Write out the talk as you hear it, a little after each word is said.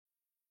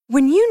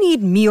When you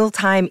need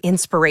mealtime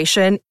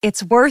inspiration,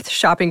 it's worth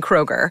shopping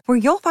Kroger, where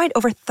you'll find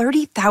over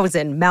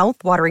 30,000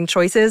 mouth-watering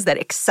choices that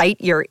excite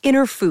your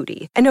inner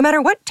foodie. And no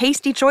matter what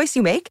tasty choice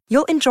you make,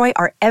 you'll enjoy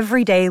our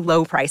everyday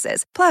low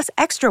prices, plus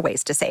extra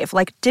ways to save,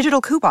 like digital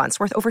coupons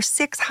worth over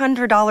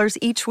 $600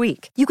 each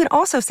week. You can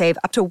also save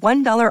up to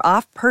 $1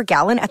 off per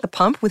gallon at the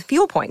pump with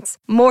fuel points.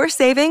 More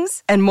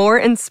savings and more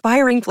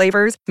inspiring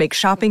flavors make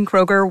shopping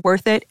Kroger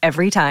worth it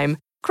every time.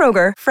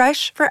 Kroger,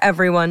 fresh for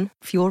everyone.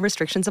 Fuel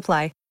restrictions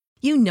apply.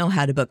 You know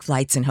how to book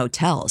flights and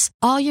hotels.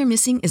 All you're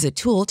missing is a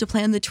tool to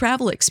plan the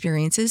travel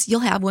experiences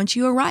you'll have once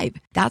you arrive.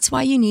 That's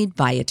why you need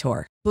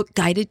Viator. Book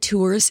guided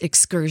tours,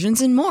 excursions,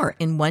 and more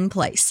in one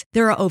place.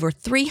 There are over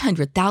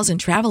 300,000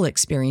 travel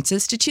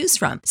experiences to choose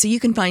from, so you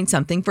can find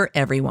something for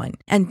everyone.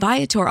 And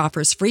Viator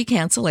offers free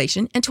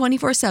cancellation and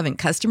 24/7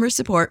 customer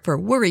support for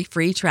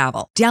worry-free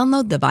travel.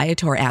 Download the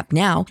Viator app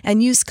now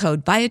and use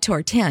code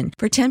Viator10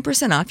 for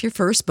 10% off your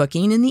first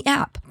booking in the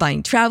app.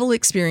 Find travel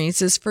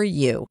experiences for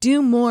you.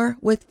 Do more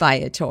with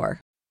Viator.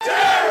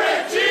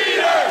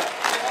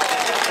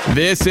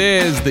 This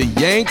is the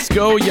Yanks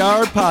Go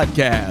Yard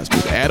podcast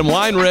with Adam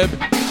Weinrib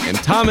and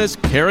Thomas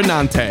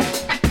Carannante.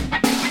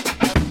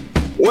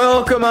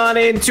 Welcome on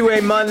into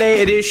a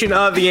Monday edition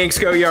of the Yanks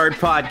Go Yard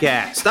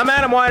podcast. I'm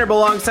Adam Weinrib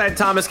alongside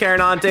Thomas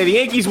Carannante. The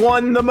Yankees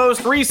won the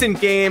most recent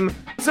game,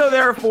 so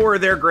therefore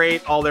they're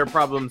great. All their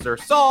problems are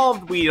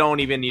solved. We don't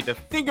even need to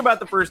think about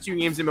the first two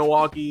games in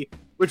Milwaukee,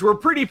 which were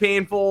pretty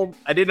painful.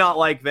 I did not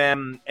like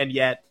them, and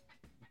yet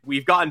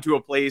we've gotten to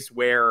a place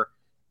where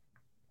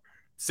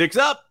 6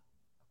 up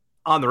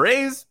on the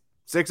Rays,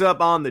 6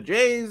 up on the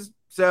Jays.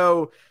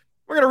 So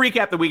we're going to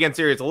recap the weekend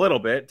series a little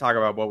bit, talk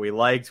about what we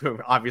liked,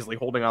 obviously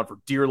holding on for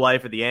dear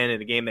life at the end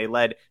in a game they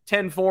led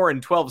 10-4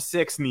 and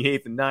 12-6 in the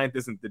 8th and 9th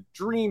isn't the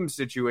dream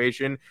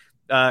situation.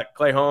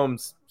 Clay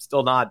Holmes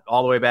still not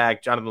all the way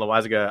back. Jonathan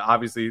Loaisiga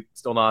obviously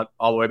still not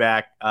all the way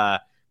back.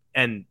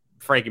 And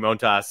Frankie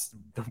Montas,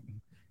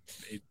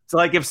 it's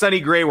like if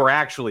Sonny Gray were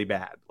actually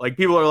bad. Like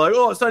people are like,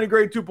 oh, Sonny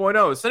Gray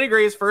 2.0. Sonny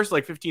Gray's first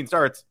 15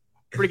 starts,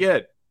 pretty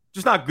good.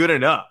 Just not good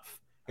enough.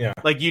 Yeah.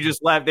 Like you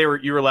just left,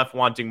 you were left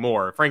wanting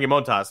more. Frankie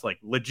Montas,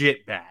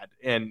 legit bad,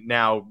 and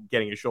now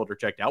getting his shoulder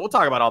checked out. We'll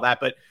talk about all that,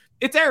 but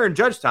it's Aaron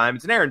Judge time.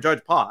 It's an Aaron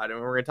Judge pod, and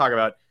we're going to talk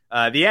about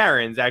the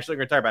Aarons. Actually,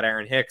 we're going to talk about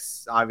Aaron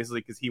Hicks, obviously,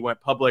 because he went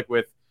public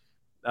with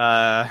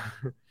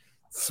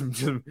some.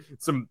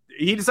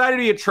 He decided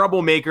to be a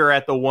troublemaker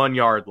at the 1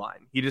 yard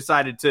line. He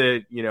decided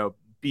to,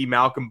 be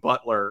Malcolm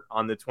Butler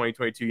on the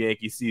 2022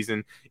 Yankees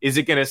season. Is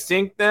it going to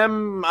sink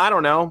them? I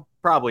don't know.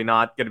 Probably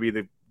not going to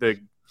be the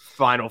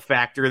final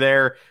factor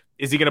there.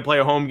 Is he going to play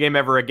a home game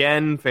ever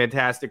again?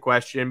 Fantastic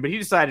question. But he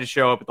decided to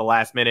show up at the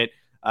last minute,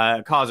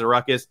 cause a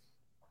ruckus.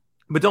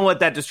 But don't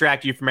let that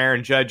distract you from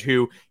Aaron Judge,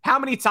 who, how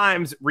many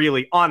times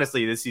really,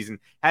 honestly, this season,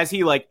 has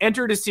he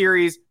entered a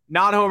series,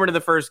 not homer to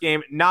the first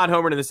game, not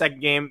homer to the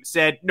second game,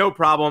 said, no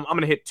problem, I'm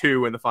going to hit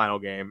 2 in the final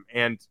game.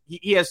 And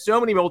he has so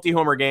many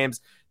multi-homer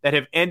games that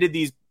have ended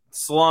these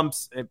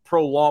slumps.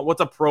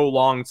 What's a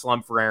prolonged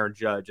slump for Aaron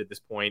Judge at this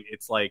point?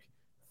 It's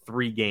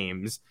 3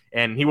 games,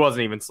 and he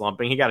wasn't even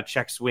slumping. He got a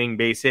check swing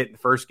base hit in the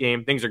first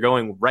game. Things are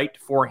going right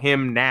for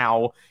him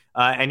now,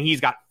 and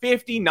he's got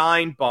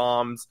 59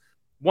 bombs,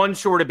 1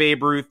 short of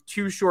Babe Ruth,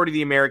 2 short of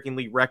the American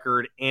League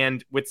record,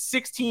 and with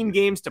 16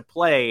 games to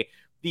play,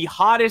 the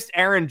hottest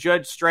Aaron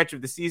Judge stretch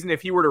of the season,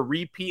 if he were to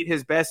repeat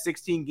his best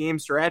 16-game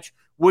stretch,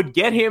 would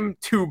get him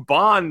to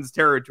Bonds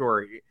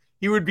territory.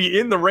 He would be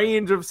in the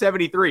range of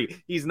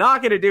 73. He's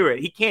not going to do it.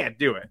 He can't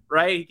do it,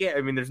 right? He can't.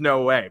 I mean, there's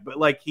no way, but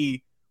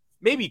he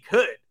maybe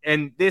could.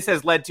 And this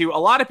has led to a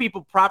lot of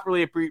people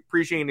properly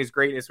appreciating his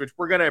greatness, which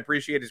we're going to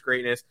appreciate his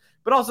greatness,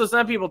 but also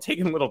some people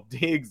taking little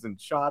digs and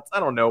shots. I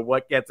don't know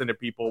what gets into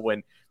people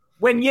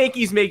when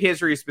Yankees make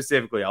history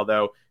specifically,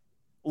 although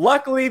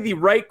luckily the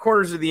right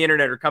corners of the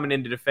internet are coming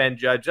in to defend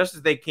Judge, just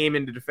as they came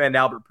in to defend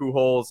Albert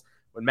Pujols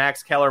when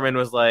Max Kellerman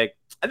was like,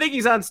 I think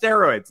he's on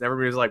steroids. And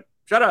everybody was like,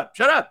 shut up.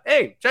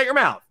 Hey, shut your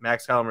mouth.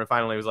 Max Kellerman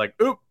finally was like,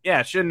 oop,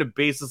 yeah, shouldn't have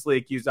baselessly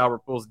accused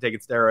Albert Pujols of taking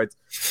steroids.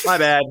 My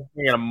bad.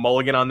 We got a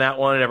mulligan on that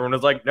one. And everyone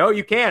was like, no,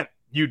 you can't.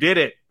 You did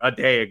it a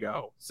day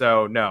ago.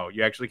 So, no,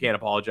 you actually can't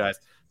apologize.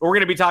 But we're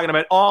going to be talking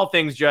about all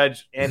things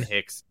Judge and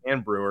Hicks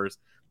and Brewers.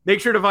 Make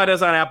sure to find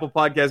us on Apple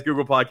Podcasts,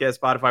 Google Podcasts,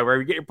 Spotify,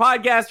 wherever you get your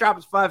podcast. Drop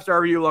us a 5-star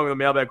review along with a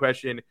mailbag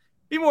question.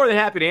 Be more than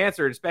happy to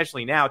answer it,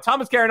 especially now.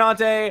 Thomas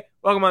Carannante,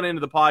 welcome on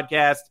into the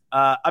podcast.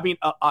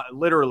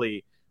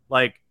 Literally,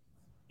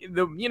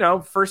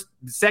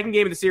 second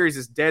game of the series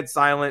is dead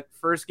silent.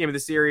 First game of the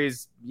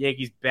series,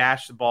 Yankees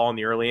bash the ball in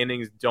the early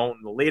innings, don't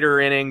in the later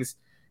innings.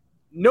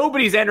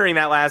 Nobody's entering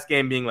that last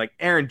game being like,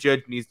 Aaron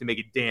Judge needs to make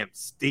a damn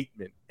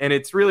statement. And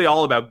it's really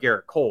all about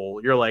Garrett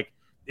Cole. You're like,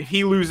 if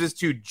he loses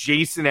to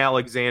Jason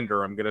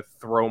Alexander, I'm going to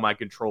throw my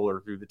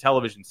controller through the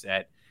television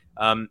set.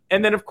 And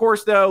then, of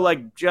course, though,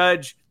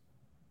 Judge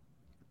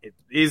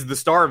is the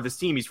star of this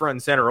team. He's front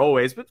and center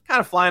always, but kind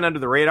of flying under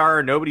the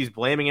radar. Nobody's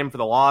blaming him for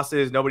the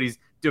losses. Nobody's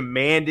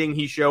demanding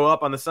he show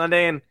up on the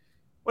Sunday. And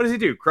what does he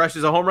do?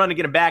 Crushes a home run to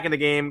get him back in the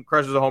game,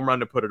 crushes a home run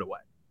to put it away.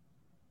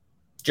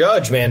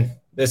 Judge, man,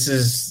 this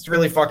is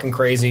really fucking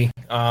crazy.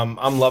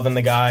 I'm loving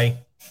the guy.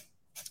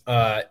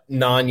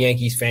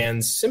 Non-Yankees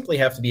fans simply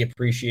have to be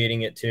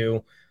appreciating it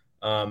too.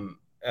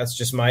 That's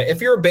just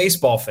if you're a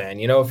baseball fan,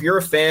 if you're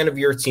a fan of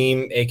your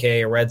team,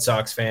 aka a Red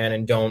Sox fan,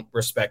 and don't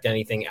respect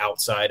anything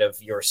outside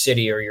of your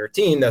city or your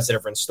team, that's a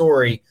different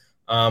story.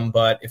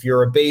 But if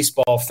you're a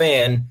baseball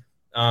fan,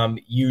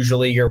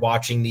 usually you're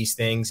watching these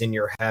things and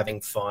you're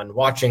having fun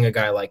watching a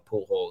guy like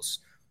Pujols.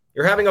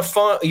 You're having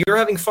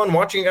fun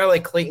watching a guy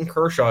like Clayton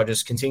Kershaw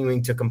just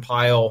continuing to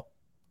compile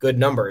good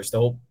numbers.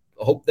 The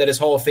hope that his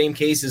Hall of Fame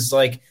case is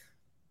like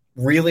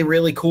really,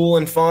 really cool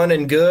and fun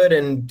and good,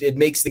 and it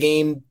makes the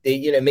game,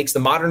 it makes the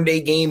modern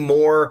day game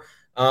more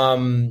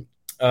kind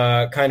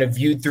of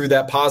viewed through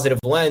that positive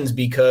lens,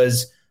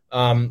 because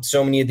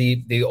so many of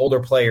the older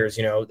players,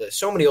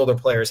 so many older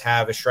players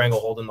have a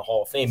stranglehold in the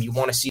Hall of Fame. You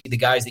want to see the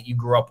guys that you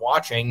grew up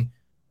watching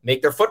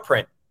make their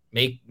footprint,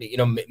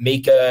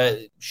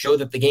 show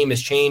that the game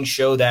has changed,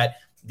 show that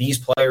these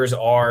players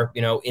are,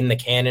 in the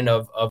canon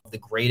of the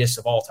greatest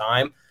of all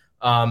time.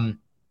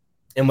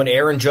 And what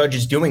Aaron Judge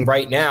is doing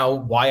right now,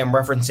 why I'm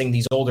referencing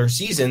these older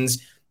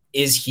seasons,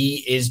 is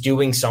he is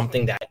doing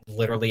something that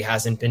literally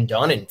hasn't been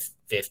done in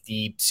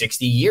 50,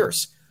 60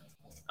 years.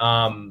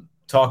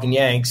 Talking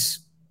Yanks,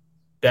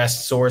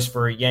 best source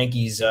for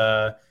Yankees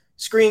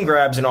screen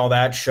grabs and all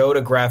that, showed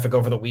a graphic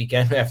over the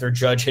weekend after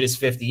Judge hit his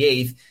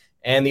 58th.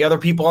 And the other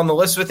people on the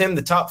list with him,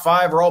 the top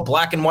 5, are all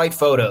black and white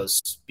photos,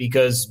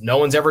 because no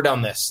one's ever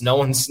done this. No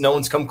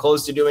one's come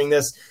close to doing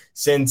this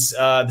since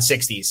the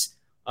 60s.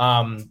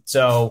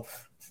 So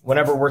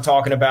whenever we're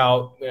talking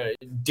about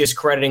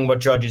discrediting what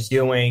Judge is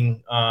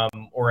doing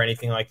or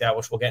anything like that,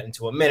 which we'll get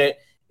into in a minute,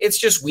 it's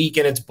just weak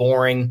and it's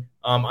boring.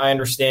 I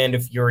understand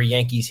if you're a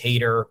Yankees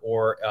hater,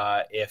 or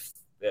if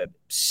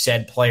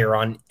said player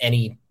on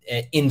any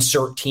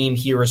insert team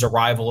here is a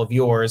rival of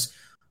yours,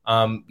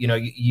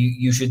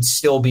 you should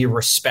still be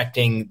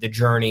respecting the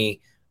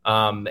journey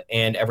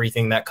and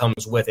everything that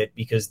comes with it,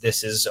 because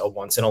this is a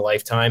once in a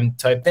lifetime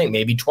type thing,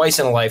 maybe twice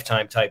in a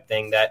lifetime type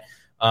thing that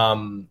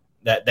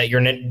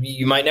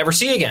you might never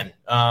see again,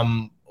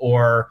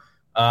 or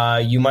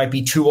you might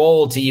be too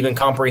old to even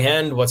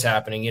comprehend what's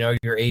happening.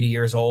 You're 80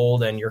 years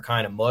old and you're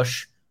kind of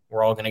mush.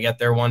 We're all going to get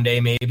there one day,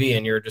 maybe,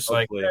 and you're just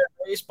hopefully, like,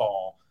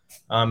 baseball,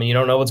 and you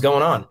don't know what's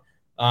going on.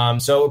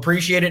 So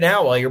appreciate it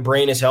now while your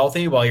brain is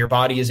healthy, while your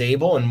body is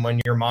able, and when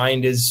your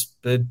mind is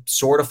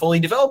sort of fully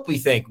developed. We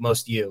think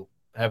most of you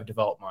have a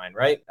developed mind,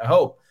 right? I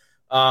hope.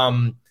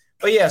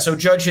 But yeah, so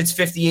Judge hits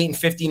 58 and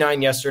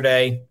 59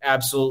 yesterday.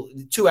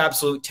 Two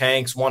absolute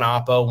tanks, one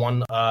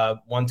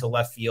oppo, one to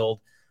left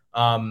field.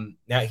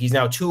 Now he's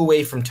 2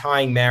 away from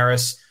tying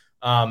Maris,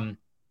 1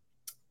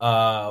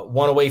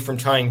 away from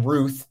tying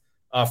Ruth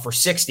for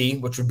 60,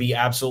 which would be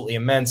absolutely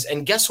immense.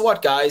 And guess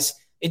what, guys?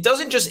 It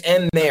doesn't just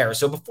end there.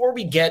 So before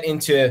we get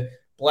into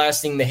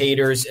blasting the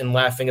haters and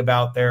laughing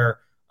about their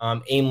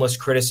aimless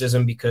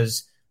criticism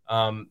because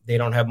they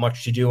don't have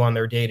much to do on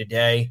their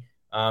day-to-day,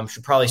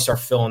 should probably start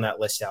filling that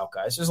list out,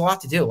 guys. There's a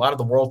lot to do, a lot of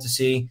the world to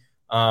see.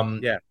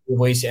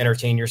 Ways to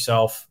entertain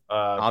yourself.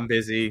 I'm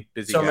busy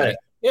so guy. Many.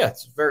 Yeah,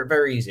 it's very,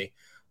 very easy.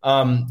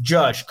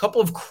 Judge, a couple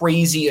of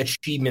crazy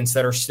achievements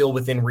that are still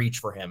within reach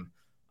for him.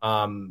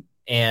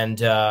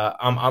 And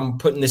I'm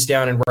putting this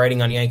down and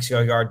writing on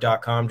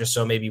yanksgoyard.com just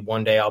so maybe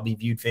one day I'll be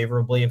viewed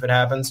favorably if it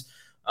happens.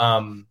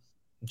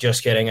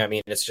 Just kidding. I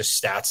mean, it's just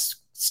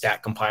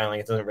stat compiling.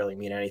 It doesn't really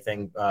mean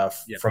anything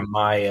from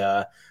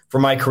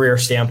my career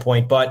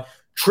standpoint. But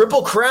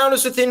Triple Crown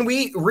is within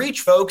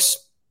reach,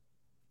 folks.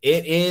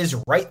 It is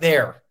right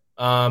there.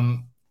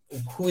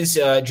 Who is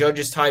Judge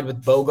is tied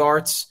with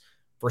Bogarts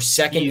for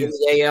second in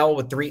the AL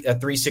with a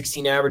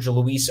 316 average.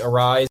 Luis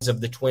Arraez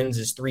of the Twins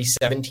is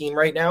 317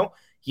 right now.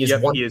 He is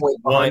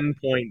 1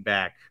 point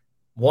back.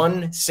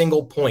 One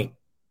single point.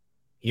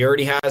 He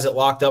already has it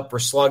locked up for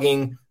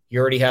slugging. He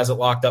already has it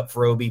locked up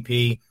for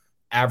OBP.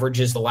 Average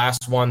is the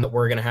last one that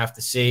we're going to have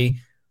to see.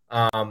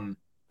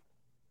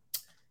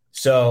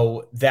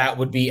 So that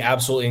would be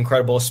absolutely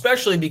incredible,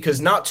 especially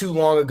because not too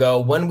long ago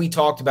when we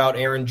talked about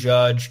Aaron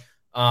Judge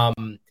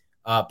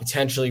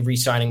potentially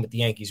re-signing with the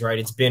Yankees, right?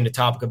 It's been a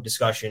topic of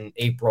discussion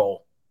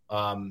April,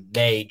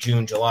 May,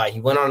 June, July.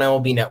 He went on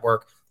MLB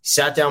Network,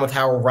 sat down with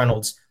Howard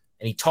Reynolds,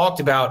 and he talked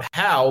about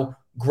how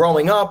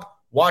growing up,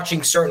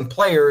 watching certain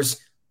players,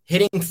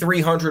 hitting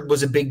 300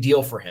 was a big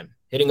deal for him.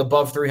 Hitting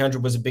above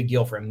 300 was a big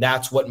deal for him.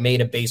 That's what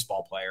made a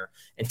baseball player.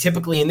 And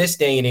typically in this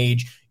day and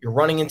age, you're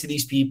running into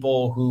these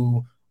people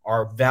who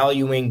are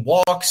valuing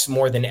walks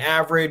more than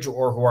average,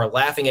 or who are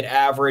laughing at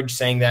average,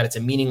 saying that it's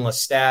a meaningless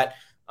stat.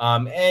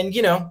 And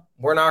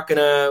we're not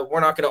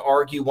gonna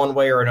argue one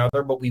way or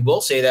another, but we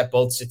will say that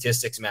both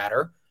statistics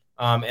matter.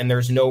 And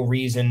there's no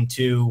reason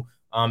to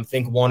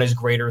think one is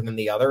greater than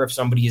the other. If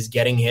somebody is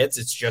getting hits,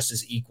 it's just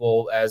as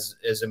equal as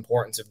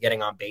importance of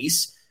getting on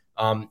base,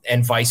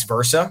 and vice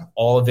versa.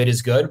 All of it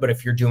is good, but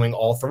if you're doing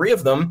all three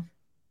of them,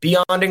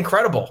 beyond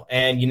incredible.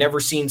 And you never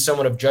seen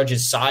someone of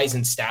Judge's size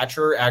and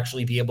stature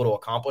actually be able to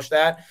accomplish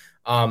that.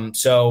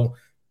 So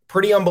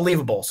pretty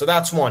unbelievable. So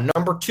that's one.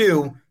 Number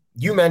two,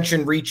 you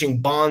mentioned reaching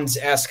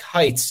Bonds-esque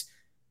heights.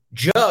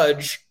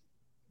 Judge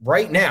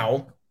right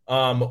now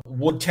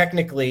would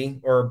technically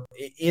or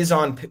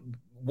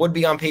would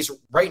be on pace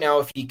right now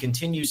if he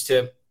continues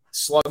to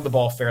slug the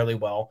ball fairly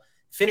well,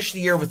 finish the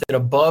year with an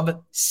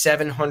above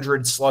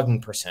 700 slugging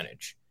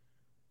percentage.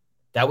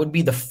 That would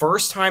be the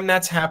first time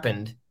that's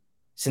happened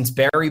since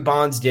Barry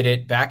Bonds did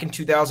it back in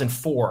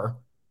 2004.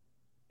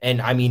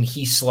 And I mean,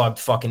 he slugged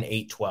fucking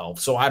 812.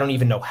 So I don't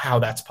even know how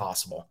that's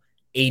possible.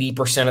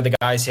 80% of the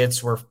guy's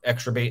hits were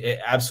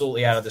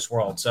absolutely out of this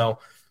world. So,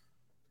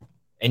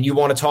 and you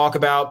want to talk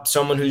about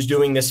someone who's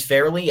doing this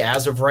fairly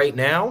as of right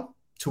now,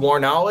 to our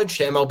knowledge,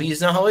 to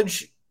MLB's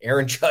knowledge,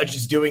 Aaron Judge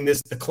is doing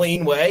this the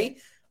clean way.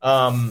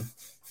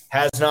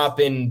 Has not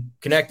been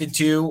connected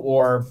to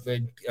or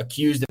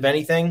accused of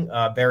anything.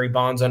 Barry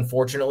Bonds,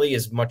 unfortunately,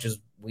 as much as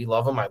we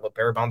love him,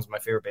 Barry Bonds was my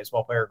favorite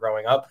baseball player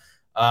growing up.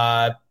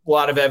 A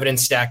lot of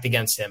evidence stacked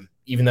against him,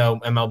 even though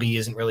MLB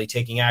isn't really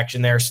taking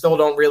action there. Still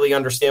don't really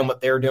understand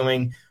what they're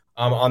doing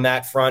on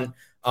that front.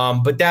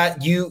 But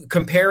that you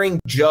comparing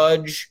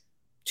Judge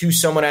to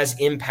someone as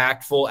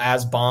impactful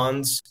as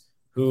Bonds,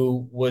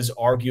 who was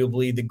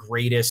arguably the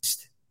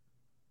greatest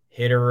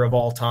hitter of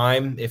all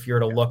time, if you're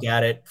to look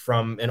at it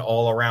from an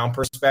all-around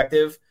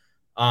perspective,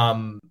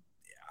 I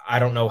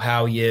don't know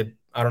how you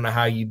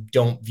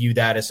don't view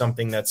that as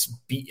something that's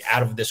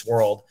out of this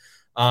world.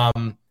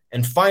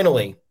 And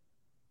finally,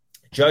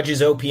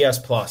 Judge's OPS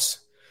plus.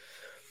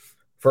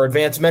 For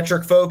advanced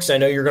metric folks, I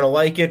know you're going to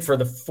like it. For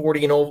the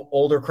 40 and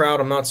older crowd,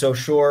 I'm not so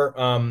sure.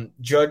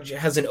 Judge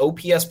has an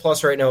OPS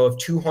plus right now of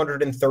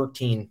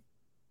 213.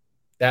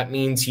 That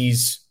means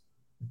he's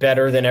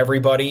better than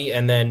everybody,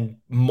 and then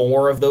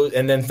more of those,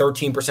 and then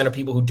 13% of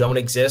people who don't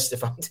exist.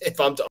 If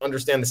I'm to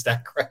understand the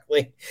stat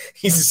correctly,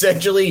 he's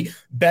essentially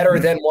better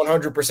than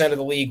 100% of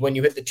the league when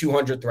you hit the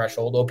 200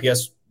 threshold.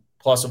 OPS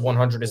plus of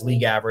 100 is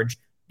league average.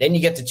 Then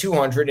you get to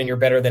 200 and you're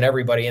better than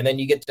everybody. And then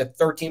you get to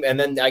 13. And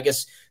then I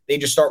guess they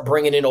just start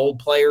bringing in old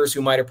players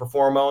who might have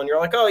performed well. And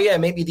you're like, oh yeah,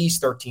 maybe these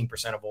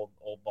 13% of old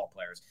ball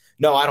players.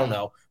 No, I don't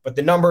know. But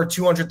the number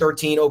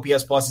 213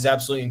 OPS plus is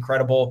absolutely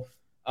incredible.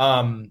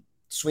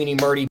 Sweeney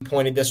Murdy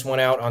pointed this one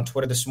out on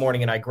Twitter this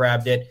morning and I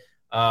grabbed it.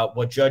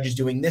 What Judge is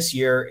doing this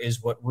year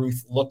is what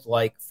Ruth looked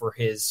like for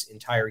his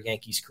entire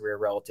Yankees career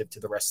relative to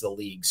the rest of the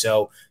league.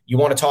 So you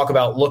want to talk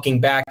about looking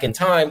back in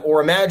time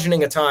or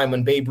imagining a time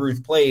when Babe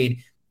Ruth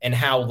played and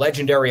how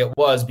legendary it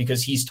was,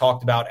 because he's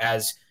talked about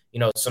as, you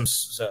know,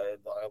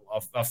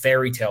 a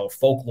fairy tale,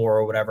 folklore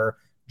or whatever.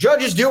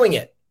 Judge is doing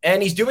it,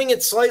 and he's doing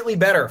it slightly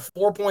better,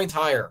 4 points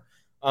higher.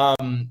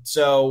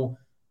 So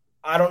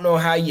I don't know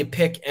how you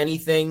pick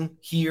anything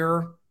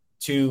here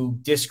to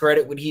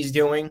discredit what he's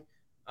doing,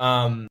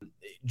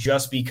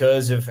 just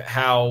because of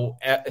how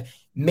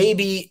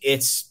maybe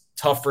it's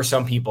tough for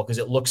some people because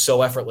it looks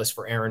so effortless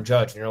for Aaron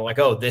Judge. And you're like,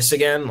 oh, this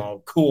again?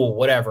 Oh, cool,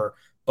 whatever.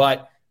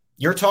 But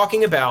you're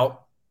talking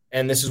about,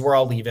 and this is where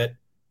I'll leave it,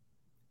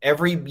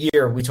 every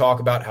year we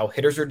talk about how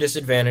hitters are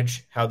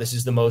disadvantaged, how this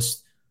is the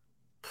most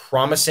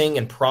promising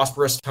and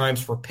prosperous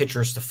times for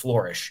pitchers to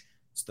flourish.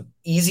 It's the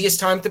easiest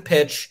time to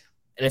pitch,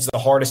 and it's the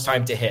hardest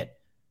time to hit.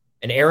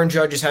 And Aaron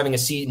Judge is having a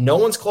season. No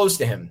one's close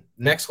to him.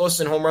 Next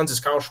closest in home runs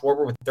is Kyle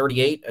Schwarber with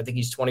 38. I think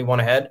he's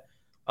 21 ahead.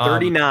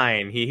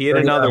 39. He hit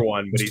 39. Another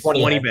one, but he's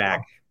 20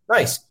 back.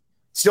 Nice.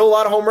 Still a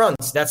lot of home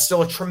runs. That's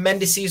still a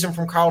tremendous season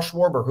from Kyle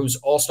Schwarber, who's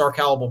all-star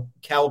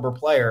caliber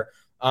player.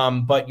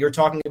 But you're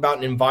talking about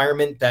an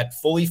environment that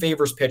fully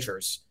favors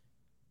pitchers,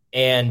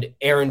 and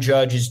Aaron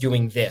Judge is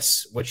doing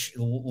this, which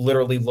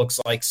literally looks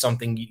like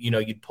something, you know,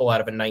 you'd pull out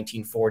of a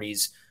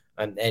 1940s,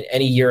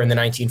 any year in the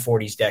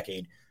 1940s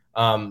decade.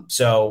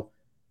 So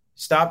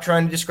stop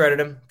trying to discredit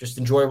him. Just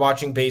enjoy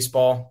watching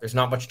baseball. There's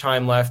not much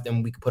time left,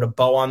 and we could put a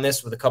bow on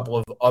this with a couple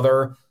of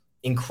other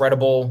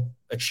incredible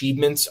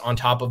achievements on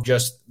top of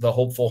just the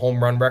hopeful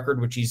home run record,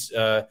 which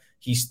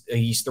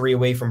he's 3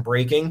 away from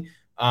breaking.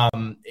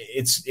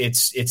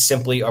 It's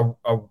simply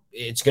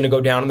it's going to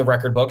go down in the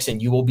record books,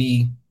 and you will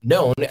be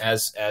known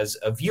as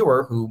a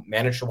viewer who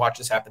managed to watch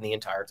this happen the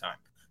entire time.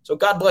 So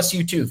God bless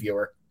you too,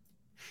 viewer.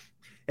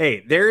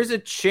 Hey, there's a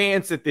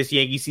chance that this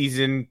Yankee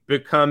season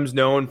becomes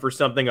known for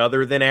something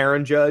other than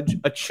Aaron Judge.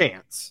 A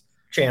chance.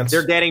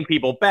 They're getting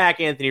people back.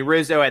 Anthony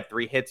Rizzo had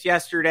 3 hits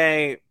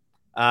yesterday.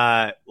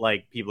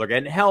 People are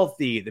getting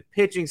healthy. The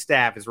pitching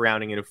staff is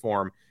rounding into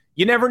form.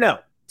 You never know.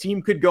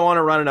 Team could go on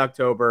a run in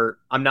October.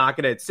 I'm not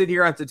going to sit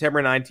here on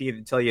September 19th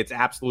and tell you it's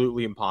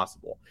absolutely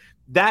impossible.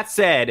 That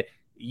said,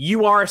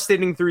 you are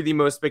sitting through the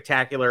most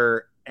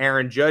spectacular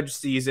Aaron Judge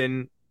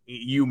season.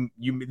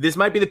 This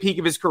might be the peak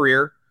of his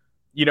career.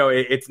 You know,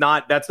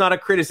 that's not a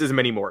criticism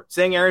anymore.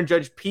 Saying Aaron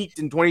Judge peaked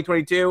in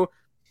 2022,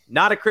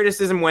 not a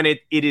criticism when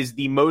it is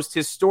the most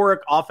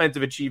historic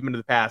offensive achievement of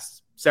the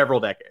past several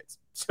decades.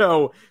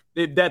 So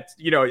that's,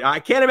 you know,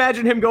 I can't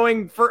imagine him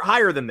going for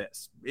higher than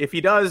this. If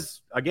he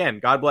does, again,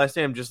 God bless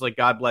him, just like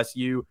God bless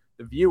you,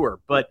 the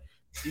viewer. But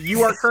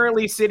you are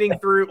currently sitting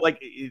through,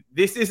 like,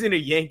 this isn't a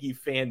Yankee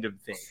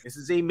fandom thing. This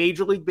is a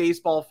Major League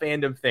Baseball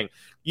fandom thing.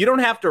 You don't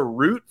have to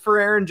root for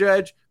Aaron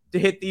Judge to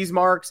hit these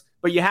marks,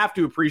 but you have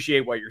to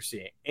appreciate what you're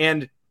seeing.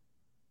 And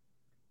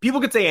people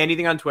could say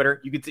anything on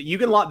Twitter.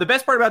 The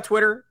best part about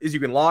Twitter is you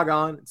can log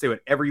on and say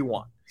whatever you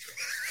want.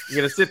 You're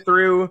going to sit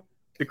through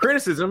the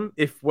criticism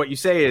if what you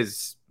say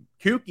is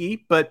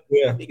kooky, but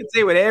you can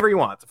say whatever you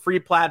want. It's a free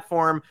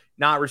platform,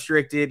 not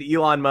restricted.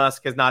 Elon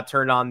Musk has not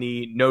turned on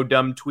the no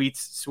dumb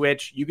tweets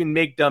switch. You can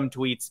make dumb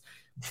tweets.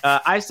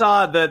 I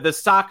saw the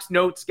Sox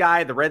notes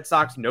guy, the Red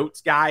Sox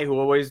notes guy who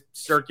always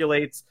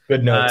circulates.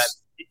 Good notes.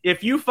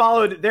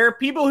 There are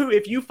people who,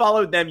 if you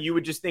followed them, you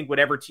would just think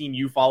whatever team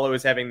you follow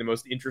is having the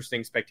most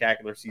interesting,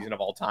 spectacular season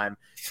of all time.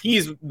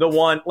 He's the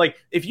one, like,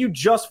 if you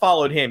just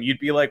followed him, you'd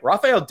be like,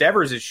 Rafael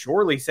Devers is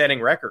surely setting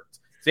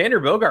records.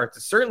 Xander Bogaerts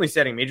is certainly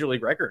setting major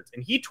league records.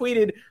 And he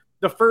tweeted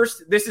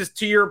this is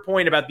to your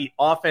point about the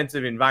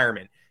offensive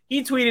environment.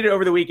 He tweeted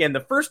over the weekend,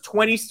 the first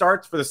 20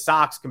 starts for the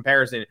Sox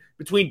comparison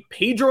between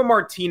Pedro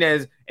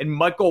Martinez and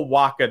Michael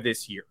Wacha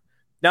this year.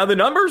 Now the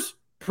numbers,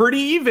 pretty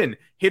even.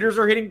 Hitters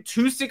are hitting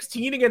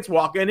 .216 against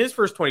Wacha in his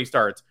first 20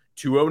 starts,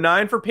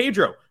 .209 for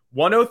Pedro,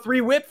 103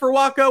 whip for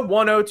Wacha,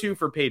 102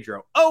 for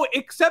Pedro. Oh,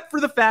 except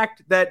for the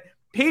fact that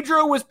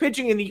Pedro was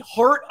pitching in the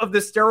heart of the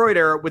steroid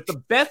era with the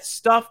best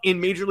stuff in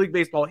Major League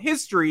Baseball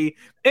history,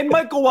 and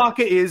Michael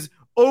Wacha is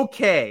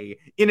okay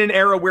in an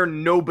era where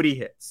nobody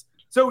hits.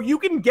 So you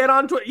can get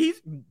onto it. He's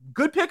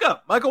good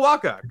pickup. Michael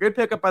Wacha, good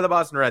pickup by the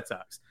Boston Red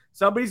Sox.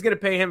 Somebody's going to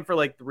pay him for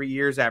like 3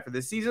 years after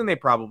this season. They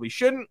probably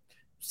shouldn't.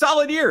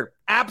 Solid year.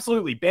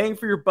 Absolutely. Bang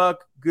for your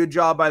buck. Good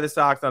job by the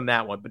Sox on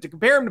that one. But to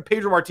compare him to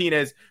Pedro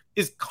Martinez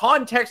is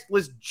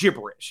contextless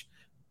gibberish.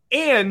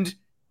 And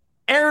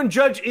Aaron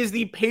Judge is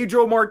the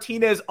Pedro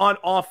Martinez on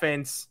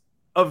offense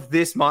of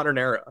this modern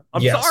era.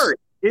 I'm sorry.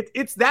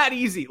 It's that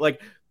easy.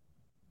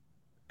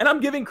 And I'm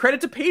giving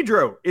credit to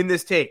Pedro in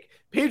this take.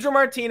 Pedro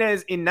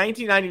Martinez in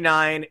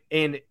 1999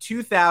 and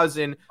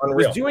 2000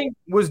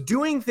 was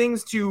doing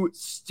things to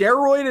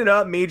steroided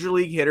up major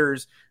league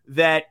hitters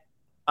that,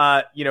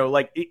 a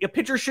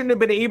pitcher shouldn't have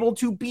been able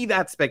to be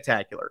that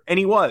spectacular. And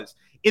he was.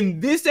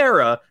 In this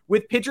era,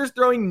 with pitchers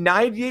throwing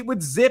 98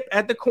 with zip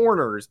at the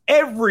corners,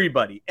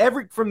 everybody,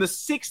 from the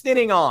sixth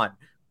inning on,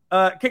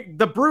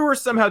 the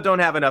Brewers somehow don't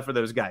have enough of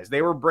those guys.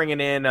 They were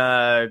bringing in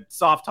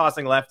soft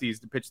tossing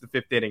lefties to pitch the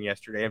fifth inning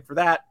yesterday. And for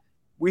that,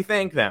 we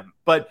thank them.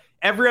 But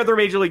every other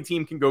major league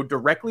team can go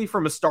directly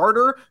from a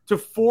starter to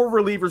 4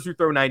 relievers who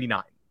throw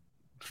 99.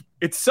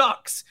 It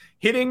sucks.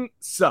 Hitting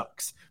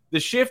sucks. The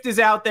shift is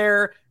out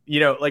there.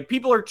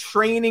 People are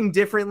training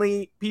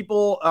differently.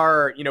 People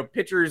are,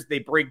 pitchers, they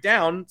break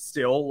down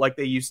still like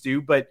they used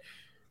to. But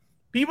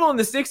people in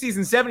the 60s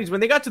and 70s, when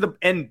they got to the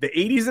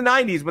 80s and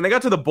 90s, when they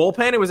got to the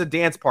bullpen, it was a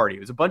dance party. It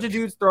was a bunch of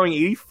dudes throwing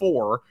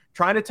 84,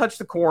 trying to touch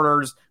the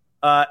corners.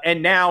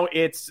 And now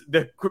it's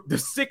the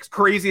 6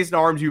 craziest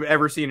arms you've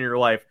ever seen in your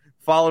life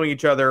following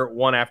each other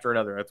one after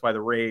another. That's why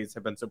the Rays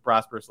have been so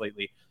prosperous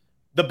lately.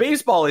 The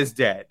baseball is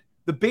dead.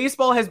 The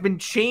baseball has been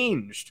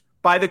changed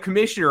by the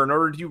commissioner in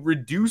order to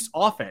reduce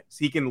offense.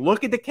 He can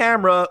look at the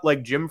camera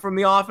like Jim from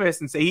The Office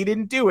and say he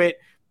didn't do it,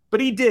 but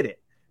he did it.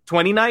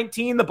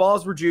 2019, the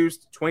balls were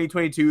juiced.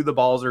 2022, the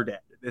balls are dead.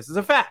 This is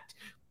a fact.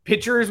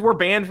 Pitchers were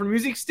banned from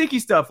using sticky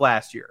stuff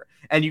last year,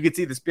 and you could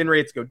see the spin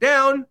rates go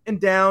down and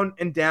down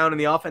and down, and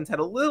the offense had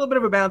a little bit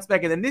of a bounce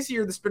back, and then this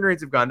year the spin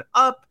rates have gone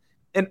up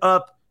and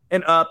up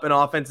and up, and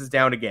offense is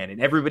down again.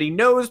 And everybody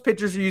knows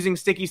pitchers are using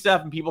sticky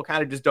stuff, and people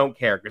kind of just don't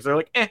care because they're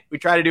like, we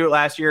tried to do it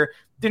last year.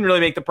 Didn't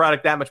really make the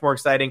product that much more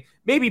exciting.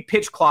 Maybe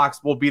pitch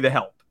clocks will be the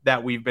help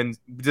that we've been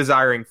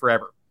desiring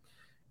forever.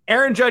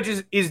 Aaron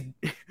Judge is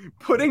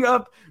putting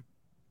up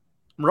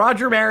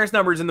Roger Maris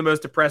numbers in the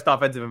most depressed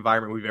offensive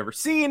environment we've ever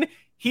seen.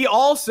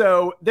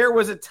 There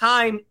was a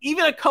time,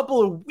 even a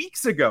couple of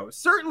weeks ago,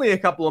 certainly a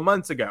couple of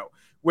months ago,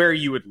 where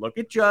you would look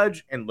at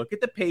Judge and look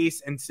at the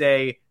pace and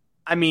say,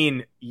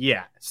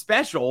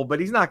 special, but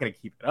he's not going to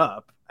keep it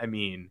up.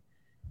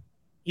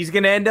 He's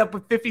going to end up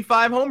with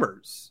 55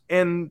 homers,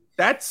 and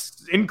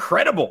that's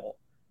incredible,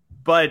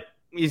 but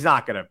he's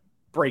not going to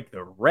break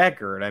the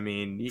record.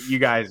 You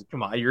guys,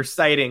 come on, you're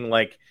citing,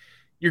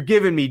 you're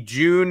giving me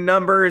June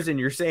numbers, and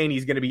you're saying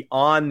he's going to be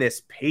on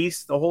this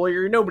pace the whole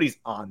year. Nobody's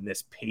on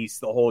this pace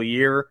the whole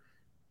year.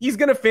 He's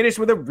going to finish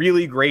with a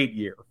really great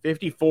year,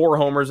 54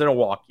 homers and a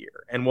walk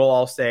year, and we'll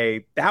all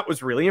say that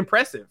was really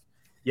impressive.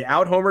 You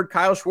out-homered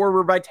Kyle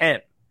Schwarber by 10.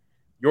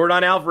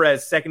 Yordan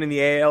Alvarez, second in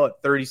the AL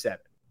at 37.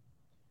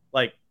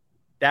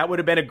 That would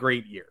have been a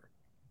great year.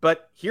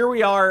 But here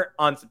we are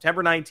on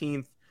September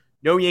 19th.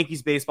 No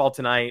Yankees baseball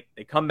tonight.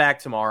 They come back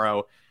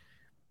tomorrow.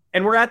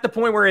 And we're at the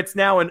point where it's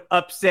now an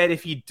upset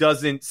if he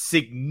doesn't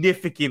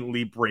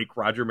significantly break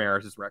Roger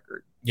Maris's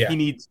record. Yeah. He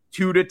needs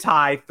 2 to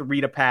tie, 3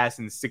 to pass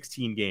in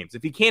 16 games.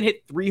 If he can't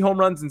hit 3 home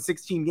runs in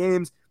 16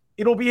 games,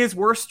 it'll be his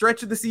worst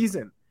stretch of the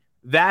season.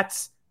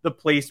 That's the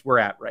place we're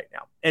at right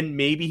now. And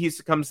maybe he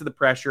succumbs to the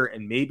pressure,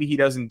 and maybe he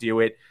doesn't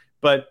do it.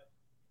 But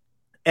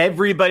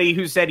everybody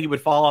who said he would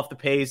fall off the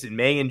pace in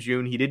May and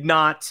June, he did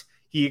not.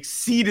 He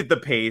exceeded the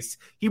pace.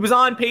 He was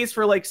on pace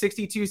for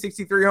 62,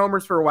 63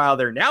 homers for a while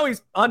there. Now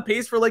he's on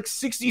pace for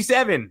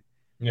 67,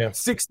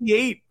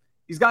 68.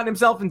 He's gotten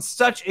himself in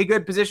such a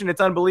good position.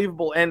 It's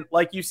unbelievable. And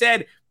like you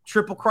said,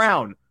 Triple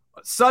Crown,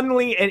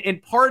 suddenly,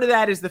 and part of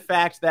that is the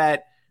fact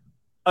that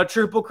a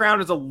Triple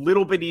Crown is a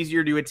little bit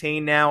easier to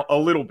attain now, a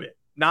little bit.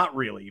 Not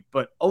really,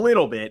 but a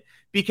little bit,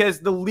 because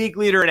the league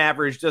leader in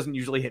average doesn't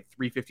usually hit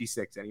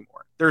 356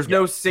 anymore. There's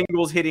no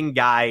singles hitting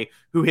guy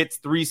who hits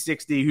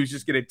 360 who's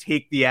just going to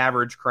take the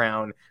average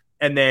crown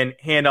and then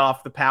hand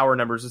off the power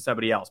numbers to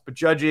somebody else. But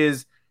Judge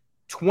is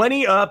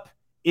 20 up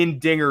in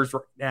dingers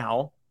right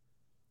now.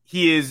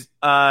 He is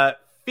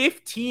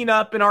 15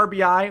 up in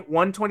RBI,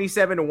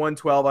 127 to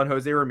 112 on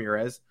Jose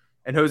Ramirez.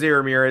 And Jose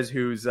Ramirez,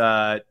 who's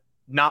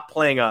not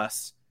playing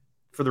us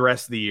for the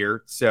rest of the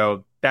year.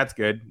 So that's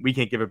good. We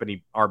can't give up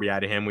any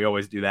RBI to him. We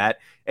always do that.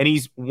 And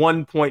he's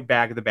 1 point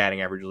back at the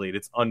batting average lead.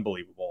 It's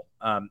unbelievable.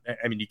 I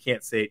mean, you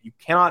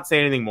cannot say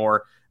anything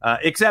more,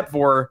 except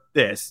for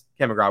this.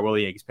 Ken McGraw, will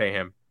the Yankees pay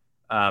him?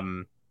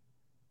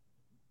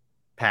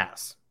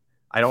 Pass.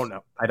 I don't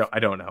know. I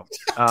don't know.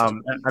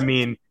 I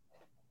mean,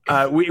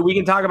 we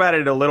can talk about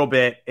it a little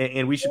bit,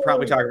 and we should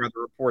probably talk about the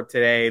report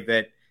today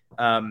that,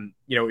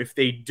 if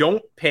they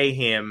don't pay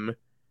him,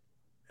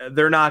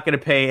 they're not going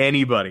to pay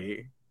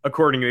anybody,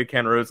 according to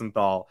Ken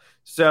Rosenthal.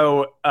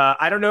 So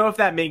I don't know if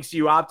that makes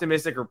you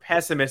optimistic or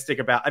pessimistic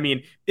about,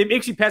 it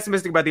makes you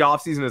pessimistic about the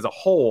offseason as a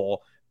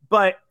whole,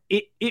 but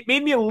it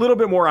made me a little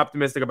bit more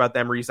optimistic about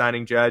them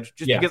re-signing Judge,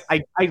 just because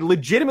I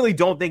legitimately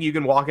don't think you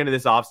can walk into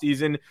this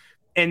offseason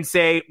and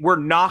say, we're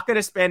not going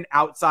to spend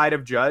outside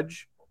of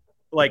Judge,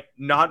 like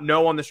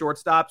no on the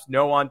shortstops,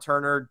 no on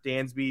Turner,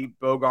 Dansby,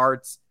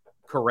 Bogarts,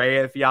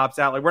 Correa if he opts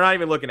out. Like, we're not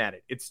even looking at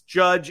it. It's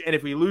Judge, and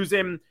if we lose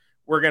him,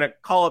 we're going to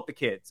call up the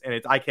kids, and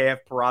it's IKF,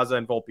 Peraza,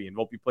 and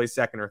Volpe plays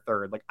second or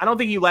third. Like, I don't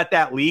think you let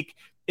that leak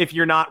if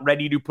you're not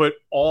ready to put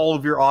all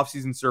of your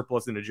offseason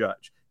surplus into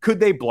Judge. Could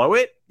they blow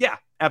it? Yeah,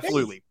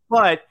 absolutely.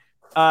 But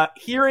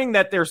hearing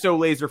that they're so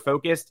laser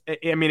focused,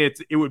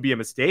 it would be a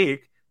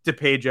mistake to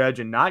pay Judge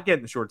and not get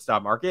in the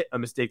shortstop market, a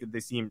mistake that they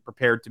seem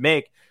prepared to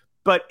make.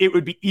 But it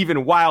would be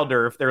even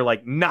wilder if they're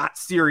like not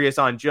serious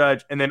on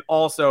Judge, and then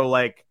also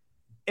like,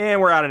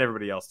 we're out on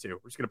everybody else too.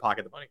 We're just going to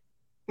pocket the money.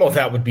 Well,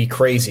 that would be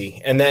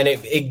crazy. And then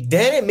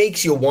it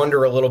makes you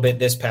wonder a little bit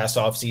this past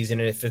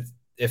offseason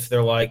if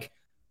they're like,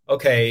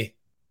 okay,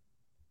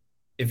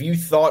 if you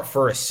thought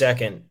for a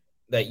second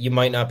that you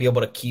might not be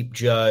able to keep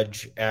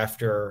Judge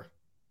after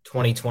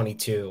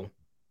 2022,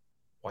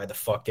 why the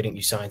fuck didn't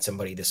you sign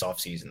somebody this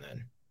offseason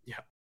then?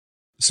 Yeah.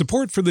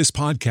 Support for this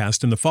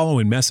podcast and the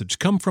following message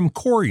come from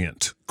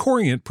Corient.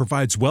 Corient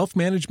provides wealth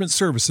management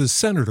services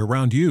centered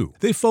around you.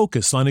 They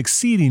focus on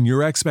exceeding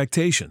your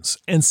expectations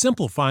and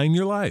simplifying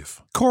your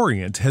life.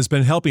 Corient has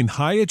been helping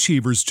high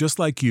achievers just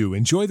like you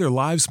enjoy their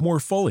lives more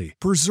fully,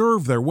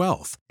 preserve their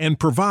wealth, and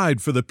provide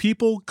for the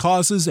people,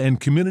 causes, and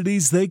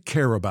communities they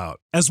care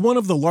about. As one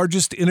of the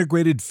largest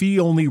integrated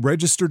fee-only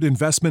registered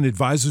investment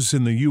advisors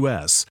in the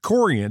U.S.,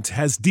 Corient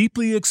has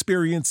deeply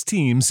experienced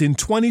teams in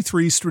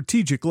 23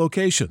 strategic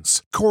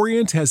locations.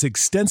 Corient has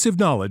extensive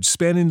knowledge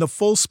spanning the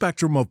full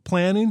spectrum of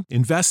planning,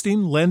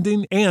 investing,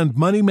 lending, and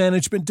money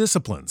management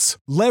disciplines.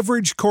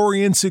 Leverage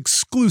Corient's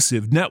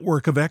exclusive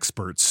network of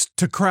experts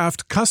to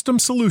craft custom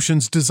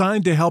solutions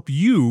designed to help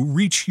you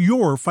reach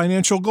your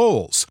financial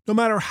goals, no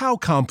matter how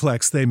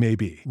complex they may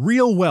be.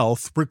 Real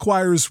wealth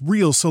requires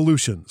real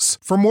solutions.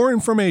 For more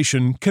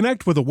information,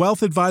 connect with a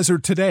wealth advisor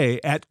today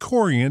at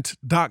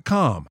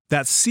Corient.com.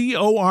 That's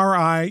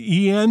Corient.com.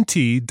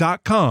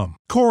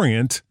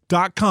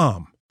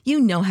 Corient.com. You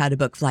know how to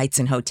book flights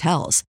and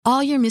hotels.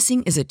 All you're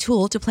missing is a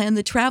tool to plan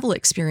the travel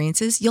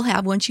experiences you'll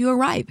have once you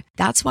arrive.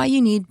 That's why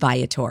you need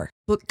Viator.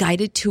 Book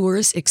guided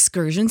tours,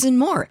 excursions, and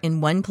more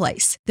in one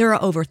place. There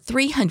are over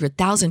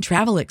 300,000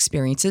 travel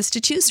experiences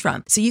to choose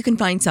from, so you can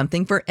find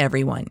something for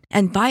everyone.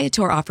 And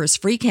Viator offers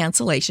free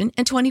cancellation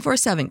and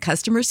 24/7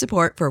 customer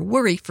support for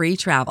worry-free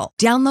travel.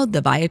 Download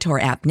the Viator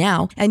app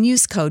now and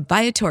use code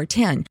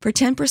Viator10 for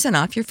 10%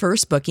 off your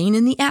first booking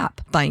in the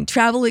app. Find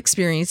travel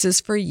experiences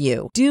for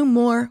you. Do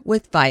more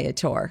with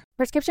Viator.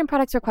 Prescription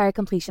products require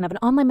completion of an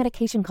online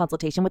medication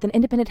consultation with an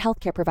independent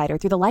healthcare provider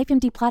through the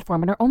LifeMD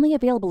platform and are only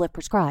available if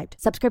prescribed.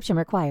 Subscription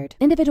required.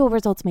 Individual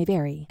results may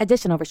vary.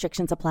 Additional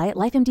restrictions apply at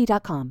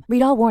lifemd.com.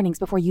 Read all warnings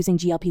before using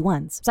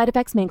GLP-1s. Side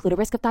effects may include a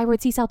risk of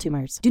thyroid C-cell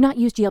tumors. Do not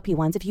use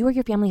GLP-1s if you or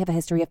your family have a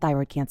history of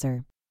thyroid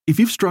cancer. If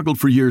you've struggled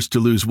for years to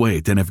lose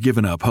weight and have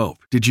given up hope,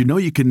 did you know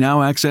you can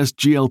now access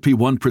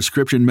GLP-1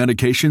 prescription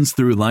medications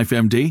through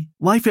LifeMD?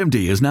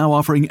 LifeMD is now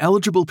offering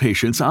eligible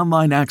patients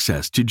online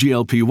access to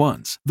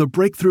GLP-1s, the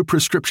breakthrough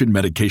prescription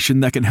medication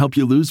that can help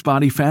you lose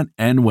body fat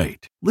and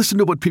weight. Listen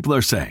to what people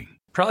are saying.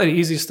 Probably the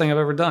easiest thing I've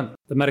ever done.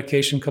 The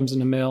medication comes in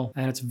the mail,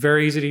 and it's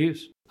very easy to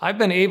use. I've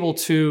been able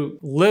to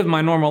live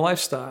my normal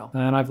lifestyle,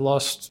 and I've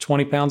lost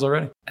 20 pounds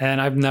already, and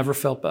I've never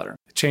felt better.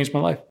 It changed my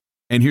life.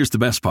 And here's the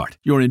best part.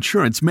 Your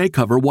insurance may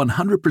cover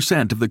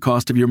 100% of the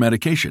cost of your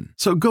medication.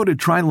 So go to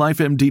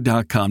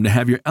TryLifeMD.com to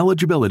have your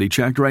eligibility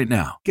checked right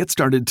now. Get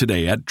started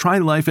today at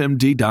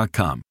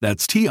TryLifeMD.com.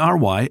 That's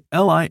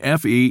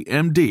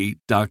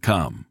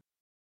TryLifeMD.com.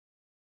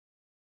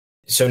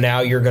 So now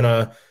you're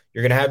gonna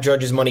have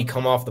Judge's money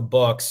come off the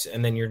books,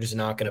 and then you're just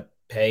not gonna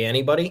pay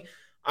anybody.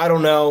 I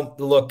don't know.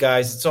 Look,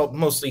 guys, it's all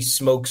mostly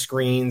smoke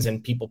screens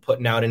and people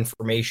putting out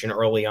information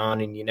early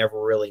on, and you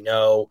never really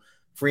know.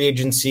 Free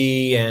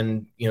agency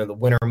and, the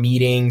winter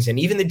meetings and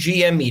even the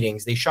GM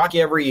meetings, they shock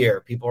you every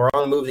year. People are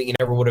on the move that you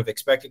never would have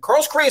expected.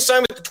 Carlos Correa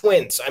signed with the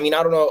Twins. I mean,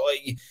 I don't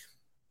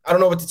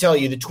know what to tell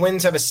you. The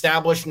Twins have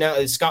established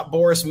now, Scott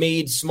Boras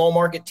made small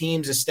market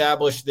teams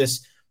establish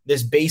this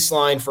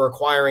baseline for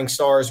acquiring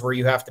stars where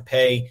you have to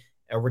pay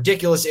a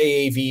ridiculous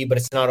AAV, but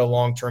it's not a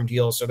long-term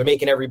deal. So they're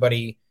making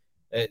everybody,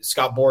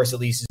 Scott Boras at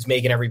least, is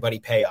making everybody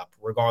pay up,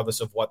 regardless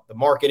of what the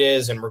market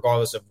is and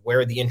regardless of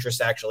where the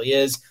interest actually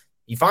is.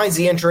 He finds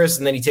the interest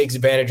and then he takes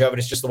advantage of it.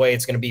 It's just the way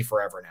it's going to be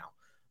forever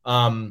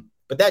now.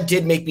 But that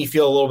did make me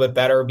feel a little bit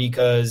better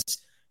because,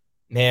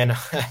 man,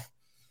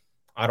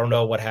 I don't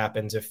know what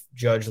happens if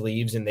Judge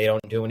leaves and they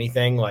don't do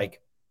anything.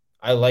 Like,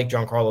 I like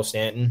Giancarlo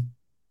Stanton.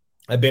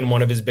 I've been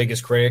one of his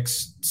biggest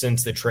critics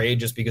since the trade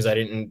just because I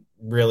didn't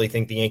really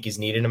think the Yankees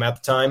needed him at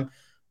the time.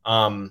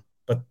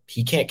 But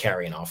he can't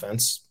carry an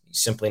offense. He's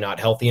simply not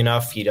healthy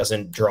enough. He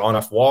doesn't draw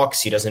enough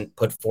walks. He doesn't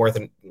put forth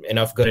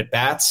enough good at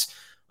bats.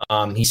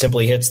 He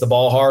simply hits the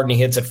ball hard and he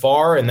hits it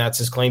far, and that's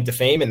his claim to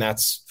fame, and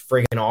that's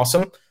friggin'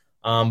 awesome.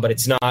 But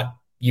it's not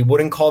 – you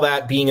wouldn't call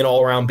that being an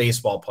all-around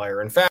baseball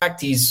player. In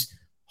fact, he's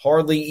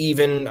hardly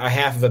even a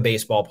half of a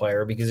baseball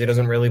player because he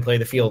doesn't really play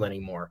the field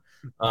anymore.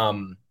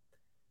 And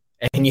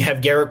you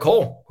have Garrett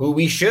Cole, who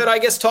we should, I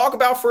guess, talk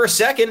about for a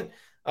second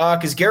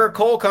because Garrett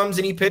Cole comes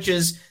and he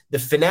pitches the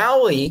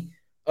finale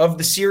of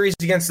the series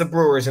against the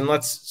Brewers. And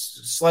let's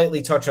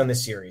slightly touch on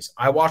this series.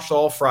 I watched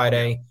all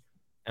Friday,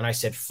 and I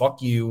said,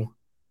 fuck you.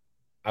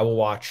 I will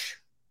watch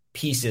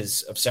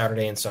pieces of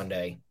Saturday and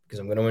Sunday because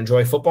I'm going to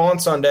enjoy football on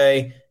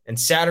Sunday. And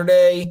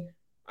Saturday,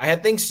 I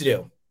had things to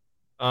do.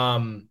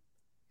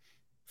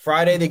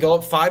 Friday, they go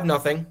up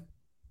 5-0.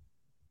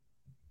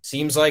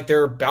 Seems like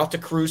they're about to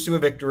cruise to a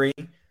victory.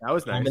 That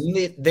was nice.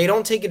 And they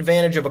don't take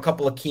advantage of a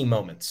couple of key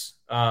moments.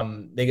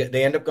 They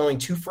end up going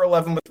 2 for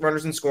 11 with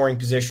runners in scoring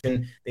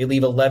position. They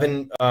leave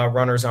 11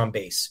 runners on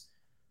base.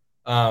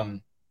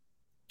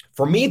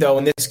 For me, though,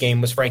 in this game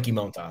was Frankie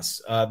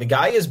Montas. The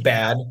guy is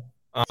bad.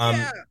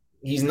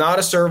 He's not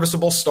a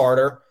serviceable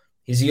starter.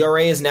 His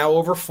ERA is now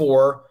over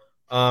 4.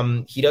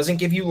 He doesn't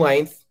give you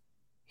length.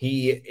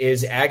 He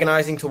is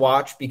agonizing to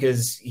watch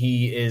because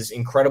he is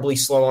incredibly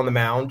slow on the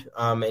mound,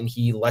 and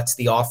he lets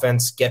the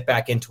offense get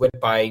back into it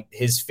by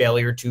his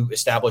failure to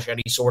establish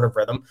any sort of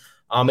rhythm.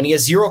 And he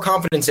has zero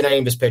confidence in any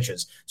of his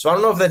pitches. So I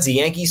don't know if that's the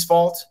Yankees'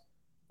 fault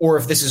or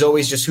if this is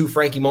always just who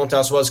Frankie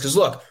Montas was. Because,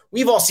 look,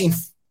 we've all seen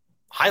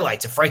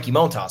highlights of Frankie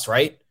Montas,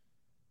 right?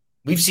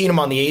 We've seen him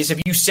on the A's. Have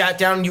you sat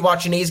down and you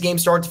watch an A's game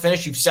start to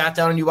finish? You've sat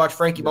down and you watch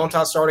Frankie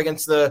Montas start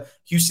against the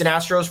Houston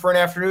Astros for an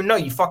afternoon? No,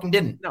 you fucking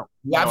didn't. No,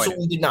 you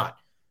absolutely did not.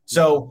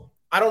 So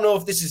I don't know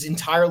if this is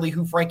entirely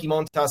who Frankie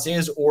Montas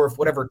is or if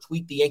whatever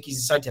tweak the Yankees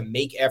decided to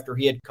make after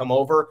he had come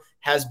over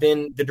has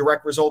been the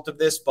direct result of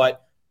this.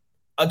 But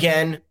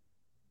again,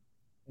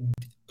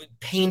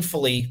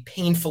 painfully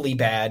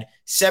bad.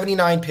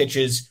 79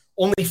 pitches.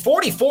 Only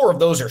 44 of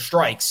those are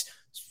strikes.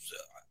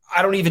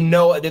 I don't even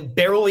know.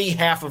 Barely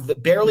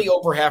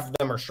over half of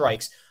them are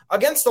strikes.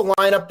 Against the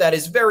lineup that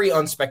is very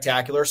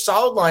unspectacular.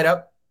 Solid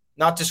lineup.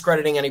 Not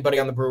discrediting anybody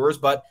on the Brewers,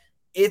 but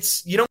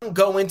you don't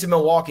go into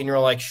Milwaukee and you're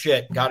like,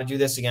 shit, got to do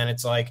this again.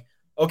 It's like,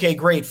 okay,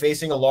 great.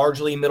 Facing a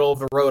largely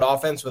middle-of-the-road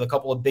offense with a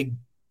couple of big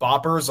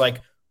boppers,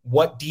 like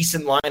what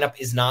decent lineup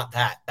is not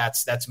that?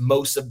 That's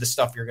most of the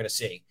stuff you're going to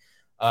see.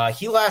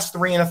 He lasts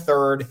 3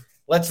 1/3,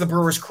 lets the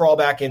Brewers crawl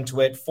back into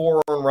it,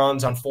 4 earned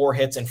runs on 4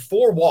 hits and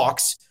 4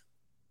 walks.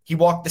 He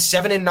walked the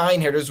 7 and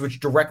 9 hitters, which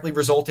directly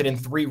resulted in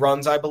 3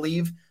 runs, I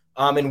believe.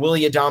 And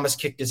Willy Adames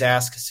kicked his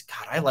ass because,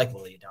 God, I like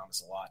Willy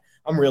Adames a lot.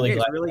 I'm really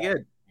glad. He's really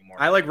good.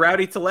 I like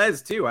Rowdy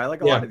Tellez, too. I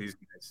like a lot of these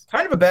guys.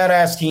 Kind of a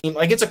badass team.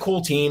 Like, it's a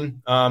cool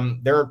team.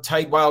 They're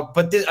tight, wild.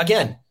 But,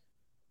 again,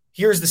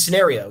 here's the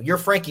scenario. You're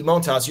Frankie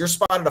Montas. You're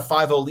spotted a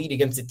 5-0 lead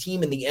against a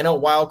team in the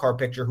NL wildcard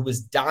picture who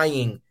is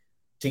dying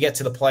to get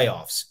to the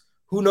playoffs.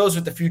 Who knows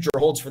what the future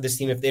holds for this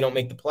team if they don't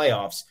make the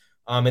playoffs?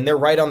 And they're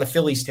right on the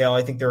Phillies' tail.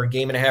 I think they're a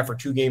game and a half or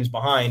 2 games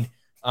behind.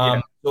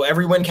 So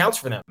every win counts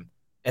for them.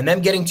 And them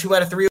getting 2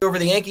 out of 3 over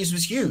the Yankees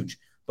was huge.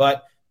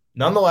 But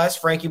nonetheless,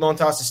 Frankie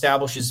Montas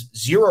establishes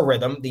 0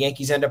 rhythm. The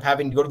Yankees end up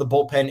having to go to the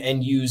bullpen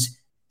and use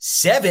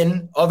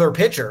 7 other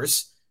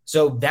pitchers.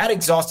 So that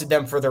exhausted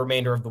them for the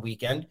remainder of the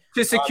weekend.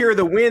 To secure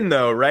the win,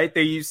 though, right?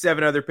 They used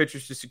 7 other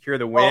pitchers to secure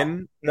the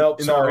win. No,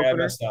 sorry, I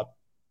messed up.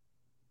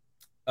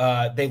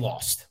 They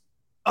lost.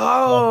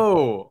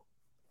 Oh,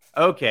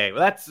 okay.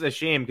 Well, that's a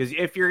shame because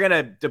if you're going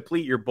to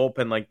deplete your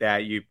bullpen like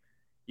that, you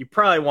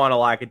probably want to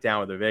lock it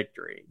down with a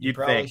victory. You'd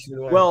think.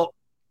 Well,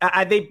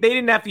 they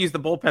didn't have to use the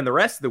bullpen the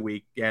rest of the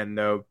weekend,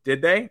 though,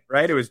 did they?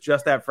 Right? It was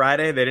just that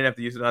Friday. They didn't have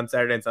to use it on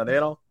Saturday and Sunday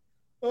at all?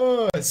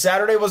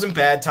 Saturday wasn't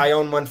bad.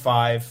 Tyone went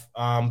 5.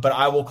 But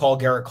I will call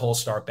Garrett Cole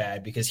start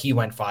bad because he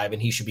went 5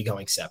 and he should be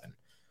going 7.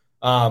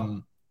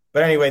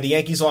 But anyway, the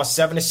Yankees lost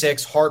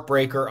 7-6.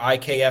 Heartbreaker.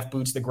 IKF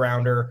boots the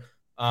grounder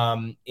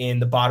in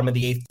the bottom of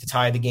the 8th to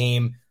tie the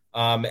game.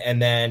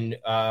 And then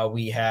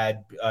we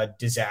had a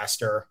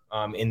disaster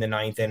in the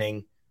 9th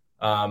inning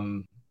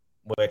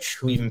which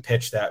who even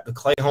pitched that? The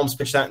Clay Holmes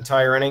pitched that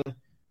entire inning?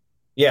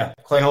 Yeah,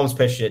 Clay Holmes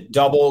pitched it.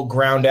 Double,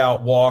 ground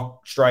out,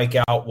 walk,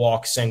 strikeout,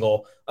 walk,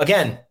 single.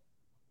 Again,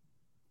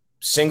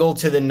 single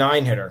to the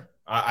 9-hitter.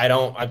 I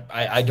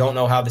don't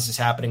know how this is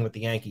happening with the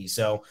Yankees.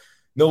 So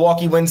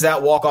Milwaukee wins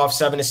that walk-off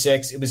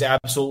 7-6. It was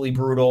absolutely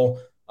brutal.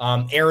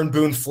 Aaron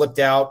Boone flipped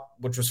out,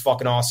 which was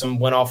fucking awesome,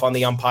 went off on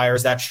the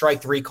umpires. That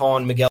strike 3 call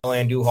on Miguel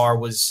Andujar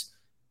was –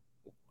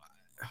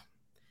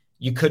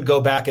 you could go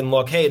back and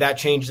look, hey, that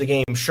changed the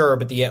game, sure.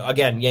 But,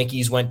 again,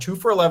 Yankees went 2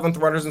 for 11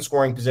 with runners in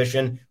scoring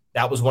position.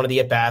 That was one of the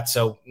at-bats,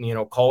 so,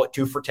 call it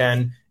 2 for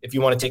 10 if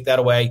you want to take that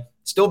away.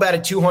 Still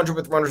batted 200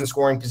 with runners in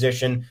scoring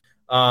position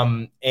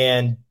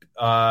and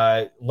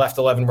left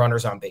 11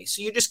 runners on base.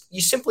 So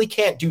you simply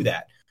can't do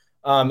that.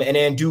 And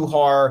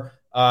Andujar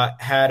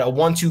had a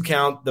 1-2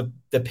 count.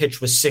 The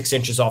pitch was 6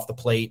 inches off the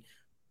plate.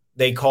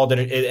 They called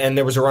it, and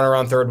there was a runner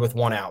on third with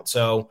 1 out.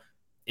 So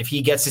if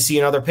he gets to see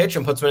another pitch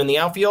and puts him in the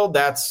outfield,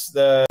 that's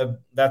the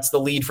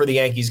lead for the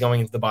Yankees going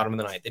into the bottom of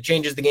the ninth. It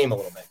changes the game a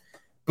little bit.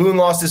 Boone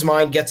lost his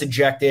mind, gets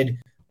ejected.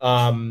 He's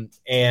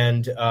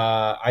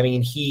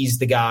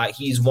the guy.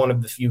 He's one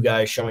of the few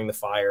guys showing the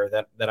fire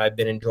that I've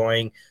been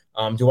enjoying.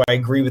 Do I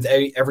agree with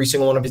every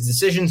single one of his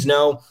decisions?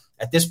 No.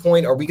 At this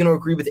point, are we going to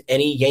agree with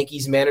any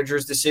Yankees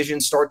manager's decision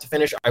start to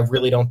finish? I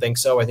really don't think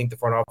so. I think the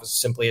front office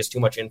simply has too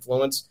much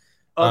influence.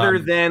 Other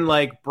than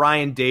like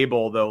Brian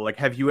Daboll, though, like,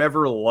 have you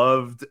ever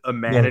loved a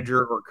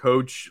manager or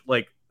coach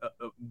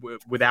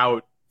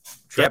without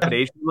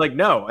trepidation? Yeah. Like,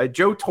 no.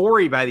 Joe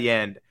Torre by the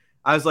end,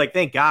 I was like,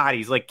 thank God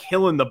he's like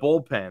killing the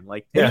bullpen.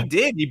 Like, he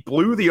did. He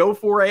blew the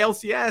 0-4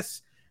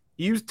 ALCS.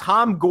 He used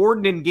Tom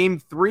Gordon in Game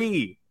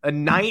 3, a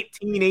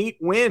 19-8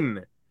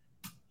 win.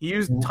 He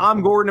used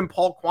Tom Gordon and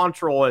Paul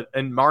Quantrill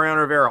and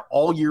Mariano Rivera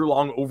all year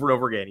long over and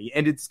over again. He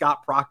ended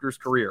Scott Proctor's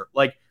career.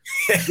 Like,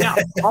 yeah,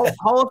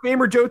 Hall of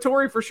Famer Joe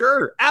Torre for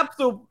sure.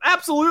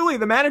 Absolutely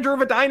the manager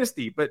of a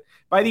dynasty. But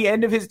by the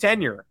end of his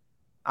tenure,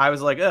 I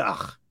was like,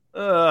 I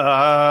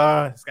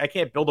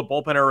can't build a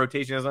bullpen or a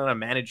rotation. Doesn't know how to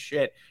manage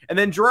shit. And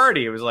then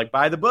Girardi, it was like,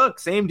 by the book,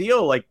 same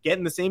deal, like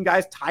getting the same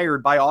guys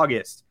tired by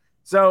August.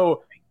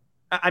 So,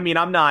 I mean,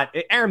 I'm not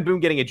 – Aaron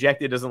Boone getting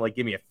ejected doesn't, like,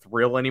 give me a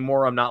thrill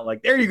anymore. I'm not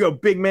like, there you go,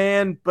 big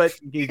man. But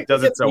he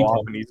does it so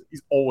often.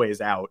 He's always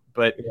out.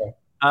 But,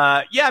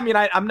 I mean,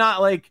 I'm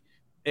not like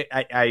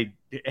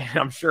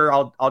I'm sure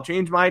I'll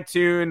change my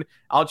tune.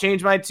 I'll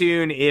change my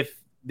tune if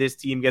this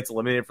team gets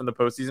eliminated from the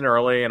postseason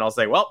early. And I'll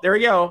say, well, there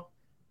you go.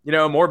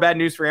 More bad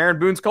news for Aaron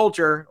Boone's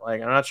culture.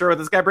 Like, I'm not sure what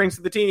this guy brings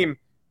to the team.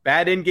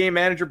 Bad in-game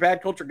manager,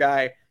 bad culture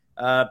guy.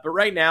 But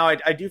right now,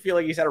 I do feel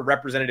like he's had a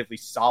representatively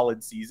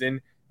solid season.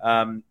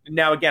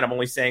 Now, again, I'm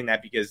only saying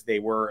that because they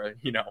were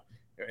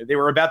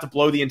about to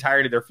blow the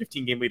entirety of their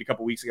 15-game lead a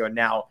couple weeks ago, and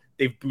now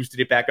they've boosted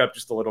it back up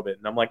just a little bit.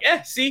 And I'm like,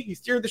 see, he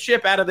steered the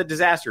ship out of the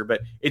disaster,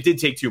 but it did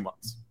take 2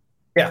 months.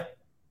 Yeah.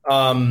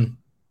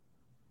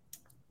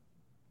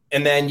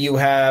 And then you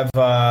have,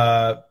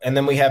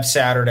 we have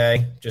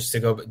Saturday, just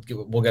to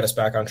we'll get us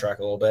back on track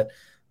a little bit.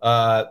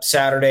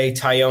 Saturday,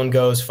 Tyone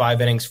goes 5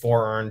 innings,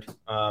 4 earned.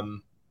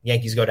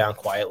 Yankees go down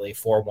quietly,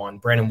 4-1.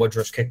 Brandon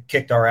Woodruff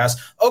kicked our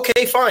ass.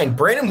 Okay, fine.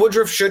 Brandon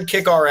Woodruff should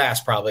kick our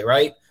ass probably,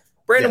 right?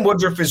 Brandon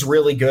Woodruff is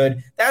really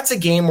good. That's a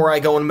game where I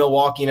go in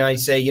Milwaukee and I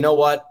say, you know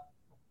what?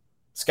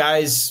 This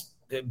guy's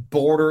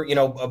border,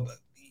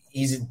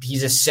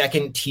 he's a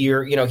second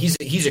tier.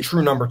 He's a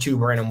true number 2,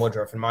 Brandon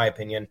Woodruff, in my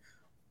opinion.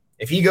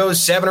 If he goes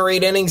 7 or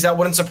 8 innings, that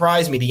wouldn't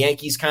surprise me. The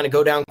Yankees kind of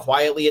go down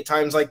quietly at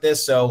times like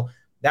this, so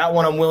that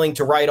one I'm willing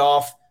to write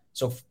off.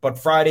 But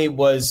Friday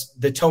was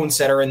the tone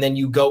setter, and then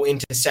you go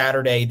into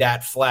Saturday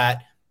that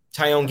flat.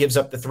 Tyone gives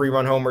up the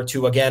 3-run homer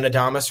to, again,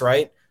 Adames,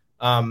 right?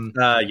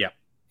 Yeah.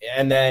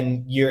 And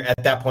then you're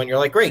at that point, you're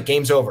like, great,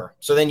 game's over.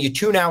 So then you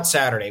tune out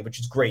Saturday, which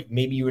is great.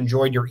 Maybe you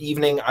enjoyed your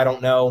evening. I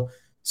don't know.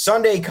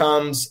 Sunday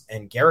comes,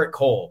 and Garrett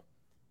Cole,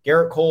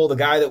 the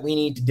guy that we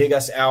need to dig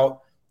us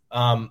out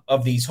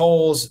of these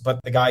holes,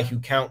 but the guy who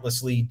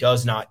countlessly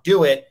does not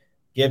do it,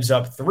 gives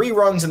up 3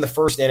 runs in the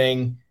first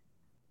inning.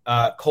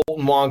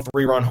 Colton Wong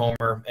 3-run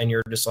homer, and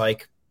you're just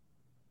like,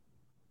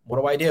 what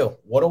do I do?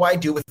 What do I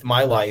do with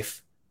my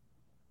life?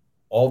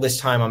 All this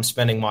time I'm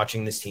spending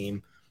watching this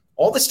team.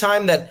 All this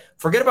time that,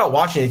 forget about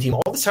watching the team,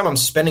 all this time I'm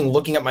spending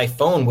looking at my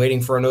phone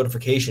waiting for a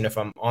notification if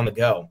I'm on the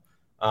go,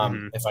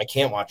 if I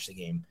can't watch the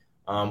game,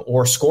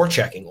 or score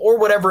checking, or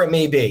whatever it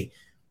may be.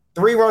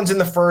 3 runs in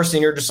the first,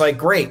 and you're just like,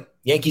 great.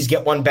 Yankees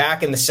get one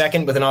back in the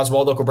second with an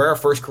Oswaldo Cabrera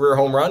first career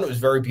home run. It was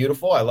very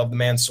beautiful. I love the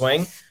man's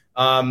swing.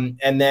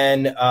 And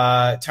then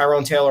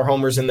Tyrone Taylor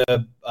homers in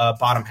the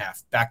bottom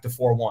half, back to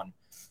 4-1.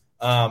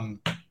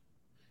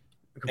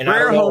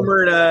 Cabrera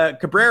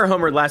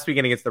homered last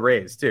weekend against the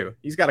Rays, too.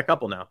 He's got a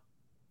couple now.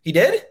 He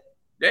did?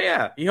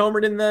 Yeah. He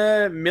homered in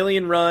the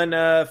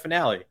million-run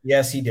finale.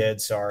 Yes, he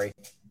did. Sorry,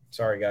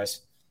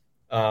 guys.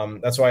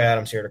 That's why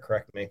Adam's here to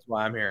correct me. That's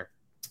why I'm here.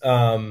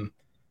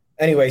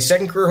 Anyway,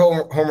 second career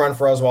home run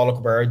for Oswaldo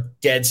Cabrera,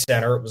 dead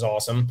center. It was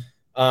awesome.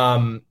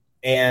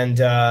 And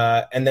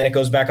then it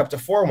goes back up to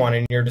 4-1,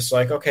 and you're just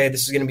like, okay,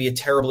 this is going to be a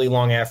terribly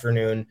long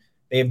afternoon.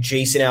 They have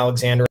Jason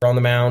Alexander on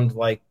the mound.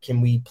 Like,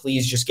 can we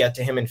please just get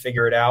to him and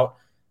figure it out?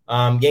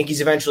 Yankees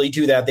eventually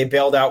do that. They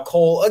bailed out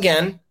Cole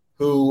again,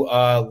 who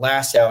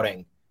last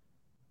outing,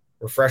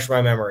 refresh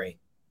my memory,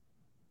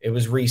 it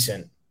was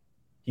recent.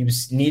 He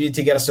was needed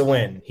to get us a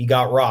win. He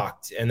got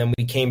rocked, and then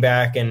we came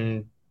back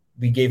and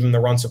we gave him the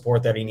run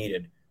support that he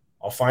needed.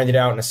 I'll find it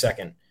out in a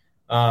second.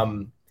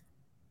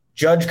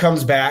 Judge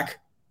comes back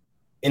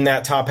in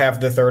that top half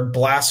of the third,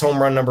 blasts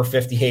home run number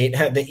 58.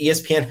 The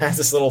ESPN has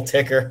this little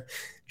ticker.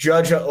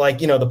 Judge, like,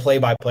 the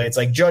play-by-play. It's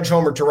like Judge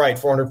homer to right,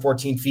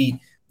 414 feet,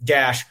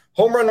 dash.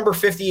 Home run number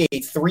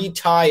 58, three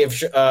shy of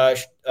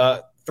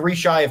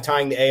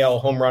tying the AL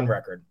home run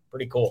record.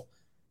 Pretty cool.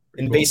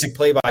 In basic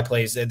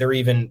play-by-plays, they're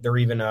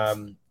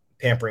even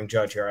pampering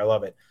Judge here. I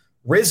love it.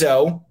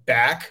 Rizzo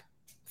back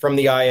from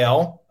the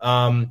IL.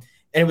 And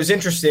it was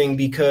interesting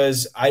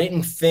because I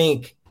didn't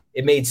think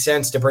it made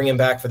sense to bring him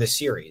back for the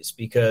series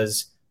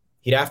because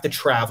he'd have to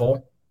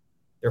travel.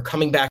 They're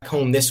coming back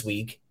home this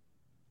week.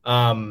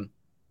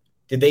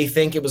 Did they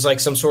think it was like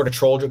some sort of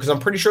troll? Because I'm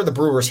pretty sure the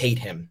Brewers hate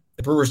him.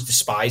 The Brewers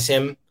despise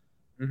him.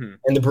 Mm-hmm.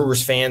 And the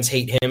Brewers fans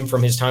hate him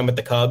from his time with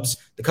the Cubs.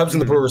 The Cubs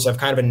and the Brewers have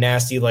kind of a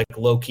nasty, like,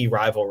 low-key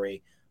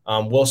rivalry.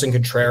 Wilson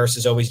Contreras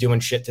is always doing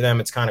shit to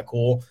them. It's kind of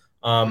cool.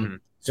 So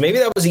maybe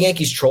that was the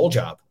Yankees' troll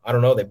job. I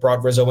don't know. They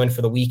brought Rizzo in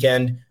for the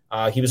weekend.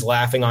 He was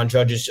laughing on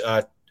Judge's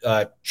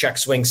check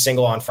swing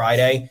single on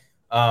Friday.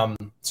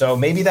 So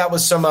maybe that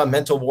was some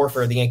mental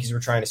warfare the Yankees were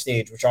trying to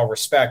stage, which I'll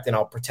respect, and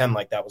I'll pretend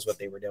like that was what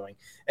they were doing.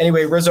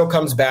 Anyway, Rizzo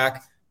comes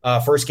back.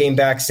 First game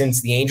back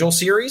since the Angel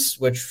series,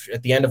 which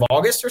at the end of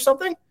August or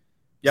something.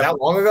 Yep.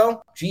 That long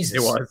ago? Jesus. It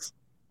was.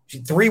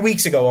 3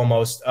 weeks ago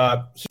almost.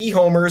 He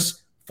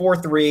homers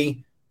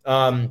 4-3.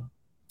 The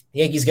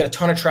Yankees get a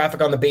ton of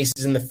traffic on the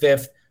bases in the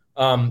fifth.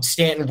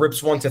 Stanton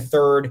rips one to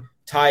third,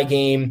 tie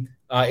game.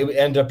 It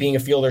ended up being a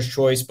fielder's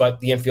choice, but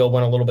the infield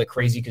went a little bit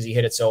crazy because he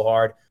hit it so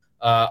hard.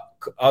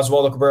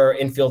 Oswaldo Cabrera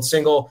infield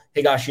single,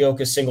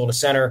 Higashioka single to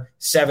center,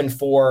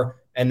 7-4,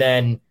 and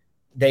then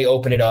they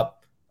open it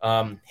up.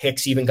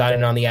 Hicks even got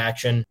in on the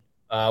action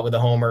with a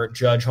homer.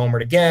 Judge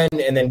homered again,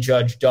 and then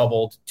Judge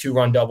doubled,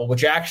 2-run double,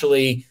 which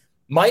actually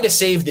might have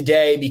saved the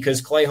day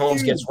because Clay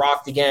Holmes gets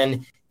rocked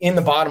again in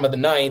the bottom of the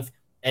ninth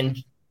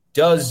and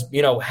does,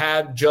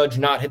 had Judge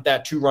not hit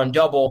that 2-run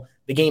double,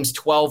 the game's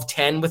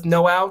 12-10 with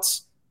no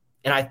outs.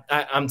 And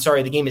I'm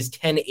sorry, the game is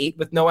 10-8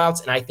 with no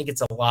outs, and I think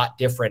it's a lot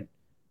different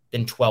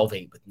than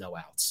 12-8 with no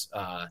outs.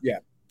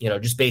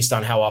 Just based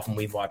on how often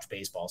we've watched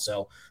baseball.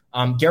 So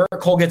Garrett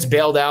Cole gets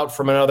bailed out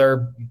from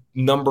another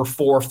number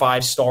 4 or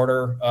 5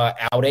 starter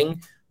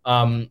outing.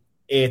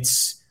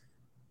 It's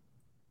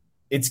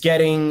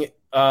getting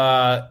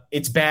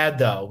it's bad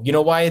though. You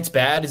know why it's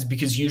bad is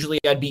because usually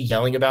I'd be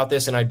yelling about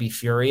this and I'd be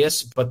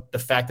furious, but the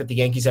fact that the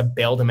Yankees have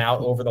bailed him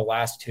out over the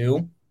last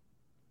 2,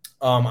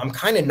 I'm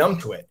kind of numb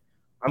to it.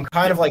 I'm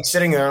kind of like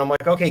sitting there and I'm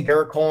like, okay,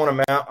 Garrett Cole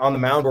on the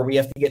mound where we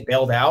have to get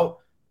bailed out.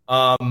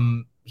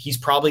 He's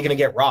probably going to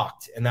get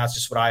rocked, and that's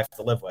just what I have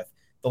to live with.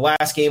 The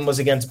last game was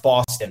against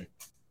Boston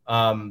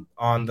on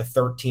the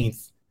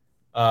 13th,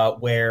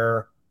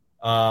 where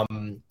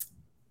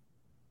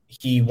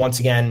he once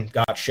again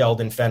got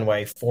shelled in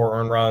Fenway, 4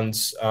 earned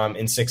runs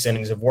in 6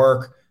 innings of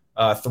work,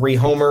 3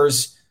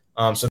 homers.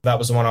 So that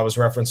was the one I was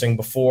referencing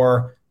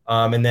before.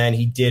 And then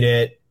he did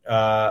it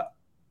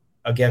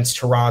against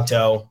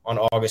Toronto on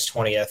August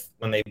 20th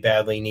when they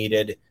badly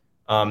needed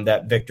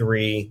that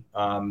victory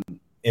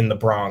in the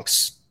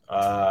Bronx.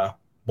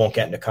 Won't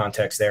get into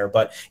context there.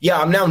 But, yeah,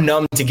 I'm now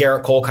numb to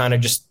Garrett Cole kind of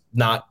just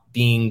not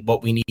being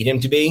what we need him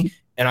to be.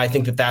 And I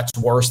think that that's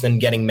worse than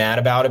getting mad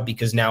about it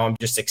because now I'm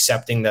just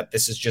accepting that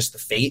this is just the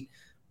fate.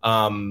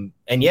 And,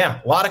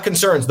 yeah, a lot of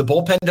concerns. The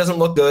bullpen doesn't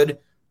look good.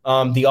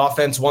 The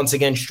offense, once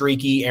again,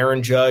 streaky.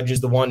 Aaron Judge is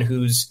the one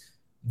who's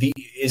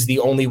the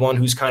only one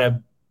who's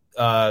kind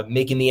of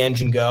making the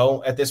engine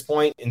go at this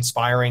point,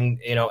 inspiring,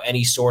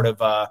 any sort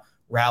of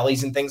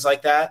rallies and things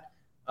like that.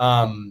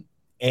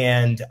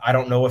 And I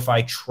don't know if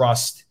I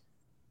trust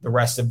the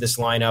rest of this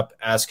lineup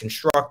as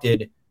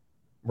constructed.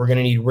 We're going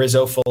to need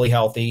Rizzo fully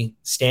healthy.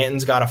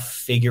 Stanton's got to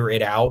figure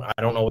it out.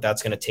 I don't know what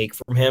that's going to take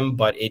from him,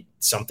 but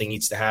something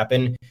needs to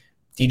happen.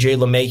 DJ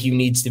LeMahieu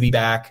needs to be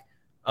back.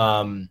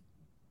 And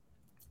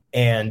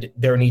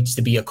there needs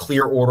to be a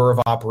clear order of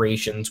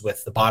operations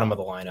with the bottom of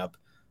the lineup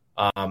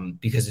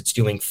because it's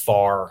doing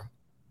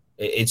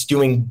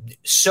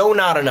so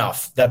not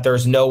enough that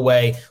there's no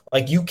way.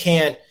 Like, you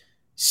can't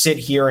sit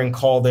here and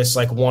call this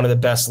like one of the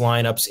best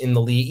lineups in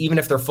the league, even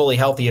if they're fully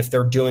healthy, if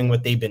they're doing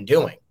what they've been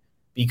doing,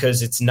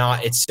 because it's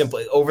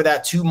simply over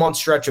that 2-month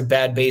stretch of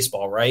bad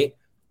baseball, right?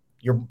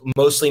 You're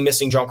mostly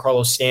missing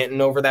Giancarlo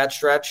Stanton over that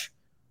stretch,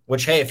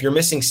 which, hey, if you're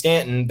missing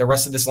Stanton, the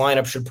rest of this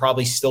lineup should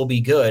probably still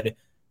be good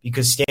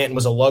because Stanton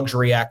was a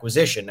luxury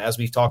acquisition, as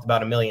we've talked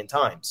about a million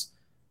times.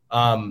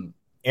 Aaron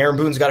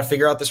Boone's got to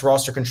figure out this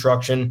roster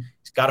construction.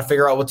 He's got to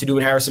figure out what to do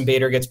when Harrison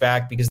Bader gets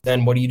back, because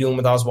then what are you doing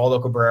with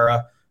Oswaldo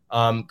Cabrera?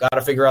 Got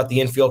to figure out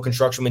the infield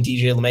construction when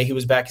DJ LeMahieu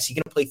was back. Is he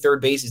going to play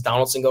third base? Is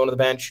Donaldson going to the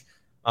bench?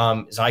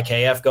 Is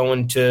IKF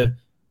going to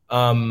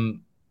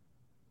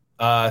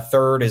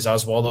Third, is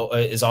Oswald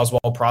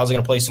Peraza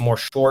going to play some more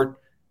short?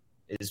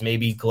 Is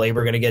maybe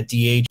Glaber going to get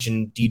DH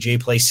and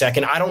DJ play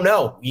second? I don't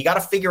know. You got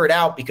to figure it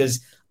out because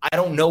I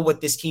don't know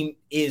what this team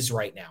is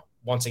right now.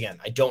 Once again,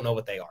 I don't know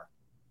what they are.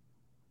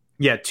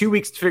 Yeah, 2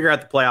 weeks to figure out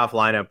the playoff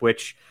lineup,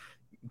 which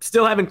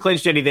still haven't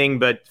clinched anything,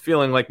 but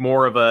feeling like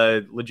more of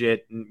a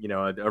legit,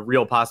 a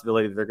real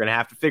possibility that they're going to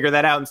have to figure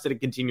that out instead of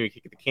continuing to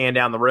kick the can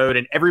down the road.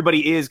 And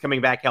everybody is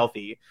coming back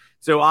healthy.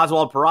 So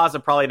Oswald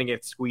Peraza probably didn't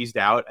get squeezed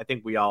out. I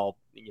think we all,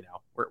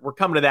 we're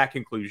coming to that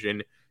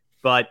conclusion.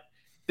 But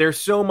there's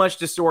so much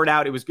to sort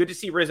out. It was good to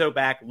see Rizzo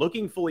back,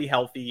 looking fully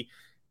healthy.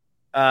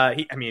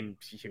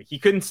 He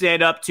couldn't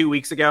stand up 2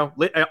 weeks ago,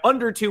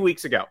 under 2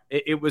 weeks ago.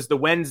 It was the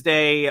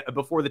Wednesday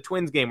before the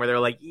Twins game where they're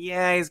like,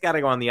 yeah, he's got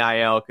to go on the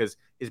IL because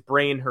his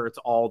brain hurts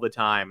all the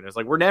time. And it's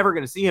like, we're never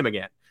going to see him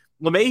again.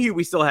 LeMahieu,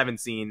 we still haven't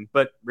seen,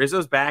 but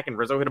Rizzo's back, and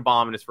Rizzo hit a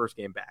bomb in his first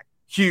game back.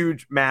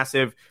 Huge,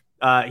 massive.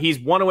 He's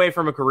one away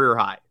from a career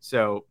high.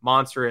 So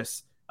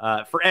monstrous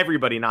for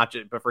everybody, not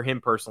just, but for him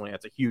personally,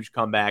 that's a huge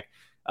comeback.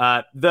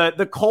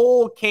 The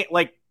Cole can't,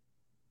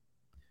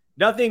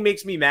 nothing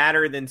makes me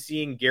madder than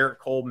seeing Garrett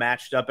Cole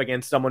matched up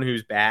against someone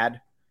who's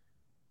bad.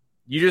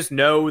 You just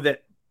know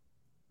that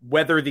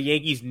whether the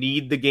Yankees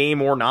need the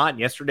game or not,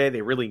 yesterday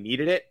they really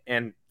needed it,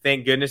 and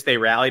thank goodness they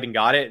rallied and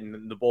got it,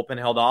 and the bullpen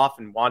held off,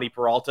 and Wandy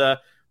Peralta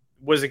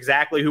was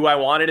exactly who I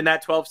wanted in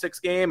that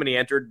 12-6 game, and he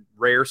entered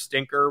rare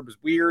stinker. It was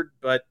weird,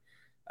 but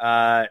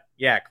Clay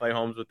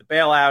Holmes with the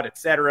bailout,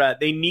 etc.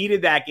 They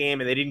needed that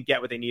game, and they didn't get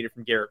what they needed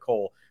from Garrett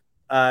Cole.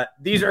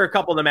 These are a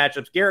couple of the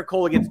matchups. Garrett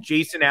Cole against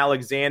Jason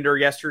Alexander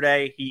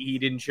yesterday. He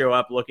didn't show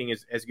up looking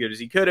as good as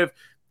he could have.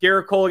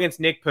 Garrett Cole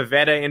against Nick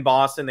Pivetta in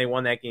Boston. They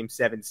won that game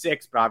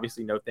 7-6, but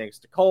obviously no thanks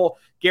to Cole.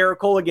 Garrett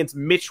Cole against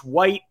Mitch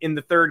White in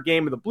the third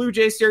game of the Blue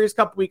Jays series a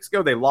couple weeks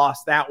ago. They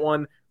lost that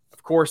one.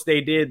 Of course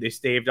they did. They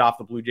staved off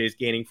the Blue Jays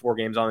gaining 4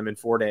 games on them in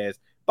 4 days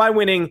by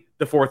winning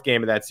the fourth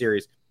game of that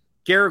series.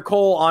 Garrett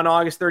Cole on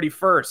August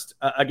 31st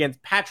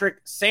against Patrick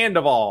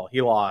Sandoval.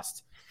 He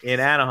lost in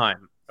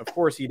Anaheim. Of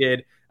course he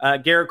did.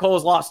 Garrett Cole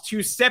has lost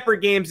 2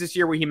 separate games this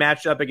year where he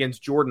matched up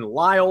against Jordan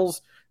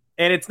Lyles.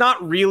 And it's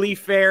not really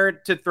fair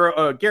to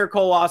throw Garrett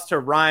Cole lost to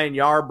Ryan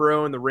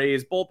Yarbrough in the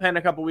Rays bullpen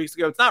a couple weeks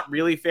ago. It's not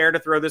really fair to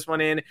throw this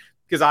one in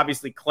because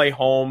obviously Clay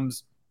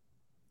Holmes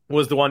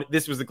was the one.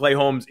 This was the Clay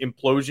Holmes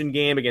implosion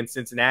game against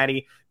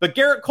Cincinnati. But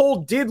Garrett Cole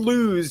did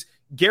lose.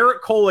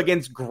 Garrett Cole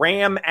against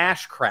Graham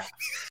Ashcraft.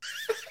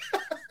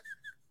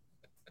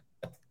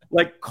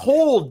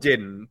 Cole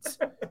didn't.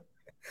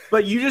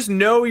 But you just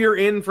know you're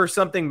in for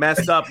something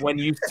messed up when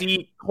you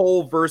see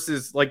Cole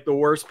versus the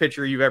worst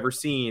pitcher you've ever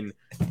seen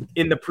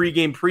in the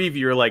pregame preview.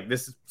 You're like,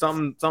 this is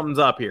something's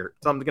up here.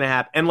 Something's gonna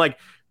happen. And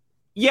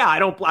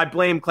I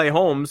blame Clay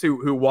Holmes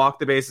who walked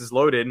the bases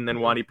loaded, and then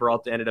Wandy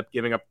Peralta ended up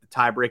giving up the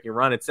tie-breaking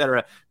run,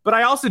 etc. But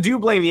I also do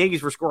blame the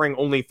Yankees for scoring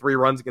only 3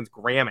 runs against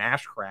Graham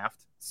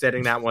Ashcraft,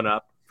 setting that one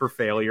up for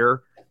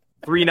failure.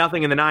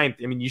 3-0 in the ninth.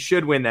 I mean, you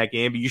should win that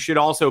game, but you should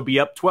also be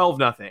up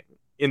 12-0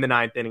 in the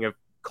ninth inning of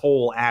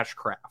Cole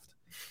Ashcraft.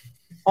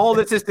 All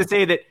this is to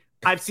say that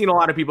I've seen a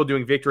lot of people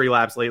doing victory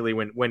laps lately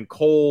when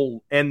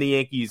Cole and the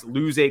Yankees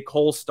lose a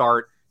Cole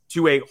start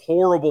to a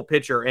horrible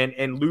pitcher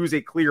and lose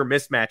a clear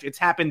mismatch. It's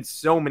happened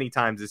so many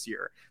times this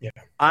year. Yeah.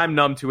 I'm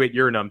numb to it.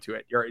 You're numb to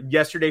it.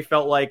 Yesterday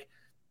felt like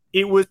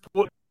it was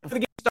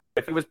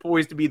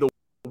poised to be the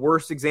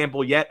worst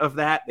example yet of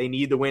that. They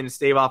need the win to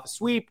stave off a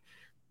sweep.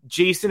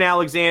 Jason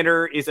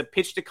Alexander is a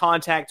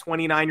pitch-to-contact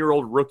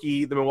 29-year-old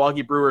rookie. The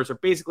Milwaukee Brewers are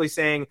basically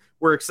saying,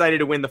 we're excited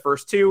to win the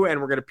first 2,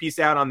 and we're going to peace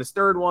out on this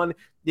third one.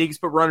 The Yankees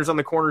put runners on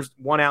the corners,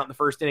 1 out in the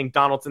first inning.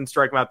 Donaldson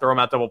strike him out, throw him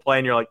out, double play,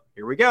 and you're like,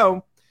 here we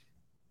go.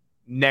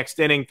 Next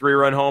inning,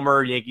 3-run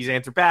homer. Yankees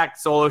answer back.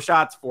 Solo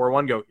shots,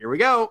 4-1, go. Here we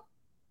go.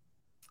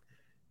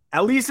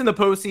 At least in the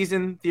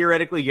postseason,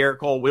 theoretically, Garrett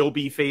Cole will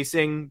be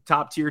facing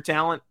top-tier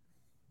talent.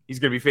 He's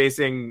going to be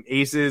facing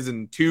aces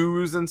and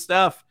 2s and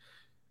stuff.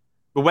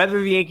 But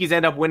whether the Yankees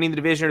end up winning the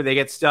division or they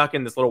get stuck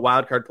in this little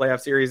wild card playoff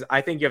series,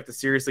 I think you have to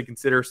seriously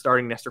consider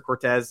starting Nestor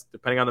Cortez,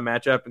 depending on the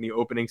matchup in the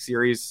opening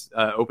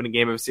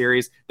game of a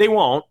series. They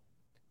won't.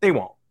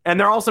 And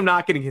they're also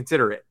not going to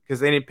consider it because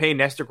they didn't pay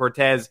Nestor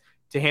Cortez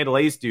to handle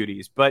ace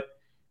duties. But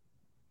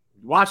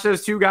watch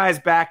those 2 guys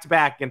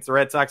back-to-back against the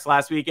Red Sox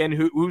last weekend.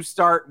 Whose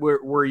start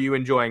were you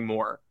enjoying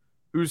more?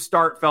 Whose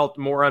start felt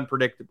more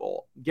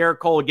unpredictable? Garrett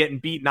Cole getting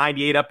beat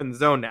 98 up in the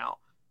zone now.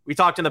 We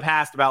talked in the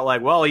past about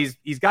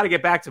he's got to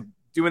get back to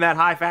doing that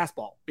high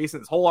fastball,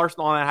 basing his whole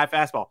arsenal on that high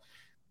fastball.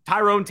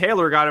 Tyrone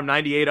Taylor got him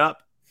 98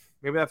 up.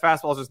 Maybe that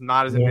fastball is just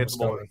not as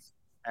invincible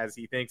as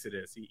he thinks it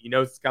is. He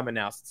knows it's coming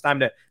now. So it's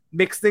time to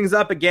mix things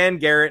up again,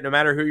 Garrett, no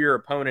matter who your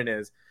opponent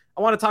is.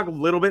 I want to talk a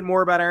little bit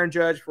more about Aaron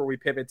Judge before we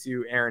pivot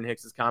to Aaron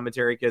Hicks's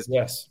commentary, because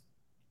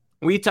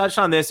we touched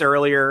on this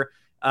earlier,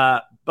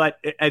 but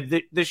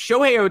the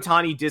Shohei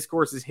Ohtani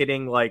discourse is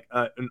hitting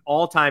an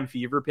all-time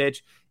fever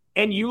pitch.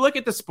 And you look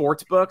at the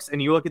sports books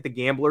and you look at the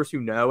gamblers who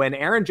know, and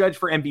Aaron Judge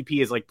for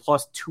MVP is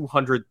plus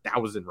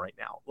 200,000 right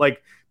now.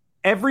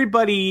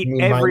 Everybody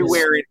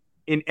everywhere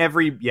in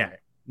every,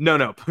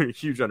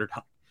 huge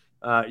underdog.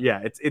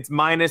 It's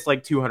minus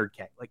like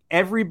 200K. Like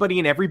everybody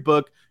in every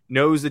book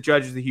knows that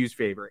Judge is the huge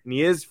favorite, and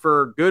he is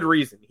for good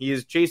reason. He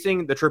is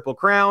chasing the Triple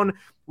Crown,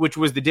 which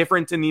was the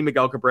difference in the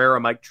Miguel Cabrera,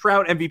 Mike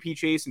Trout MVP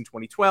chase in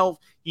 2012.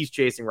 He's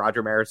chasing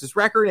Roger Maris's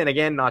record, and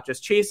again, not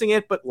just chasing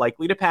it, but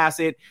likely to pass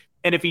it.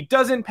 And if he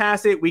doesn't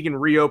pass it, we can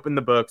reopen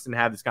the books and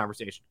have this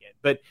conversation again.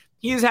 But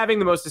he is having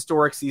the most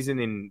historic season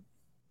in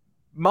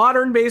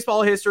modern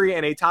baseball history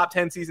and a top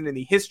 10 season in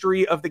the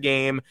history of the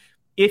game.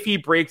 If he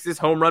breaks his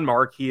home run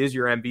mark, he is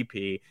your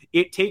MVP.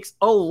 It takes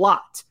a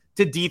lot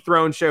to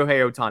dethrone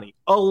Shohei Ohtani.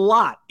 A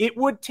lot. It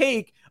would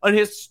take an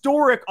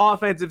historic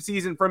offensive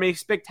season from a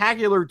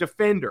spectacular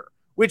defender,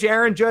 which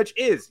Aaron Judge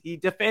is. He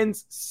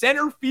defends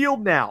center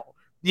field now.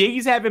 The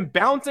Yankees have him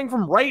bouncing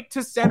from right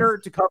to center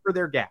to cover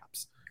their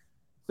gaps.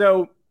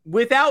 So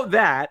without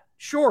that,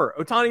 sure,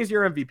 Ohtani is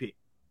your MVP.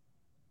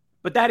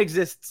 But that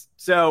exists.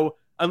 So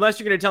unless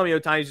you're going to tell me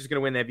Ohtani's just going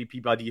to win the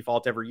MVP by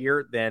default every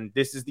year, then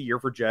this is the year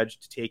for Judge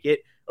to take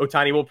it.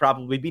 Ohtani will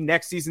probably be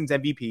next season's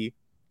MVP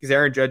because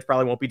Aaron Judge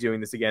probably won't be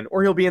doing this again,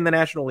 or he'll be in the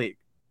National League.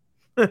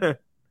 But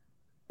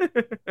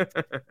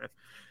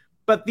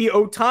the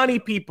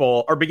Ohtani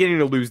people are beginning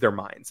to lose their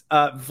minds.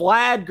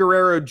 Vlad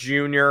Guerrero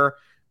Jr.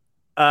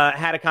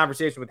 Had a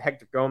conversation with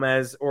Hector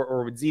Gomez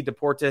or with Z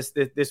Deportes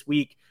this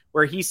week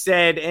where he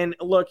said, and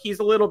look, he's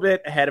a little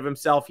bit ahead of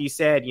himself. He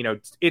said,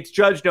 it's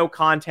Judge no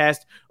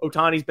contest.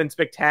 Ohtani's been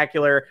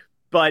spectacular,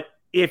 but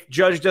if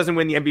Judge doesn't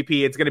win the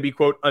MVP, it's going to be,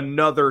 quote,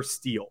 another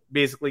steal,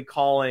 basically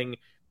calling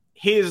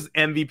his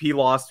MVP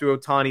loss to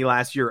Ohtani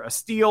last year a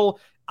steal.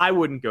 I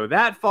wouldn't go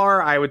that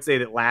far. I would say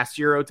that last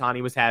year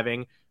Ohtani was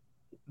having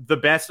the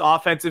best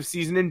offensive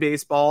season in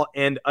baseball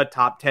and a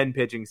top 10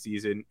 pitching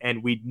season,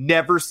 and we'd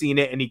never seen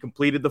it, and he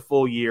completed the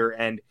full year,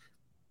 and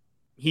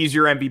he's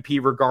your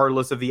MVP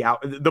regardless of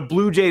the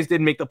Blue Jays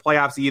didn't make the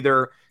playoffs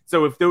either.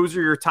 So if those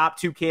are your top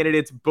two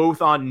candidates,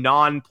 both on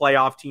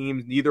non-playoff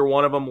teams, neither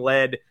one of them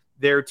led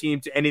their team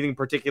to anything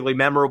particularly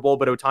memorable,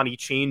 but Ohtani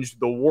changed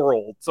the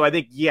world. So I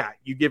think, yeah,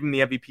 you give him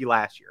the MVP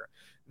last year.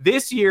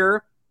 This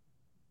year,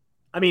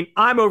 I mean,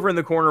 I'm over in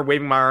the corner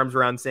waving my arms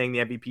around saying the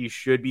MVP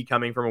should be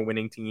coming from a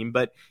winning team.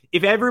 But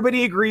if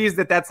everybody agrees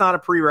that that's not a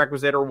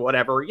prerequisite or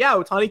whatever, yeah,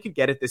 Ohtani could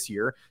get it this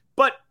year.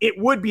 But it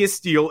would be a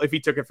steal if he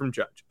took it from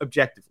Judge,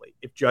 objectively,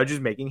 if Judge is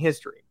making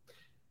history.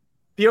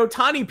 The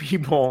Ohtani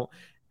people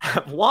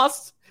have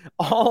lost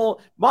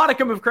all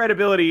modicum of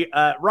credibility.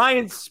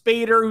 Ryan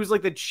Spader, who's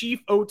like the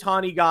chief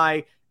Ohtani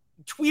guy,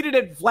 tweeted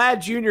at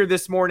Vlad Jr.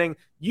 this morning,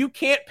 "You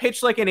can't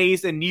pitch like an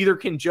ace and neither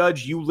can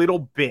Judge, you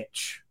little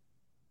bitch."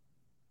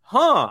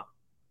 Huh.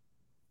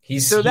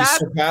 He's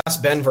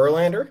surpassed Ben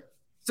Verlander?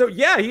 So,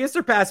 yeah, he has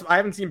surpassed. I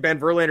haven't seen Ben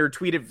Verlander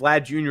tweet at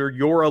Vlad Jr.,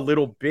 "You're a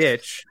little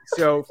bitch."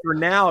 So, for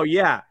now,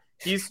 yeah,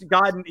 he's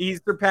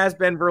surpassed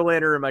Ben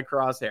Verlander in my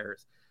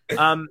crosshairs.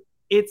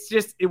 It's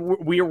just,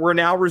 we're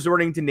now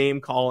resorting to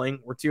name calling.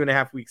 We're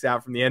 2.5 weeks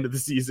out from the end of the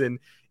season,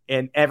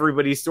 and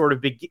everybody's sort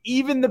of big.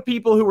 Even the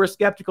people who were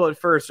skeptical at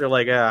first are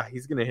like,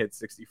 he's going to hit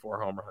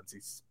 64 home runs.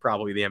 He's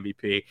probably the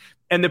MVP.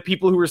 And the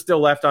people who are still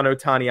left on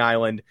Ohtani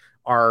Island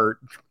are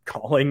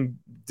calling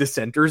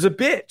dissenters a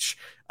bitch.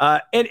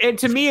 And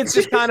to me, it's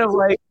just kind of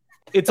like,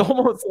 it's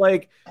almost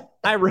like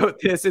I wrote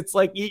this. It's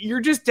like you're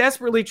just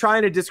desperately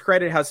trying to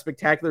discredit how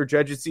spectacular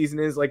Judge's season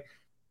is. Like,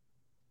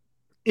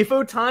 if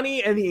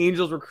Ohtani and the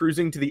Angels were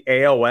cruising to the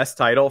AL West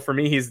title, for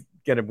me, he's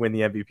going to win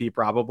the MVP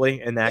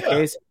probably in that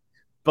case.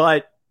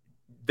 But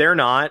they're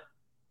not.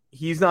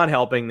 He's not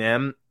helping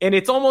them. And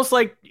it's almost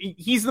like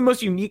he's the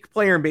most unique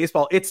player in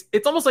baseball. It's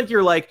almost like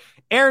you're like,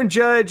 Aaron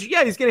Judge,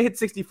 yeah, he's going to hit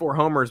 64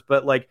 homers,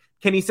 but like,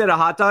 can he set a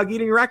hot dog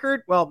eating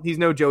record? Well, he's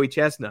no Joey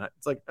Chestnut.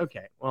 It's like,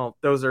 okay, well,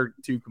 those are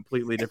two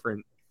completely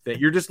different things.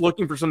 You're just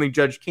looking for something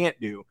Judge can't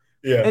do.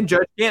 Yeah. And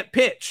Judge can't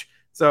pitch.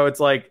 So it's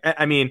like,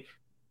 I mean,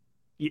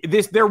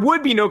 there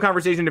would be no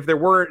conversation if there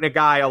weren't a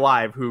guy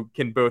alive who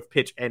can both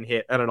pitch and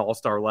hit at an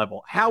all-star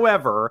level.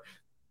 However,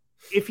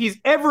 if he's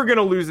ever going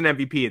to lose an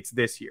MVP, it's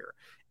this year.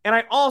 And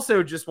I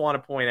also just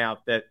want to point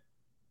out that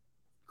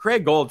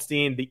Craig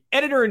Goldstein, the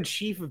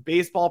editor-in-chief of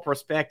Baseball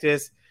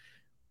Prospectus,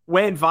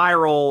 went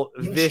viral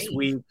this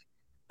week.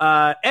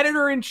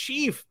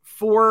 Editor-in-chief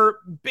for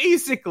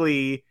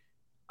basically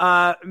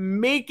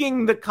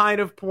making the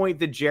kind of point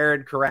that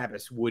Jared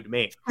Carrabis would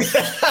make.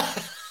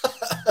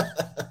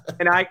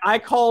 And I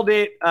called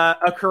it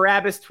a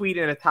Carrabis tweet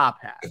in a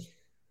top hat.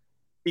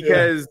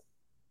 Because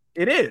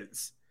it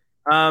is.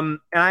 And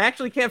I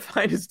actually can't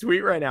find his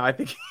tweet right now. I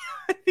think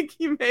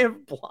he may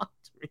have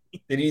blocked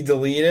me. Did he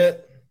delete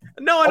it?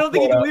 No, I don't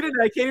think he deleted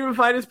it. I can't even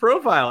find his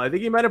profile. I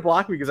think he might have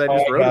blocked me because I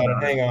just wrote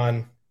it. Hang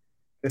on.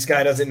 This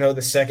guy doesn't know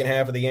the second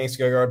half of the Yanks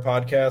Go Yard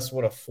podcast.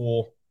 What a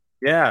fool.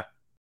 Yeah.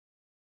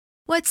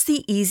 What's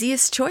the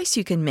easiest choice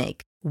you can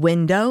make?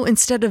 Window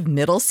instead of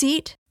middle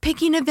seat?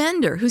 Picking a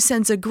vendor who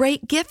sends a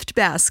great gift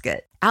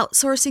basket?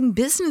 Outsourcing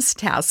business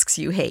tasks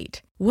you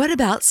hate? What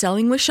about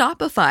selling with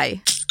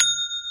Shopify?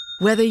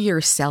 Whether you're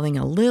selling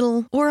a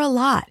little or a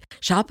lot,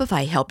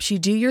 Shopify helps you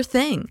do your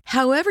thing,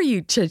 however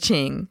you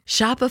cha-ching.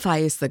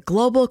 Shopify is the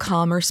global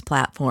commerce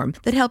platform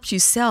that helps you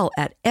sell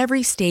at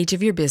every stage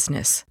of your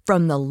business.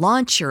 From the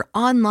launch your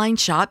online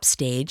shop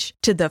stage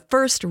to the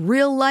first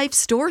real-life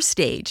store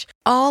stage,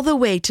 all the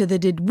way to the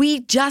did we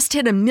just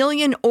hit a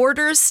million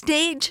orders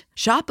stage.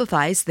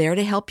 Shopify's there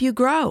to help you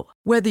grow.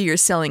 Whether you're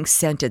selling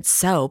scented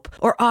soap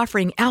or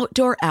offering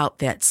outdoor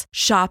outfits,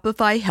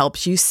 Shopify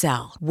helps you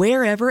sell.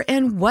 Wherever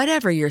and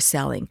whatever you're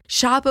selling,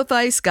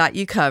 Shopify's got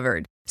you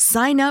covered.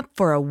 Sign up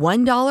for a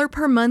 $1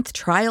 per month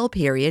trial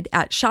period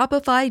at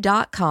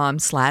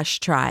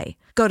shopify.com/try.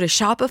 Go to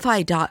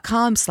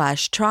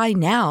shopify.com/try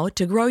now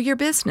to grow your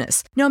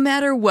business, no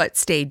matter what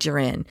stage you're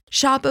in.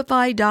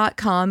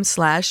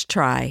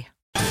 Shopify.com/try.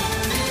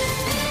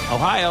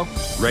 Ohio,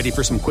 ready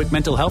for some quick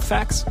mental health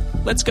facts?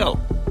 Let's go.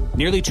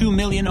 Nearly 2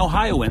 million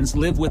Ohioans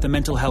live with a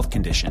mental health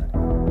condition.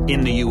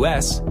 In the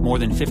U.S., more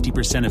than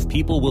 50% of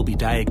people will be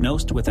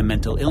diagnosed with a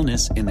mental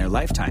illness in their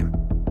lifetime.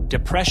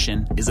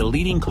 Depression is a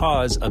leading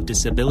cause of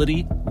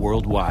disability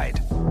worldwide.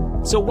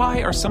 So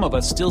why are some of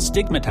us still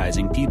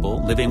stigmatizing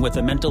people living with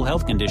a mental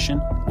health condition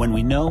when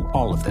we know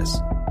all of this?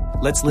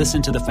 Let's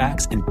listen to the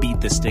facts and beat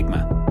the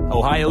stigma.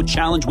 Ohio,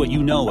 challenge what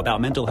you know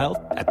about mental health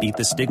at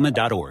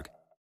beatthestigma.org.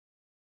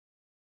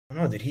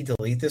 Oh, did he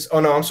delete this?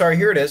 Oh, no, I'm sorry.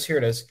 Here it is.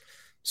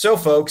 So,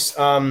 folks,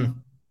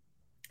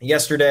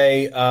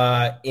 yesterday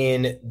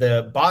in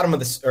the bottom of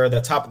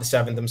the top of the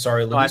seventh, I'm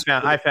sorry. Luis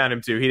I found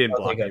him too. He didn't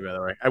block me, by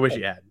the way. I wish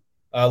he had.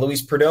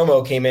 Luis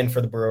Perdomo came in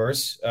for the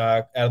Brewers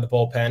out of the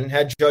bullpen.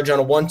 Had Judge on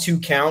a 1-2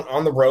 count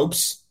on the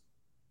ropes.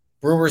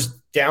 Brewers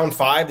down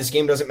 5. This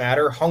game doesn't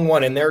matter. Hung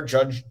one in there.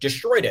 Judge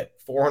destroyed it.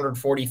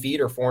 440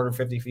 feet or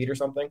 450 feet or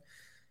something.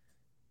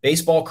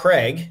 Baseball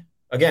Craig,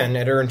 again,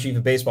 editor-in-chief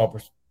of Baseball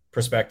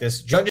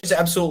Prospectus. Judge is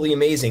absolutely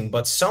amazing,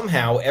 but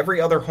somehow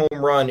every other home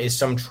run is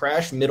some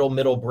trash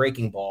middle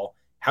breaking ball.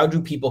 How do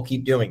people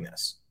keep doing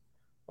this?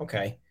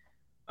 Okay.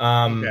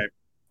 Okay.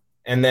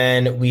 And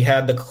then we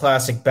had the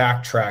classic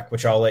backtrack,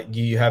 which I'll let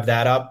you have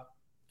that up.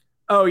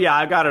 Oh yeah,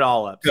 I got it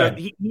all up. Good.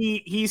 So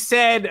he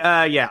said,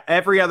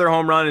 every other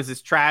home run is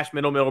this trash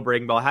middle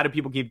breaking ball. How do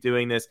people keep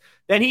doing this?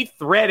 Then he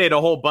threaded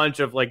a whole bunch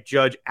of like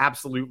Judge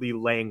absolutely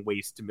laying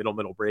waste to middle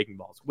breaking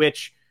balls,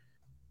 which.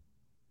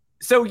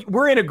 So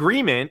we're in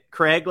agreement,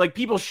 Craig, like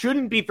people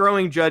shouldn't be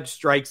throwing Judge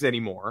strikes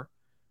anymore.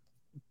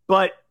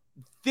 But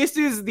this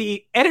is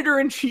the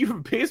editor-in-chief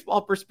of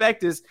Baseball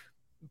Prospectus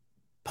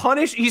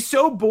he's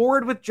so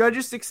bored with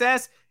Judge's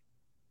success,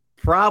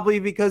 probably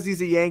because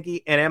he's a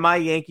Yankee. And am I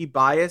Yankee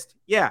biased?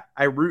 Yeah,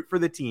 I root for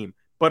the team.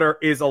 But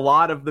is a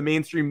lot of the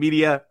mainstream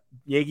media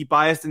Yankee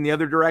biased in the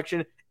other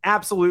direction?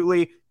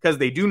 Absolutely, because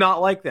they do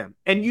not like them.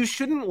 And you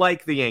shouldn't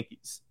like the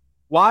Yankees.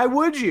 Why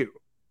would you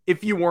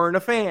if you weren't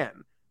a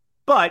fan?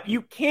 But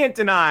you can't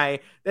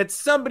deny that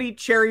somebody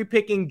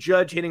cherry-picking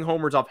Judge hitting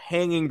homers off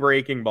hanging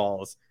breaking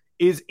balls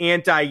is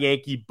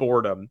anti-Yankee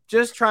boredom.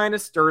 Just trying to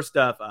stir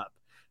stuff up.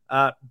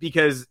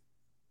 Because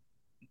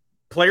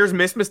players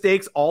miss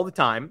mistakes all the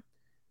time,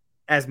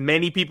 as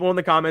many people in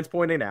the comments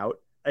pointed out.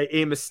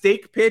 A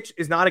mistake pitch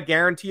is not a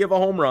guarantee of a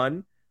home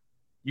run.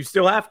 You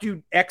still have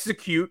to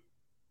execute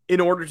in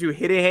order to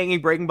hit a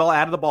hanging breaking ball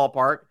out of the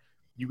ballpark.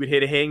 You could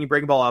hit a hanging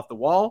breaking ball off the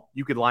wall.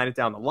 You could line it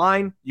down the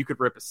line. You could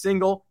rip a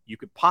single. You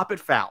could pop it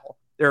foul.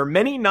 There are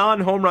many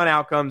non-home run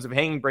outcomes of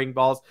hanging breaking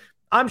balls.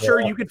 I'm sure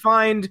you could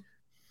find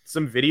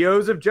some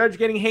videos of Judge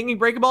getting hanging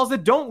breaking balls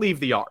that don't leave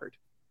the yard.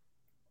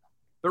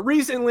 But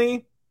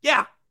recently,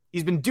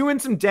 he's been doing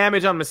some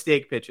damage on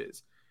mistake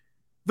pitches.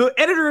 The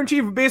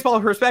editor-in-chief of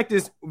Baseball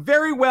Prospectus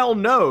very well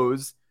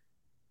knows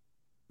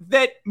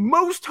that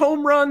most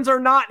home runs are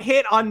not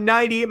hit on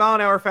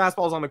 98-mile-an-hour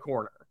fastballs on the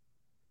corner.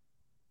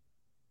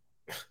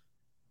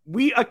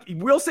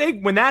 We'll say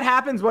when that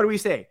happens, what do we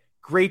say?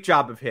 Great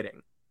job of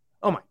hitting.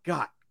 Oh, my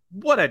God.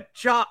 What a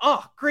job.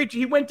 Oh, great.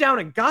 He went down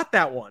and got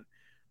that one.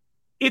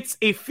 It's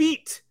a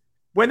feat.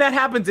 When that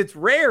happens, it's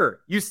rare.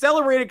 You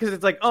celebrate it because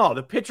it's like, oh,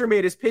 the pitcher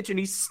made his pitch and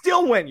he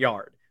still went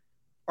yard.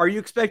 Are you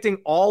expecting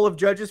all of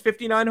Judge's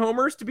 59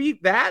 homers to be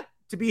that?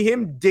 To be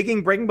him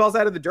digging breaking balls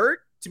out of the dirt?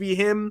 To be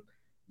him,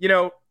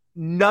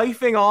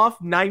 knifing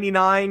off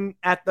 99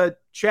 at the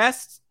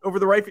chest over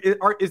the right?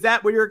 Is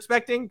that what you're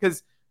expecting?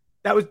 Because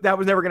that was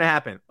never going to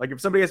happen. Like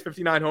if somebody has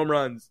 59 home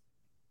runs,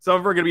 some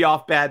of them are going to be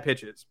off bad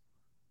pitches.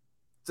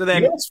 So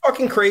then, what's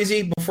fucking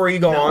crazy before you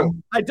go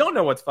on? I don't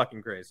know what's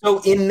fucking crazy.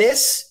 So in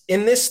this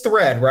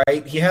thread,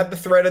 right? He had the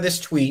thread of this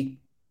tweet,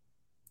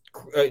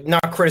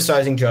 not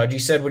criticizing Judge. He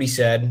said what he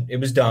said. It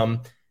was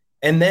dumb.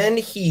 And then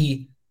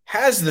he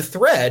has the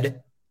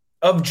thread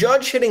of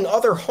Judge hitting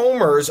other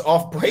homers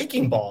off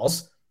breaking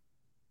balls.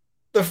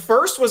 The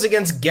first was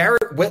against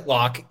Garrett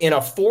Whitlock in a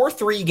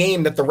 4-3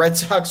 game that the Red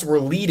Sox were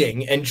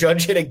leading, and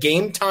Judge hit a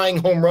game-tying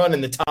home run in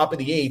the top of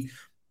the 8th.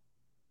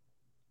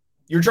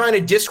 You're trying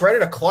to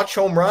discredit a clutch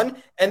home run.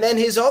 And then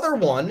his other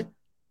one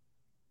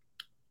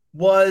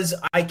was,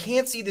 I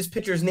can't see this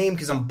pitcher's name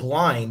because I'm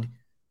blind,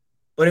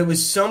 but it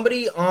was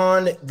somebody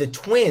on the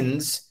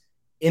Twins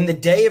in the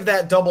day of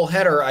that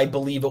doubleheader, I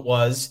believe it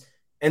was,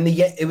 and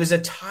it was a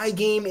tie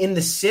game in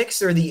the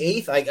 6th or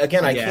the 8th. I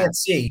can't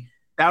see.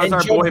 That was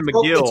our boy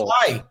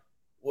McGill.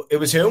 It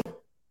was who?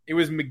 It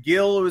was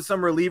McGill. It was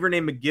some reliever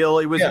named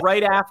McGill. It was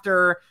right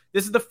after.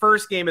 This is the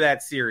first game of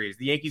that series.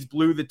 The Yankees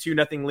blew the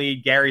 2-0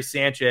 lead. Gary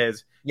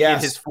Sanchez hit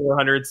his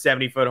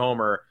 470-foot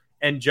homer,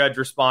 and Judge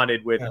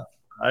responded with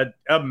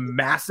a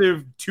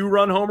massive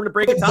 2-run homer to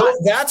break a tie.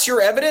 That's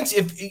your evidence.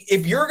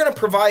 If you're going to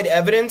provide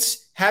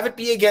evidence, have it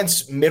be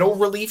against middle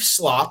relief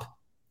slop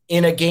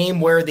in a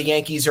game where the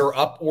Yankees are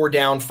up or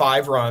down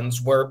 5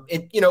 runs, where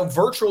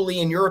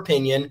virtually, in your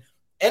opinion,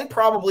 and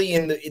probably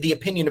in the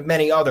opinion of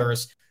many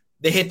others,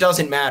 the hit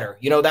doesn't matter.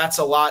 That's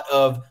a lot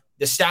of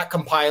the stat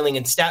compiling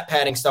and stat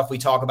padding stuff we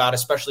talk about,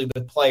 especially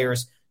with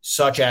players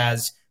such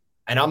as,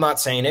 and I'm not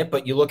saying it,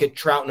 but you look at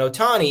Trout and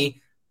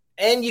Ohtani,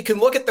 and you can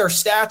look at their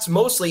stats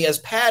mostly as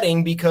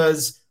padding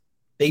because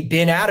they've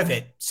been out of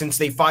it since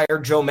they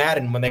fired Joe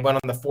Madden when they went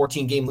on the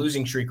 14-game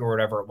losing streak or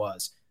whatever it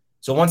was.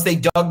 So once they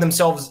dug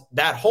themselves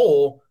that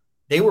hole,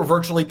 they were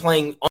virtually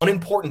playing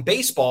unimportant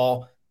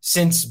baseball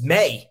since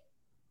May.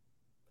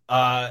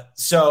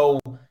 So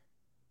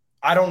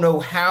I don't know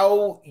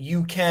how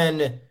you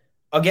can,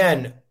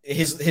 again,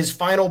 his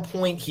final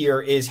point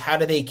here is how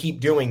do they keep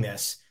doing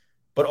this?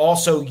 But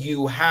also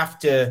you have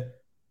to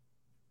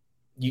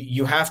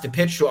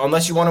pitch to,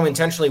 unless you want to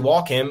intentionally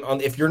walk him.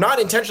 If you're not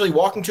intentionally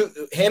walking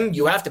to him,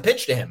 you have to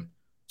pitch to him.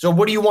 So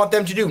what do you want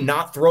them to do?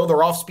 Not throw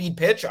their off-speed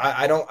pitch?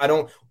 I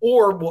don't.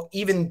 Or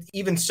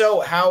even so,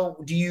 how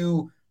do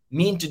you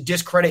mean to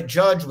discredit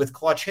Judge with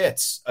clutch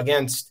hits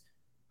against,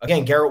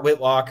 again, Garrett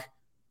Whitlock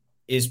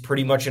is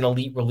pretty much an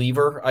elite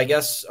reliever, I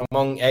guess,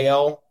 among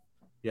AL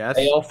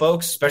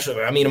folks,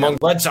 especially, among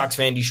Red Sox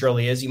fans, he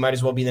surely is. He might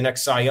as well be the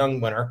next Cy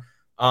Young winner.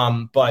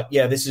 But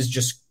yeah, this is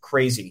just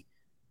crazy.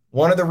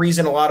 One of the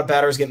reasons a lot of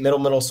batters get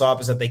middle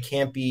slop is that they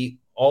can't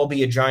all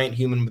be a giant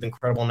human with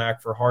incredible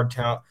knack for hard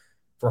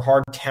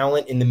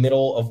talent in the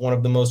middle of one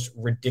of the most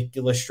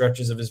ridiculous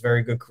stretches of his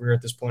very good career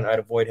at this point. I'd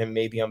avoid him.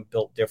 Maybe I'm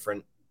built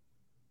different.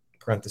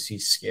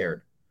 Parentheses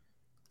scared.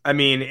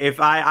 If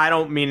I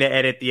don't mean to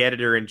edit the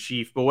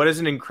editor-in-chief, but what does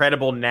an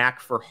incredible knack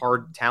for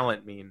hard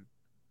talent mean?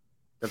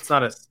 That's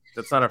not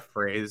a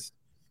phrase.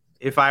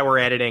 If I were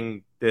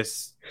editing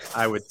this,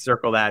 I would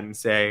circle that and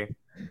say,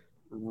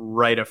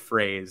 write a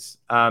phrase.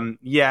 And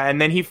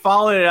then he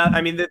followed it up.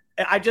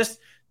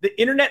 The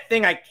internet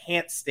thing I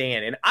can't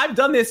stand. And I've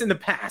done this in the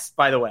past,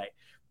 by the way,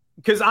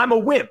 because I'm a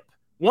wimp.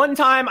 One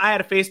time I had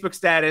a Facebook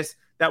status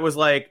that was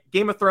like,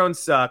 Game of Thrones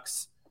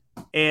sucks.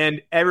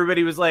 And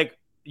everybody was like,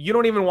 you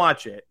don't even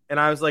watch it. And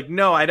I was like,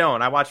 no, I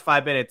don't. I watched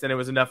 5 minutes and it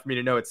was enough for me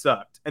to know it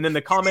sucked. And then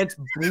the comments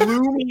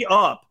blew me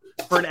up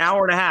for an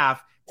hour and a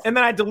half. And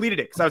then I deleted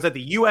it because I was at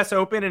the US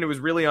Open and it was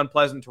really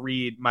unpleasant to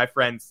read my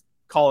friends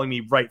calling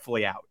me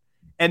rightfully out.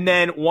 And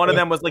then one of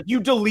them was like, you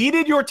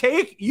deleted your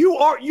take? You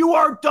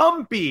are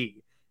dumpy.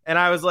 And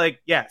I was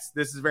like, yes,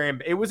 this is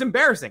it was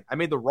embarrassing. I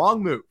made the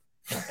wrong move.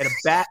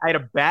 I had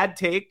a bad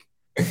take.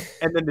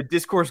 And then the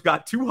discourse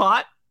got too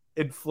hot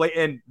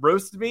and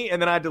roasted me.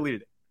 And then I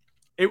deleted it.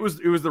 It was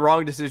the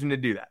wrong decision to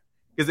do that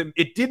because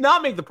it did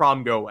not make the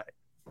problem go away.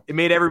 It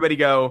made everybody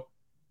go,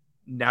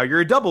 now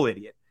you're a double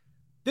idiot.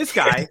 This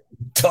guy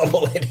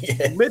double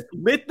idiot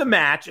lit the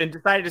match and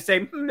decided to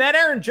say, that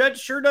Aaron Judge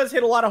sure does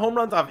hit a lot of home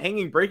runs off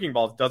hanging breaking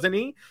balls, doesn't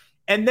he?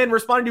 And then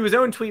responded to his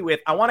own tweet with,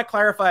 I want to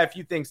clarify a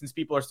few things since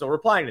people are still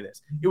replying to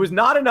this. It was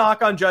not a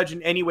knock on Judge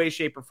in any way,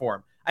 shape, or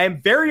form. I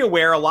am very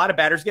aware a lot of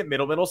batters get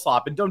middle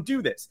slop and don't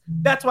do this.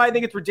 That's why I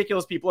think it's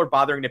ridiculous people are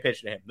bothering to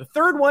pitch to him. The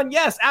third one,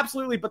 yes,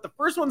 absolutely, but the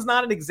first one's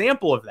not an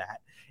example of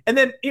that. And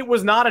then it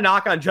was not a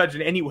knock on Judge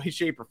in any way,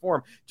 shape, or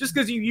form. Just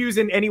because you use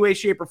in any way,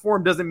 shape, or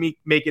form doesn't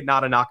make it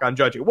not a knock on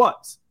Judge. It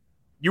was.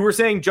 You were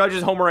saying Judge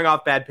is homering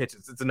off bad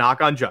pitches. It's a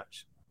knock on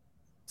Judge.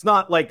 It's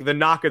not like the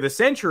knock of the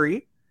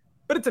century,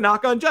 but it's a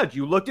knock on Judge.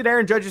 You looked at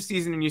Aaron Judge's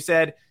season and you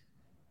said,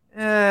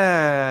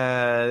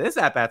 this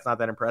at-bat's not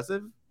that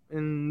impressive,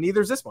 and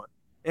neither's this one.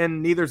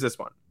 And neither's this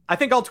one. I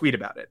think I'll tweet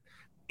about it.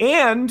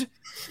 And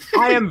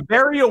I am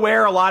very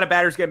aware a lot of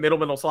batters get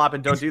middle slop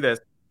and don't do this.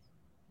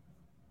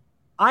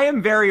 I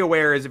am very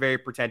aware is a very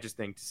pretentious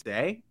thing to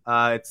say.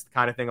 It's the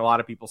kind of thing a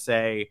lot of people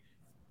say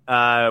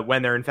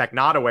when they're in fact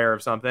not aware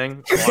of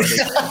something. I want to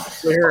make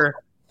clear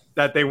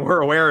that they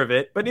were aware of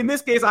it. But in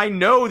this case, I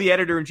know the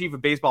editor-in-chief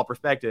of Baseball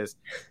Prospectus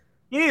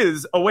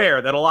is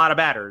aware that a lot of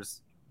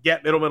batters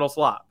get middle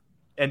slop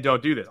and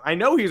don't do this. I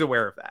know he's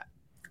aware of that.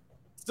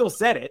 Still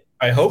said it.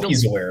 I hope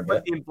he's aware of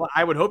it.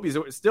 I would hope he's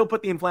still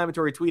put the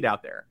inflammatory tweet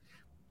out there.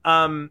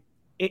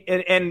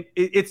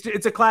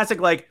 It's a classic,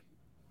 like,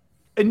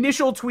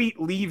 initial tweet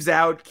leaves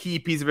out key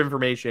piece of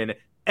information.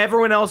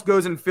 Everyone else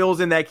goes and fills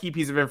in that key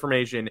piece of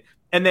information.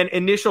 And then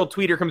initial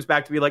tweeter comes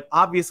back to be like,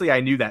 obviously I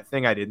knew that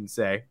thing I didn't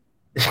say.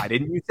 Why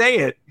didn't you say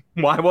it?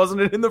 Why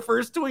wasn't it in the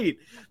first tweet?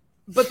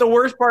 But the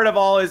worst part of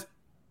all is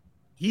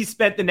he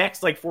spent the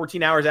next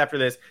 14 hours after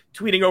this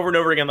tweeting over and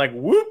over again, like,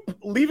 whoop,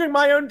 leaving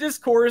my own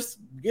discourse.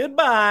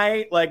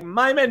 Goodbye. Like,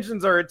 my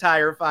mentions are a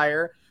tire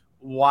fire.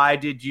 Why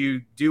did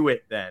you do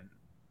it then?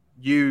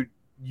 You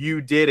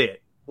did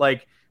it.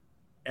 Like,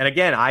 And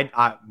again,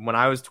 I when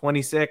I was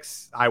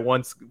 26, I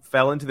once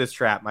fell into this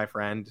trap, my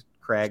friend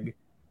Craig.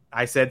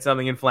 I said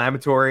something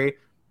inflammatory,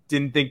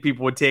 didn't think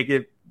people would take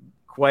it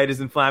quite as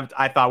inflammatory.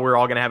 I thought we were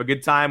all going to have a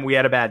good time. We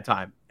had a bad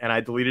time, and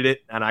I deleted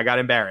it, and I got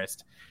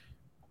embarrassed.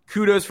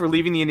 Kudos for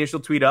leaving the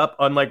initial tweet up,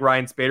 unlike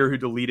Ryan Spader, who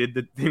deleted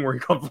the thing where he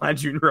called Vlad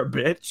Jr. a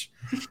bitch.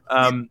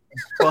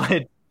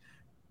 But,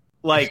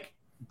 like,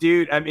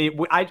 dude, I mean,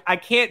 I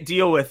can't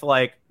deal with,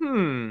 like,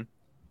 I'm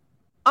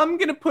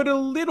going to put a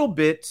little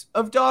bit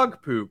of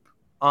dog poop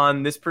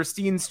on this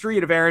pristine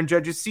street of Aaron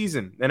Judge's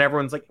season. And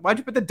everyone's like, why'd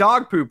you put the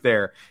dog poop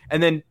there?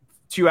 And then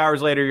 2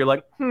 hours later, you're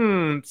like,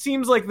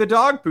 seems like the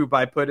dog poop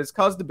I put has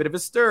caused a bit of a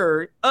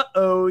stir.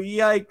 Uh-oh,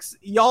 yikes.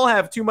 Y'all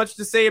have too much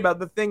to say about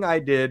the thing I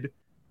did.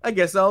 I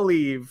guess I'll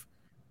leave.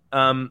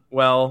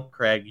 Well,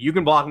 Craig, you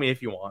can block me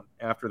if you want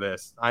after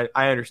this. I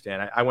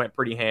understand. I went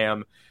pretty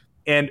ham.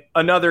 And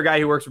another guy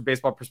who works for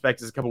Baseball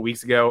Prospectus a couple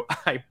weeks ago,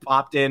 I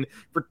popped in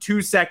for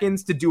 2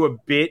 seconds to do a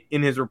bit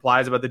in his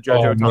replies about the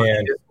Judge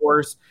Ohtani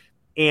discourse.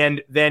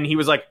 And then he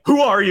was like,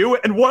 who are you?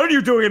 And what are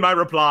you doing in my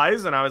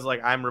replies? And I was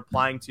like, I'm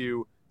replying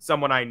to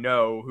someone I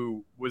know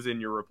who was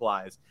in your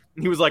replies.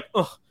 And he was like,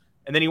 ugh.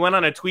 And then he went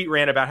on a tweet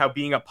rant about how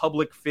being a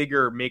public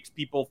figure makes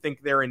people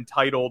think they're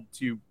entitled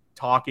to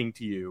talking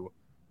to you.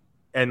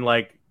 And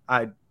like,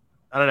 I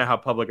don't know how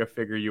public a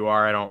figure you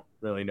are. I don't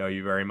really know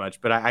you very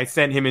much, but I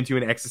sent him into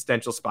an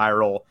existential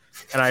spiral,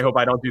 and I hope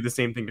I don't do the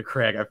same thing to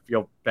Craig. I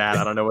feel bad.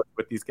 I don't know what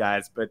with these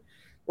guys, but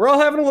we're all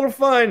having a little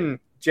fun.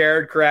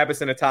 Jared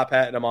Carabas in a top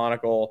hat and a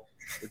monocle.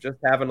 We're just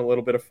having a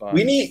little bit of fun.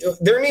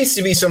 There needs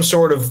to be some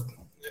sort of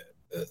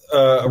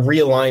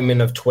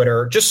realignment of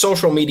Twitter, just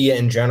social media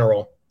in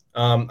general.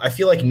 I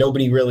feel like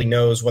nobody really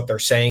knows what they're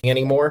saying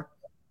anymore.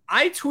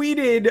 I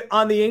tweeted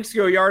on the Yanks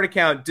Go Yard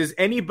account, does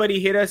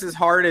anybody hit us as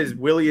hard as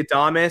Willy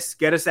Adames?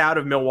 Get us out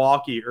of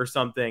Milwaukee or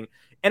something.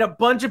 And a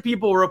bunch of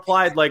people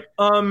replied like,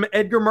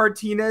 Edgar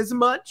Martinez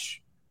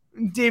much?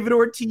 David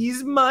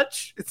Ortiz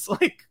much? It's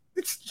like,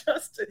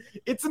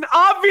 it's an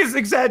obvious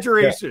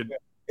exaggeration. Yeah.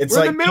 It's We're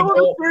like in the middle of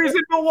the series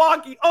in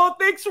Milwaukee. Oh,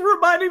 thanks for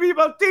reminding me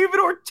about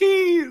David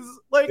Ortiz.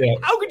 Like,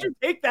 how could you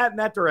take that in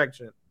that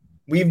direction?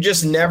 We've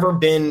just never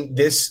been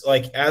this,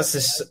 like, as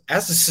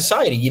a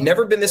society, you've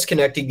never been this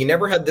connected. You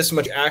never had this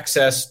much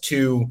access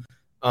to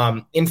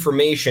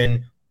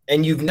information,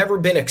 and you've never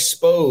been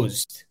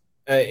exposed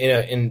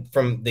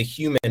from the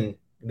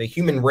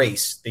human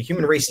race. The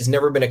human race has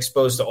never been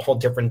exposed to all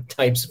different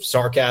types of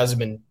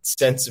sarcasm and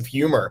sense of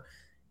humor.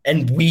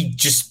 And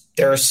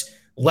there's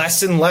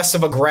less and less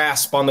of a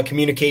grasp on the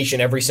communication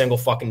every single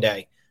fucking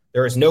day.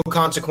 There is no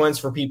consequence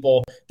for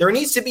people. There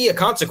needs to be a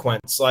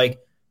consequence. Like,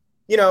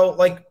 you know,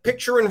 like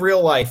picture in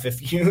real life,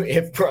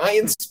 if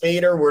Brian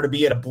Spader were to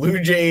be at a Blue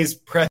Jays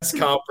press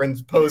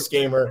conference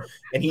post-gamer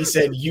and he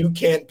said, you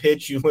can't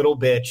pitch, you little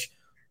bitch,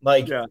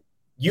 like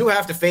you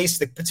have to face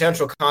the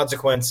potential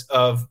consequence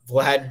of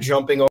Vlad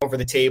jumping over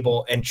the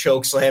table and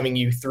choke slamming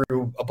you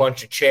through a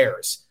bunch of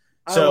chairs.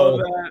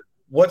 So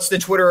what's the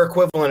Twitter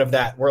equivalent of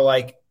that? Where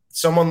like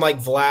someone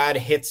like Vlad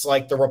hits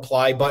like the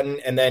reply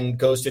button and then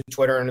goes to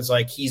Twitter and is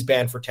like, he's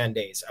banned for 10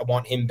 days. I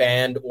want him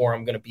banned or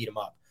I'm going to beat him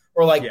up.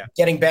 Or like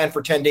getting banned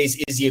for 10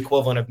 days is the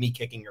equivalent of me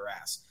kicking your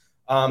ass.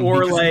 He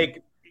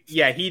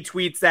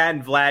tweets that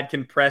and Vlad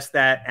can press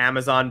that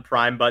Amazon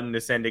Prime button to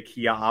send a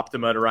Kia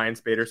Optima to Ryan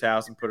Spader's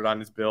house and put it on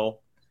his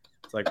bill.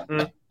 It's like,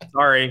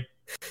 sorry,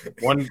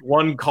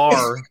 one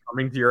car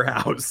coming to your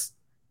house.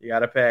 You got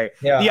to pay.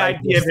 Yeah, the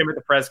idea of him at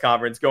the press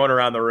conference going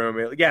around the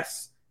room.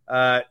 Yes.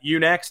 You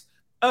next.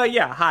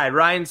 Hi,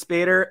 Ryan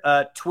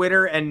Spader,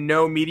 Twitter and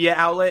no media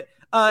outlet.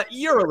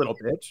 You're a little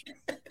bitch.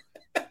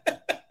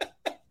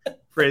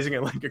 Phrasing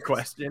it like a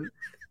question.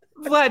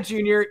 Vlad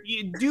Jr.,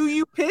 do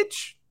you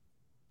pitch?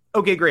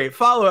 Okay, great.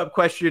 Follow-up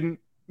question.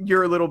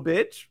 You're a little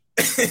bitch.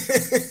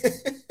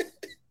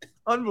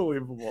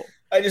 Unbelievable.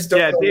 I just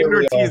don't know. David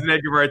Ortiz and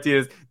Edgar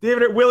Martinez.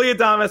 Willy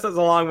Adames has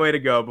a long way to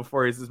go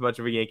before he's as much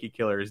of a Yankee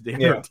killer as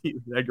David Ortiz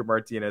and Edgar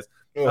Martinez.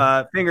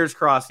 Fingers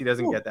crossed he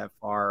doesn't get that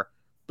far.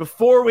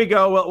 Before we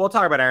go, we'll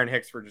talk about Aaron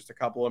Hicks for just a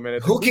couple of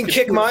minutes. Who can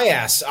kick my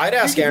ass? I'd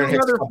ask Aaron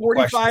Hicks another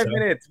 45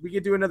 minutes. We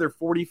could do another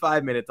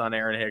 45 minutes on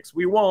Aaron Hicks.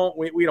 We won't.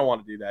 We don't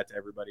want to do that to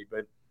everybody.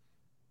 But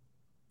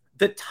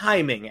the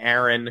timing,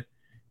 Aaron,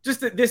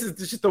 this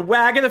is just the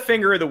wag of the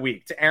finger of the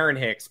week to Aaron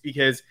Hicks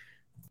because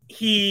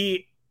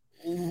he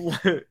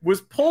was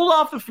pulled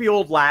off the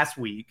field last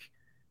week,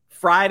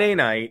 Friday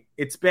night.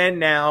 It's been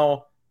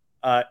now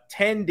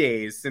 10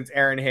 days since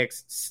Aaron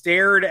Hicks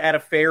stared at a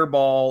fair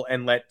ball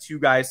and let two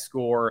guys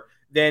score,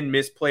 then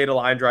misplayed a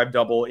line drive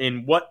double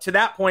in what to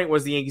that point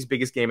was the Yankees'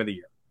 biggest game of the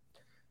year.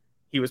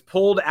 He was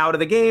pulled out of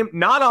the game,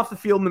 not off the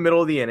field in the middle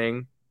of the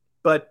inning,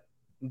 but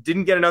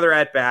didn't get another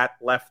at-bat,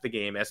 left the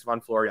game.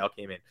 Estevan Florial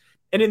came in.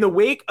 And in the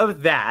wake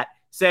of that,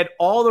 said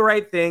all the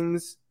right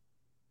things.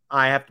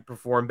 I have to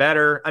perform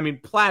better. I mean,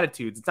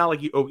 platitudes. It's not like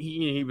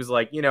he was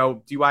like,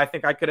 do I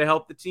think I could have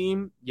helped the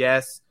team?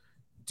 Yes.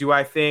 Do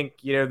I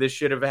think, this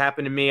should have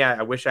happened to me?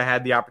 I wish I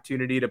had the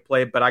opportunity to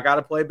play, but I got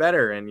to play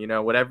better. And,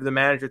 whatever the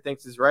manager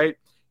thinks is right,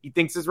 he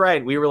thinks is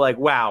right. We were like,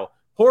 wow,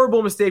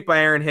 Horrible mistake by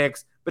Aaron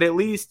Hicks, but at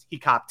least he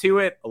copped to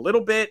it a little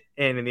bit,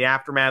 and in the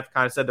aftermath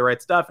kind of said the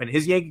right stuff, and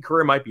his Yankee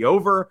career might be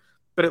over,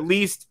 but at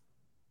least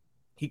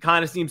he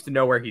kind of seems to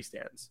know where he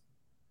stands.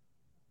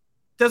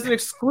 Does an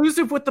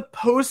exclusive with the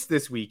Post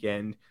this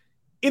weekend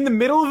in the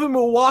middle of a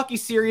Milwaukee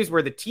series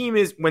where the team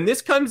is, when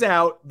this comes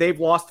out, they've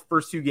lost the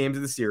first 2 games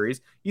of the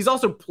series. He's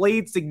also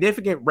played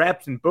significant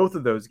reps in both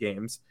of those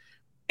games,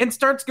 and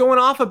starts going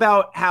off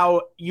about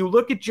how you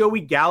look at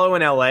Joey Gallo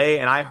in LA,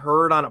 and I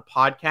heard on a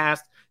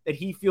podcast that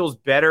he feels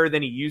better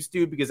than he used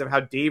to because of how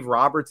Dave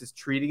Roberts is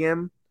treating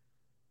him.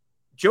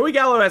 Joey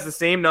Gallo has the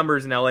same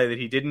numbers in LA that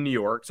he did in New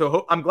York,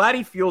 so I'm glad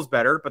he feels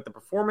better, but the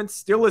performance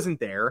still isn't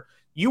there.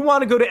 You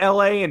want to go to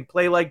LA and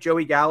play like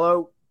Joey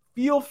Gallo?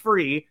 Feel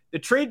free. The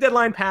trade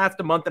deadline passed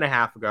a month and a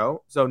half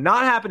ago, so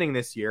not happening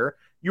this year.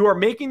 You are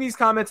making these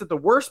comments at the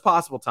worst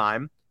possible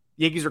time.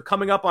 The Yankees are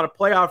coming up on a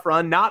playoff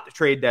run, not the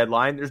trade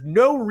deadline. There's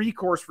no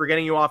recourse for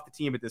getting you off the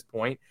team at this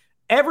point.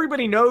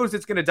 Everybody knows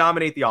it's going to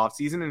dominate the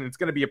offseason and it's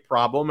going to be a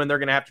problem, and they're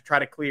going to have to try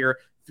to clear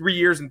 3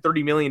 years and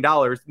 $30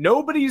 million.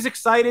 Nobody's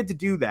excited to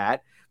do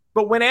that.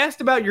 But when asked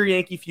about your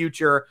Yankee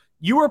future,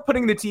 you are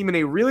putting the team in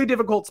a really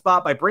difficult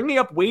spot by bringing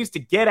up ways to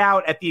get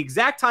out at the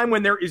exact time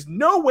when there is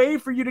no way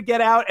for you to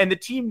get out, and the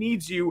team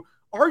needs you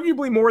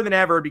arguably more than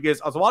ever because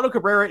Oswaldo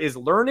Cabrera is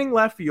learning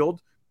left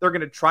field. They're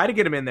going to try to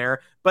get him in there,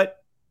 but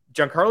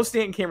Giancarlo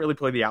Stanton can't really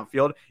play the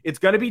outfield. It's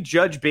going to be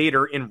Judge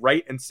Bader in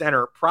right and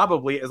center,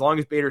 probably, as long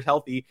as Bader's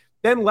healthy.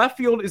 Then left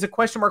field is a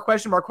question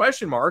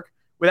mark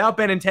without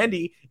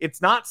Benintendi.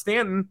 It's not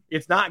Stanton.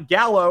 It's not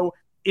Gallo.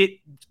 It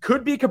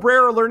could be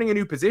Cabrera learning a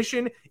new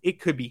position. It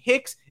could be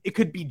Hicks. It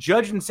could be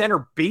Judge in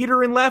center,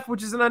 Bader in left,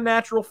 which is an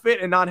unnatural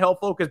fit and not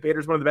helpful because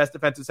Bader's one of the best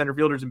defensive center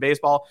fielders in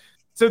baseball.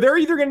 So they're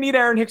either going to need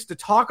Aaron Hicks to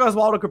talk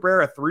Oswaldo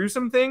Cabrera through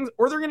some things,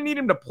 or they're going to need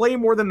him to play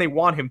more than they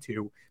want him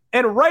to.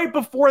 And right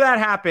before that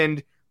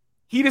happened,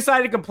 he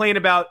decided to complain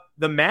about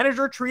the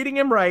manager treating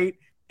him right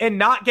and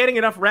not getting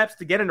enough reps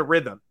to get into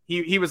rhythm.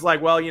 He was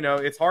like, well,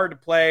 it's hard to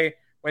play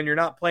when you're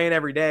not playing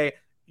every day.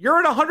 You're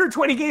in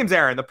 120 games,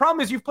 Aaron. The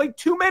problem is you've played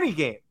too many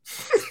games.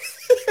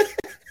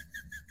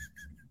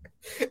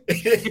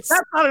 If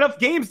that's not enough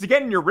games to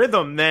get in your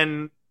rhythm,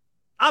 then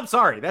I'm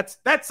sorry.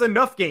 That's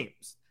enough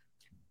games.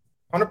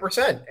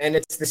 100%. And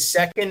it's the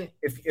second,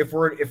 if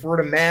we're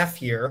to math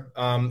here,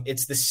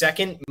 it's the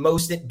second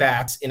most at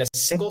bats in a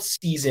single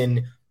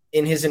season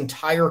in his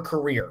entire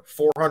career,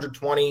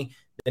 420.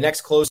 The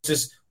next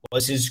closest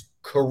was his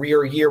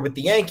career year with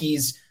the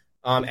Yankees,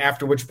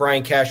 after which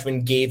Brian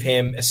Cashman gave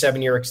him a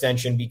 7-year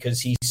extension because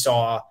he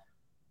saw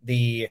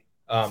the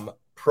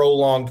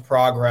prolonged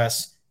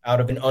progress out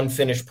of an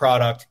unfinished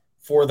product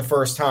for the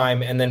first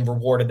time and then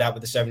rewarded that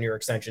with a 7-year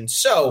extension.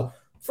 So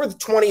for the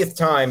 20th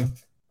time,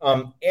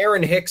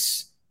 Aaron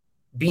Hicks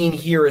being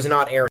here is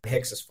not Aaron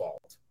Hicks's fault.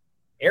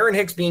 Aaron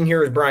Hicks being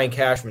here is Brian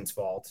Cashman's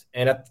fault.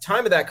 And at the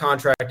time of that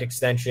contract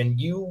extension,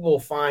 you will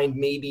find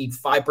maybe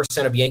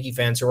 5% of Yankee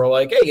fans who are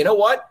like, hey, you know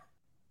what?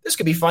 This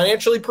could be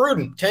financially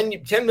prudent.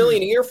 $10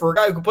 million a year for a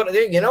guy who could put it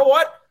in. You know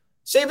what?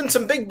 Saving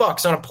some big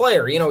bucks on a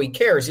player. He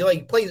cares.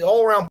 He plays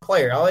all-around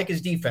player. I like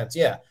his defense.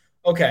 Yeah.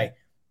 Okay.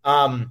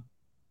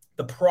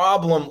 The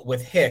problem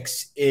with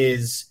Hicks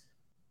is,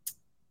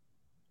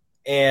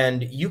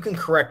 and you can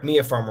correct me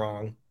if I'm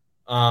wrong.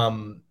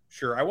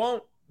 Sure, I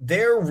won't.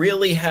 There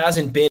really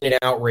hasn't been an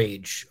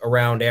outrage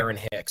around Aaron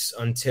Hicks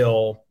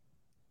until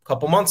a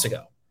couple months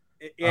ago.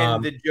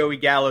 And the Joey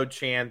Gallo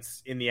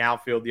chants in the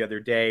outfield the other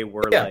day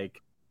were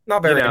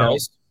not very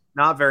nice.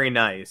 Not very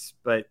nice.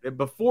 But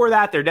before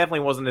that, there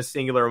definitely wasn't a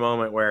singular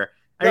moment where,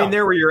 I mean,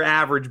 there were your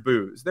average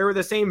boos. There were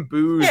the same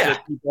boos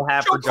that people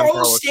have for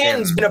Giancarlo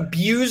Stanton's been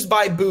abused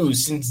by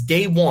boos since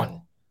day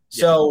one.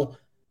 So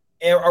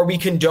are we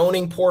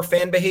condoning poor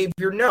fan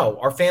behavior? No.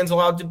 Are fans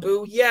allowed to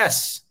boo?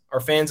 Yes. Are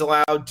fans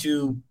allowed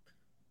to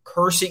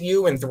curse at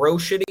you and throw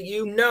shit at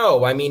you?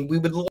 No. I mean, we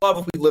would love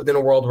if we lived in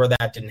a world where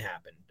that didn't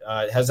happen.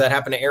 Has that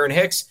happened to Aaron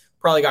Hicks?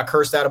 Probably got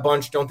cursed out a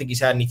bunch. Don't think he's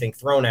had anything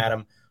thrown at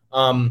him.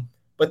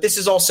 But this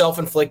is all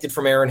self-inflicted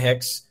from Aaron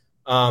Hicks,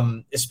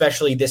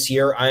 especially this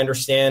year. I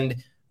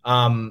understand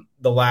the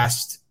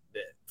last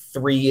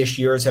 3-ish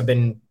years have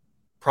been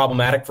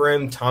problematic for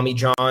him. Tommy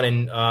John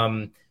and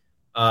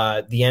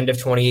the end of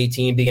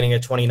 2018, beginning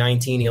of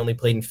 2019, he only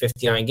played in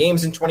 59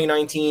 games in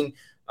 2019.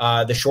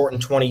 The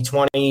shortened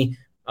 2020,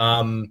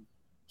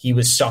 he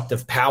was sucked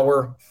of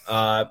power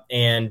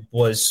and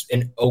was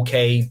an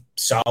okay,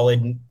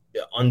 solid,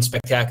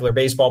 unspectacular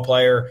baseball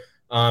player.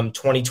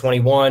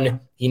 2021,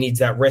 he needs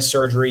that wrist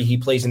surgery. He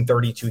plays in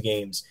 32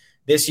 games.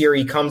 This year,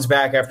 he comes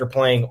back after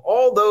playing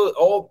all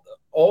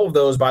of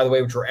those, by the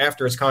way, which were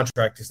after his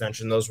contract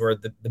extension. Those were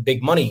the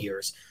big money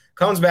years.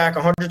 Comes back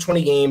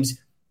 120 games.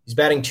 He's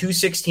batting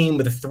 .216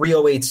 with a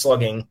 .308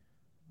 slugging.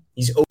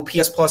 He's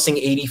OPS plusing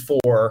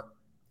 84.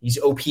 He's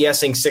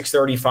OPSing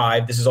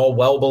 .635. This is all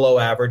well below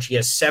average. He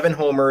has 7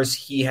 homers.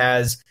 He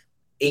has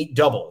 8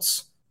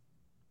 doubles.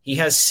 He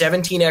has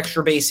 17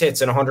 extra base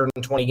hits in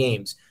 120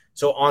 games.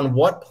 So on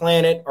what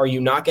planet are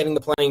you not getting the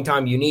playing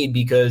time you need?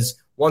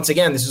 Because, once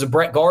again, this is a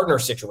Brett Gardner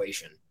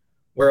situation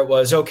where it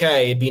was,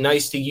 okay, it'd be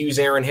nice to use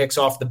Aaron Hicks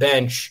off the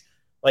bench.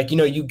 Like,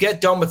 you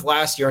get done with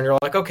last year and you're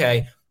like,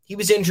 okay, he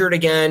was injured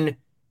again.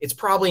 It's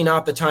probably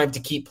not the time to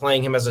keep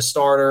playing him as a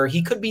starter.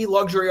 He could be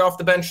luxury off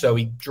the bench, though.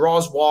 He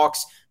draws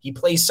walks. He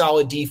plays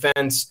solid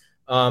defense.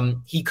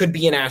 He could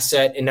be an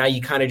asset, and now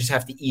you kind of just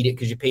have to eat it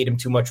because you paid him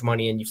too much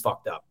money and you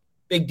fucked up.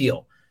 Big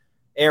deal.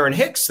 Aaron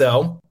Hicks,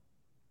 though,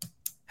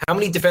 how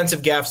many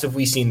defensive gaffes have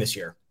we seen this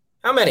year?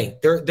 How many?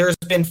 There's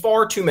been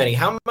far too many.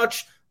 How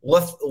much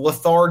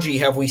lethargy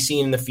have we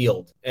seen in the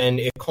field? And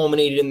it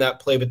culminated in that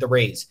play with the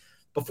Rays.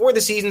 Before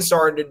the season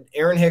started,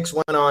 Aaron Hicks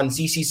went on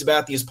CC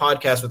Sabathia's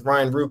podcast with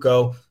Ryan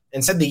Ruocco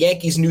and said the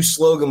Yankees' new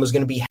slogan was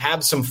going to be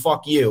 "Have some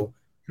fuck you."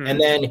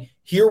 And then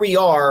here we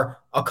are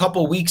a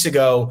couple weeks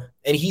ago,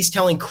 and he's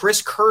telling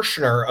Chris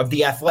Kirschner of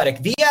The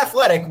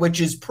Athletic, which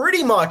is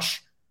pretty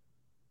much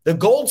the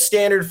gold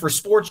standard for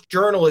sports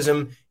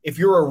journalism if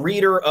you're a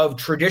reader of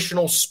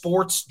traditional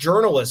sports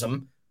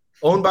journalism,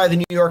 owned by the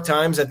New York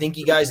Times. I think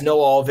you guys know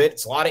all of it.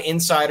 It's a lot of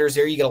insiders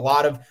there. You get a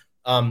lot of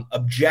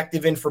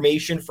objective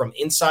information from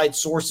inside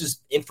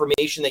sources,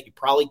 information that you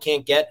probably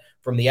can't get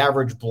from the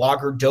average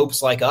blogger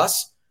dopes like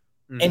us.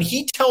 And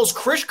he tells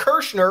Chris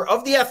Kirschner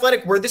of The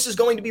Athletic, where this is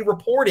going to be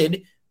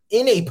reported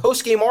in a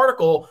post-game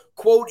article,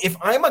 quote, if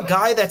I'm a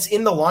guy that's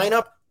in the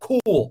lineup,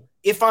 cool.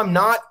 If I'm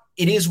not,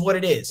 it is what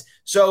it is.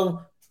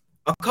 So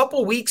a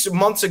couple weeks or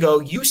months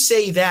ago, you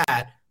say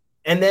that,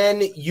 and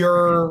then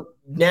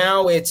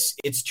now it's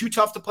too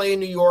tough to play in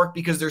New York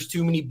because there's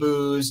too many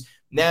boos.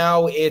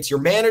 Now it's your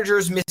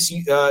managers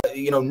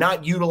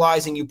not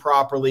utilizing you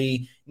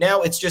properly.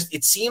 Now it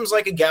seems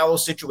like a Gallo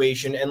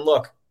situation. And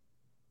look,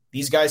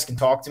 these guys can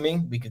talk to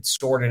me. We could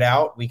sort it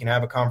out. We can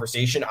have a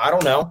conversation. I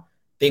don't know.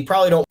 They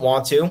probably don't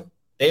want to.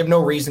 They have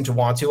no reason to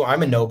want to.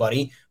 I'm a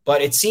nobody.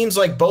 But it seems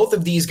like both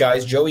of these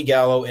guys, Joey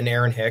Gallo and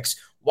Aaron Hicks,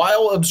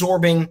 while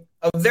absorbing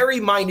a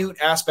very minute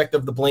aspect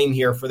of the blame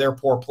here for their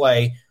poor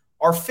play,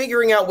 are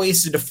figuring out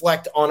ways to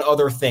deflect on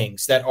other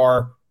things that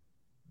are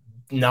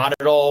not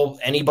at all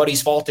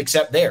anybody's fault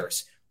except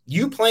theirs.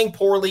 You playing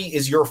poorly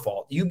is your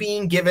fault. You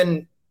being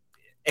given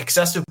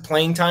excessive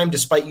playing time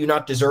despite you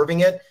not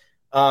deserving it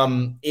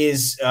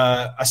is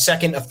a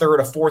second, a third,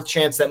 a fourth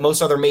chance that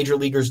most other major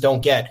leaguers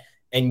don't get,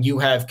 and you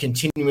have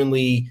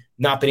continually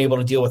not been able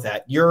to deal with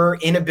that. Your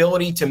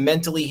inability to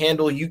mentally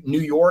handle New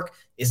York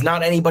is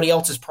not anybody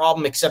else's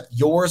problem except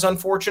yours,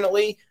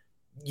 unfortunately.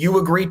 You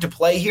agreed to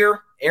play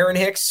here. Aaron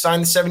Hicks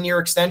signed the 7-year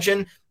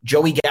extension.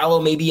 Joey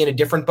Gallo may be in a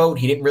different boat.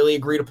 He didn't really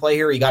agree to play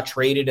here. He got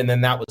traded, and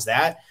then that was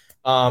that.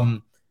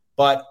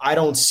 But I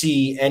don't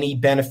see any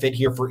benefit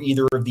here for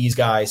either of these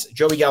guys.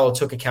 Joey Gallo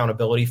took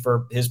accountability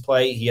for his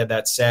play. He had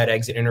that sad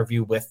exit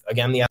interview with,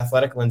 again, The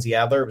Athletic, Lindsay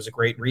Adler. It was a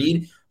great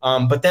read.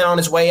 But then on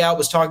his way out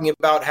was talking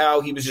about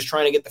how he was just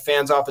trying to get the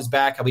fans off his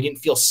back, how he didn't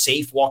feel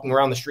safe walking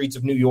around the streets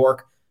of New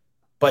York,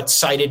 but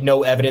cited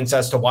no evidence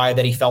as to why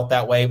that he felt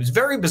that way. It was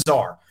very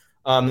bizarre.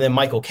 And then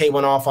Michael Kay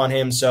went off on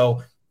him.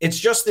 So it's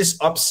just this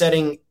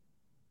upsetting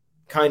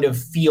kind of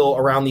feel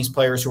around these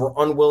players who are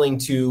unwilling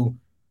to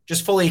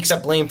just fully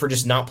accept blame for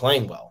just not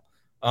playing well.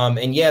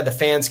 And yeah, the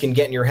fans can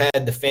get in your head.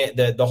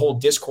 The whole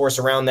discourse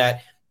around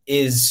that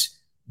is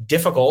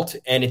difficult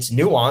and it's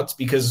nuanced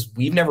because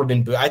we've never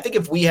been I think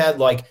if we had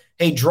like,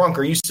 hey, Drunk,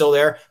 are you still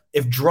there?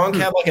 If Drunk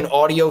had like an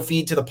audio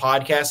feed to the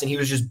podcast and he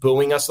was just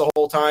booing us the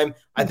whole time,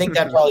 I think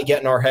that'd probably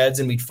get in our heads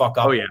and we'd fuck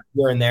up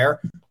here and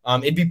there.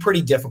 It'd be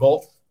pretty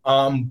difficult.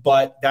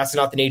 But that's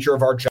not the nature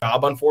of our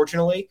job,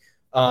 unfortunately.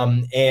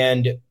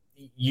 And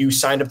you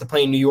signed up to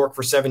play in New York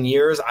for 7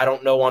 years. I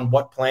don't know on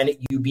what planet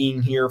you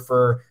being here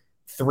for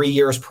 3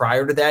 years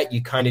prior to that,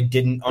 you kind of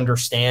didn't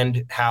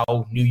understand how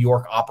New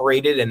York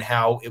operated and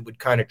how it would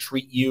kind of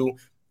treat you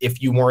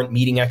if you weren't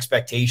meeting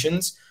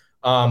expectations.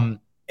 And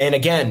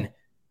again,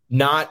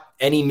 not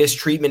any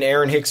mistreatment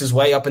Aaron Hicks's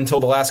way up until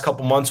the last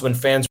couple months when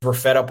fans were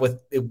fed up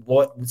with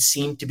what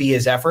seemed to be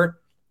his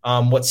effort,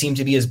 what seemed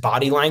to be his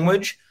body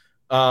language.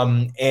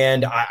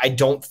 And I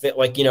don't feel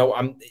like,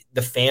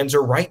 the fans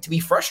are right to be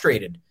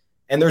frustrated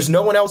and there's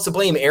no one else to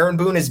blame. Aaron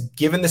Boone has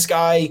given this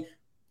guy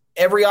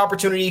every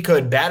opportunity he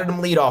could, batted him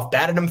leadoff,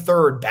 batted him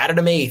third, batted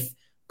him eighth,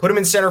 put him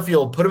in center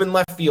field, put him in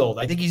left field.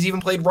 I think he's even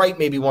played right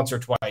maybe once or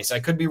twice. I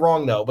could be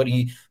wrong though, but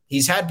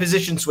he's had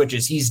position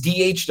switches. He's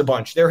DH'd a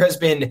bunch. There has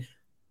been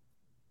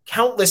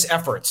countless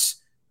efforts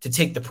to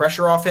take the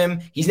pressure off him.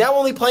 He's now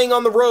only playing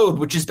on the road,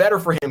 which is better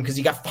for him because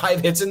he got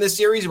 5 hits in this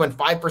series. He went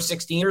 5 for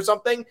 16 or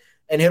something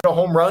and hit a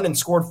home run and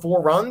scored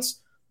 4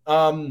 runs.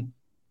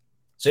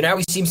 So now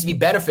he seems to be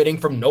benefiting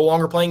from no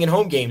longer playing in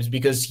home games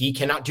because he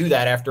cannot do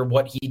that after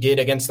what he did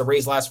against the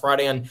Rays last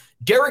Friday on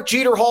Derek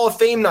Jeter Hall of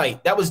Fame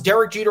night. That was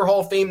Derek Jeter Hall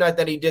of Fame night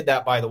that he did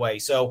that, by the way.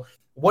 So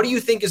what do you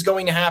think is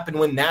going to happen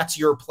when that's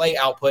your play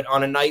output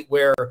on a night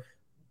where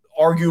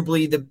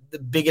arguably the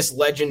biggest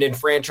legend in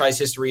franchise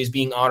history is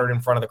being honored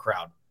in front of the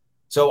crowd?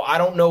 So I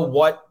don't know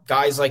what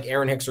guys like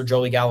Aaron Hicks or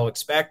Joey Gallo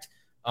expect.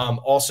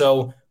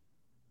 Also,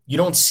 you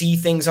don't see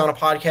things on a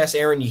podcast,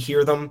 Aaron. You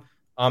hear them.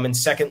 And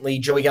secondly,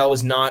 Joey Gallo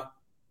is not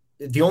 –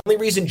 the only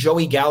reason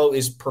Joey Gallo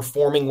is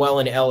performing well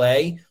in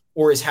L.A.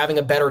 or is having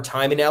a better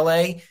time in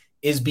L.A.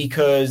 is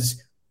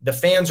because the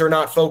fans are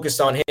not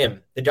focused on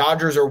him. The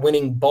Dodgers are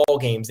winning ball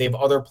games. They have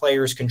other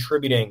players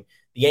contributing.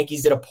 The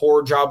Yankees did a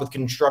poor job with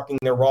constructing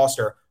their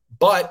roster.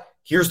 But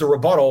here's the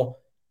rebuttal.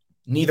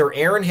 Neither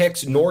Aaron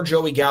Hicks nor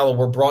Joey Gallo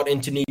were brought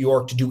into New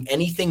York to do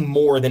anything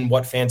more than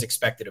what fans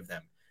expected of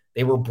them.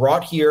 They were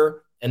brought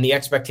here, and the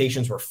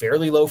expectations were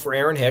fairly low for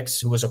Aaron Hicks,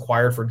 who was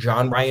acquired for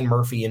John Ryan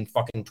Murphy in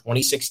fucking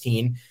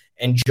 2016.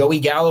 And Joey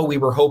Gallo, we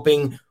were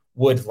hoping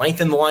would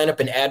lengthen the lineup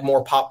and add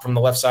more pop from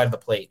the left side of the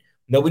plate.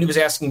 Nobody was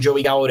asking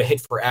Joey Gallo to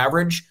hit for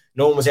average.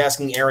 No one was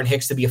asking Aaron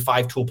Hicks to be a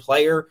 5-tool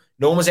player.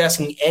 No one was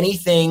asking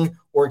anything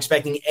or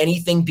expecting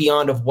anything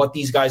beyond of what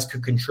these guys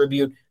could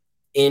contribute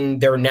in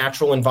their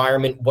natural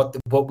environment,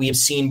 what we have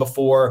seen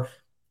before,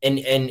 and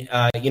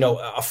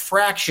a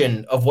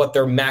fraction of what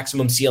their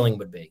maximum ceiling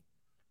would be.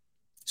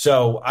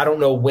 So I don't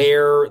know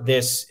where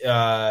this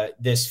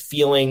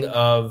feeling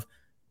of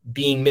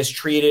being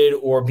mistreated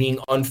or being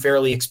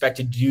unfairly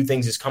expected to do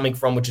things is coming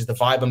from, which is the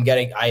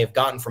vibe I have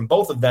gotten from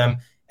both of them.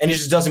 And it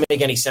just doesn't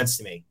make any sense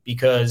to me,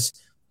 because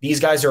these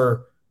guys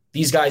are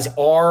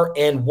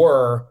and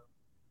were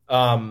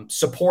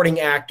supporting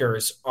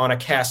actors on a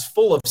cast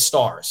full of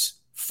stars.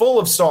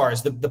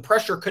 The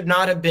pressure could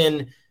not have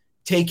been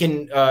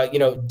taken,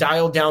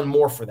 dialed down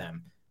more for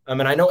them.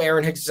 And I know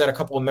Aaron Hicks has had a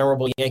couple of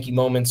memorable Yankee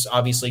moments,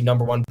 obviously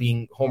number one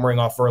being homering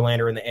off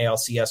Verlander in the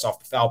ALCS off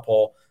the foul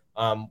pole,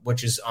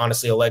 which is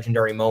honestly a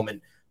legendary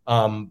moment.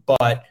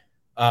 But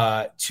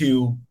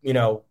to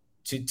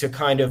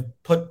kind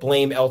of put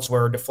blame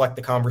elsewhere or deflect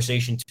the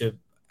conversation to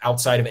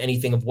outside of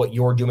anything of what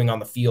you're doing on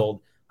the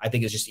field, I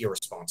think is just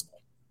irresponsible.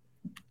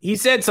 He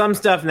said some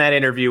stuff in that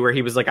interview where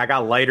he was like, I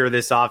got lighter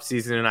this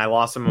offseason and I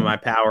lost some of my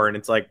power. And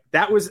it's like,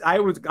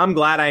 I'm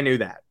glad I knew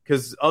that,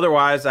 because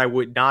otherwise I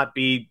would not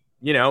be,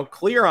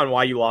 clear on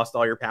why you lost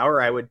all your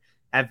power. I would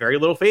have very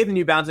little faith in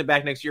you bouncing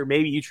back next year.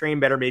 Maybe you train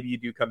better. Maybe you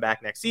do come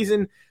back next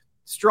season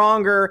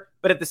stronger.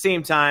 But at the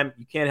same time,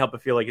 you can't help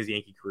but feel like his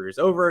Yankee career is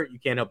over. You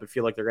can't help but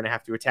feel like they're going to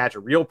have to attach a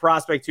real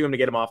prospect to him to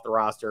get him off the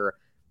roster.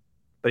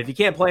 But if you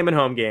can't play him in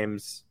home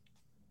games,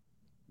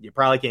 you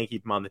probably can't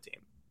keep him on the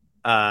team.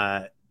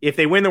 If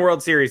they win the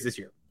World Series this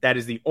year, that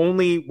is the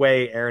only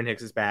way Aaron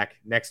Hicks is back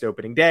next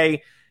opening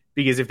day.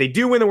 Because if they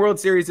do win the World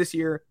Series this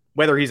year,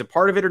 whether he's a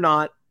part of it or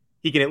not,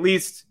 he can at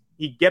least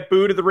get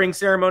booed at the ring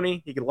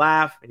ceremony. He can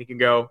laugh and he can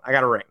go, I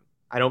got a ring.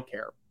 I don't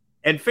care.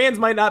 And fans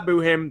might not boo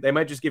him. They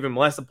might just give him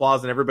less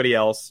applause than everybody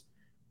else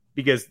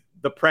because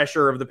the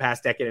pressure of the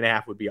past decade and a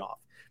half would be off.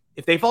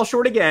 If they fall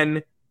short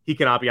again, he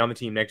cannot be on the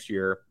team next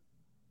year.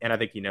 And I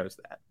think he knows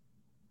that.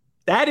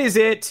 That is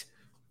it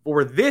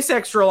for this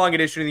extra long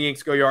edition of the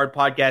Yanks Go Yard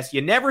podcast.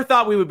 You never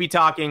thought we would be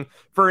talking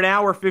for an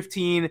hour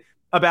 15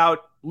 about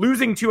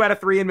losing 2 out of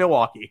 3 in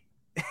Milwaukee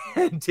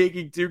and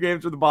taking 2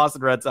 games with the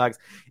Boston Red Sox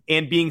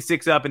and being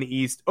 6-up in the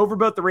East over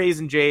both the Rays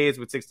and Jays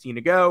with 16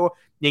 to go.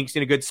 Yanks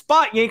in a good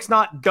spot. Yanks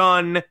not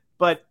done,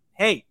 but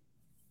hey,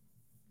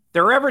 if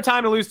there were ever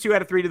time to lose 2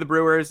 out of 3 to the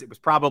Brewers, it was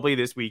probably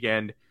this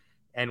weekend.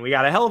 And we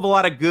got a hell of a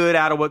lot of good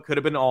out of what could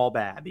have been all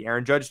bad. The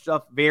Aaron Judge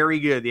stuff, very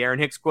good. The Aaron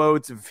Hicks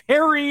quotes,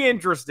 very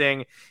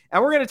interesting.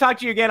 And we're going to talk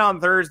to you again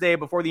on Thursday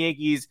before the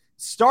Yankees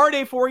start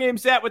a 4-game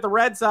set with the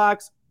Red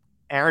Sox.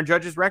 Aaron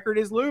Judge's record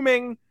is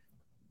looming.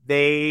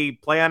 They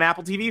play on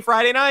Apple TV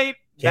Friday night.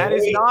 That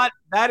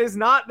is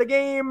not the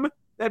game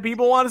that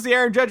people want to see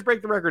Aaron Judge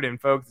break the record in,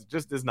 folks. It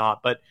just is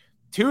not. But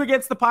 2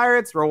 against the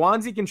Pirates.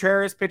 Rowanzi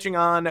Contreras pitching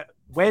on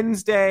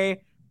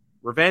Wednesday.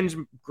 Revenge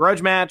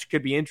grudge match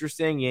could be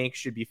interesting. Yanks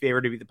should be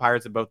favored to beat the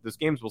Pirates in both of those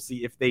games. We'll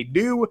see if they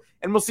do,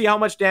 and we'll see how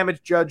much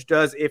damage Judge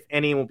does, if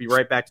any. We'll be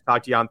right back to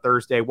talk to you on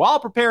Thursday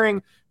while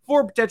preparing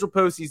for a potential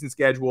postseason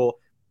schedule.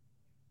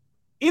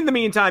 In the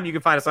meantime, you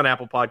can find us on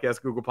Apple Podcasts,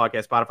 Google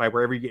Podcasts, Spotify,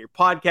 wherever you get your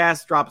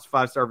podcasts. Drop us a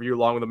 5-star review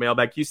along with a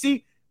mailbag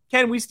QC.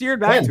 Ken, we steered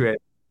back to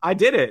it. I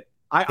did it.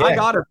 I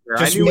got it there.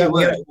 I knew we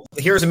would.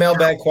 Here's a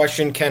mailbag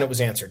question. Ken, it was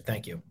answered.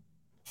 Thank you.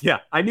 Yeah,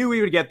 I knew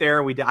we would get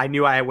there.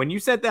 When you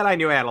said that, I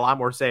knew I had a lot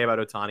more to say about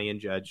Ohtani and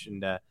Judge.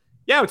 And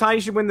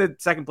Ohtani should win the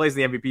second place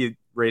in the MVP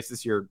race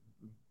this year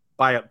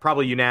by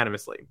probably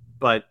unanimously,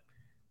 but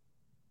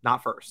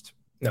not first.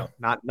 No,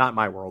 not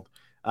my world.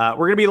 We're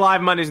going to be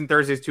live Mondays and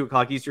Thursdays,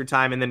 2:00 Eastern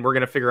time, and then we're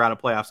going to figure out a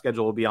playoff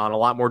schedule. We'll be on a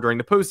lot more during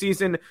the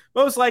postseason.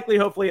 Most likely,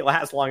 hopefully, it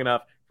lasts long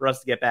enough for us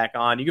to get back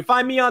on. You can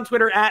find me on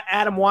Twitter at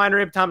Adam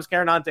Weinrib, Thomas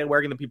Carinante.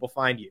 Where can the people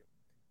find you?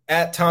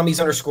 At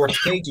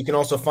Tommy's_Tate. You can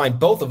also find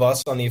both of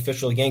us on the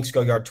official Yanks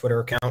Go Yard Twitter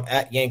account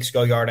at Yanks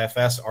Go Yard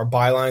FS. Our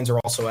bylines are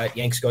also at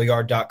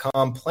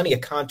yanksgoyard.com. Plenty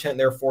of content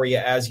there for you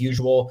as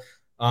usual.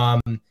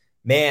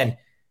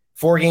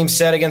 4-game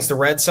set against the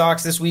Red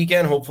Sox this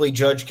weekend. Hopefully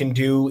Judge can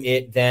do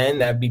it then.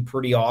 That'd be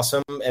pretty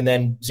awesome. And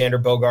then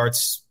Xander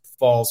Bogaerts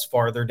falls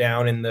farther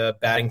down in the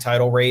batting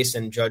title race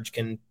and Judge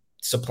can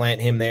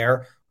supplant him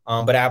there.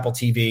 But Apple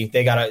TV,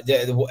 they got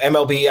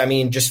MLB. I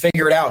mean, just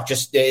figure it out.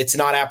 It's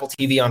not Apple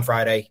TV on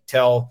Friday.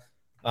 Tell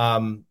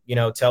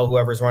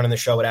whoever's running the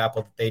show at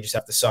Apple that they just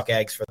have to suck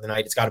eggs for the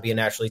night. It's got to be a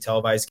nationally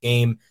televised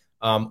game,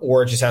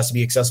 or it just has to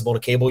be accessible to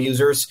cable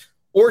users,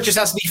 or it just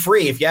has to be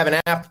free. If you have an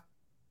app,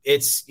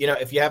 it's,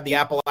 if you have the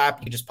Apple app,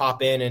 you can just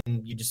pop in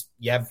and you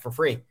have it for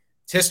free.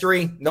 It's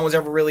history. No one's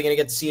ever really going to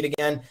get to see it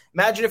again.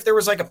 Imagine if there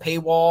was like a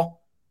paywall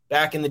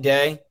back in the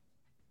day.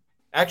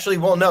 Actually,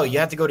 well, no, you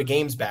had to go to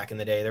games back in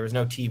the day. There was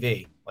no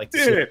TV.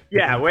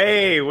 Yeah,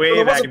 way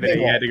back in the day,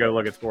 you had to go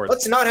look at sports.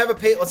 Let's not have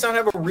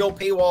a real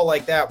paywall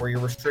like that where you're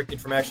restricted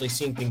from actually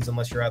seeing things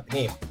unless you're at the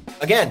game.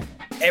 Again,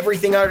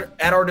 everything at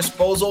our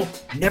disposal.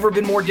 Never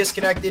been more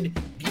disconnected.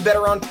 Be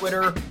better on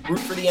Twitter. Root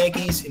for the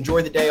Yankees.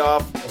 Enjoy the day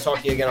off. We'll talk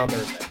to you again on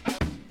Thursday.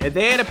 If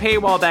they had a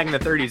paywall back in the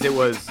 30s, it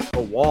was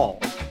a wall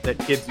that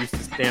kids used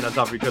to stand on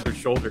top of each other's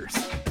shoulders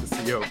to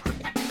see over.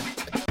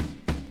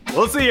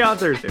 We'll see you on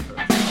Thursday,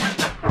 folks.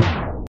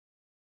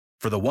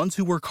 For the ones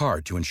who work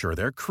hard to ensure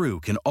their crew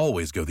can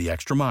always go the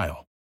extra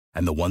mile,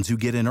 and the ones who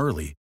get in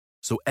early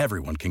so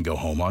everyone can go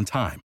home on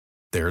time,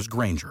 there's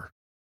Grainger,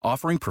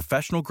 offering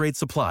professional-grade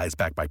supplies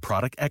backed by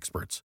product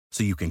experts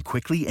so you can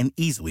quickly and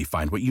easily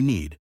find what you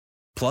need.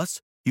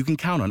 Plus, you can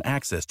count on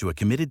access to a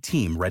committed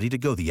team ready to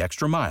go the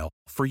extra mile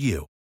for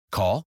you.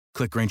 Call,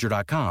 click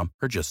Grainger.com,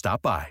 or just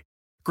stop by.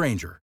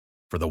 Grainger,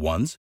 for the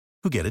ones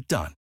who get it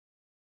done.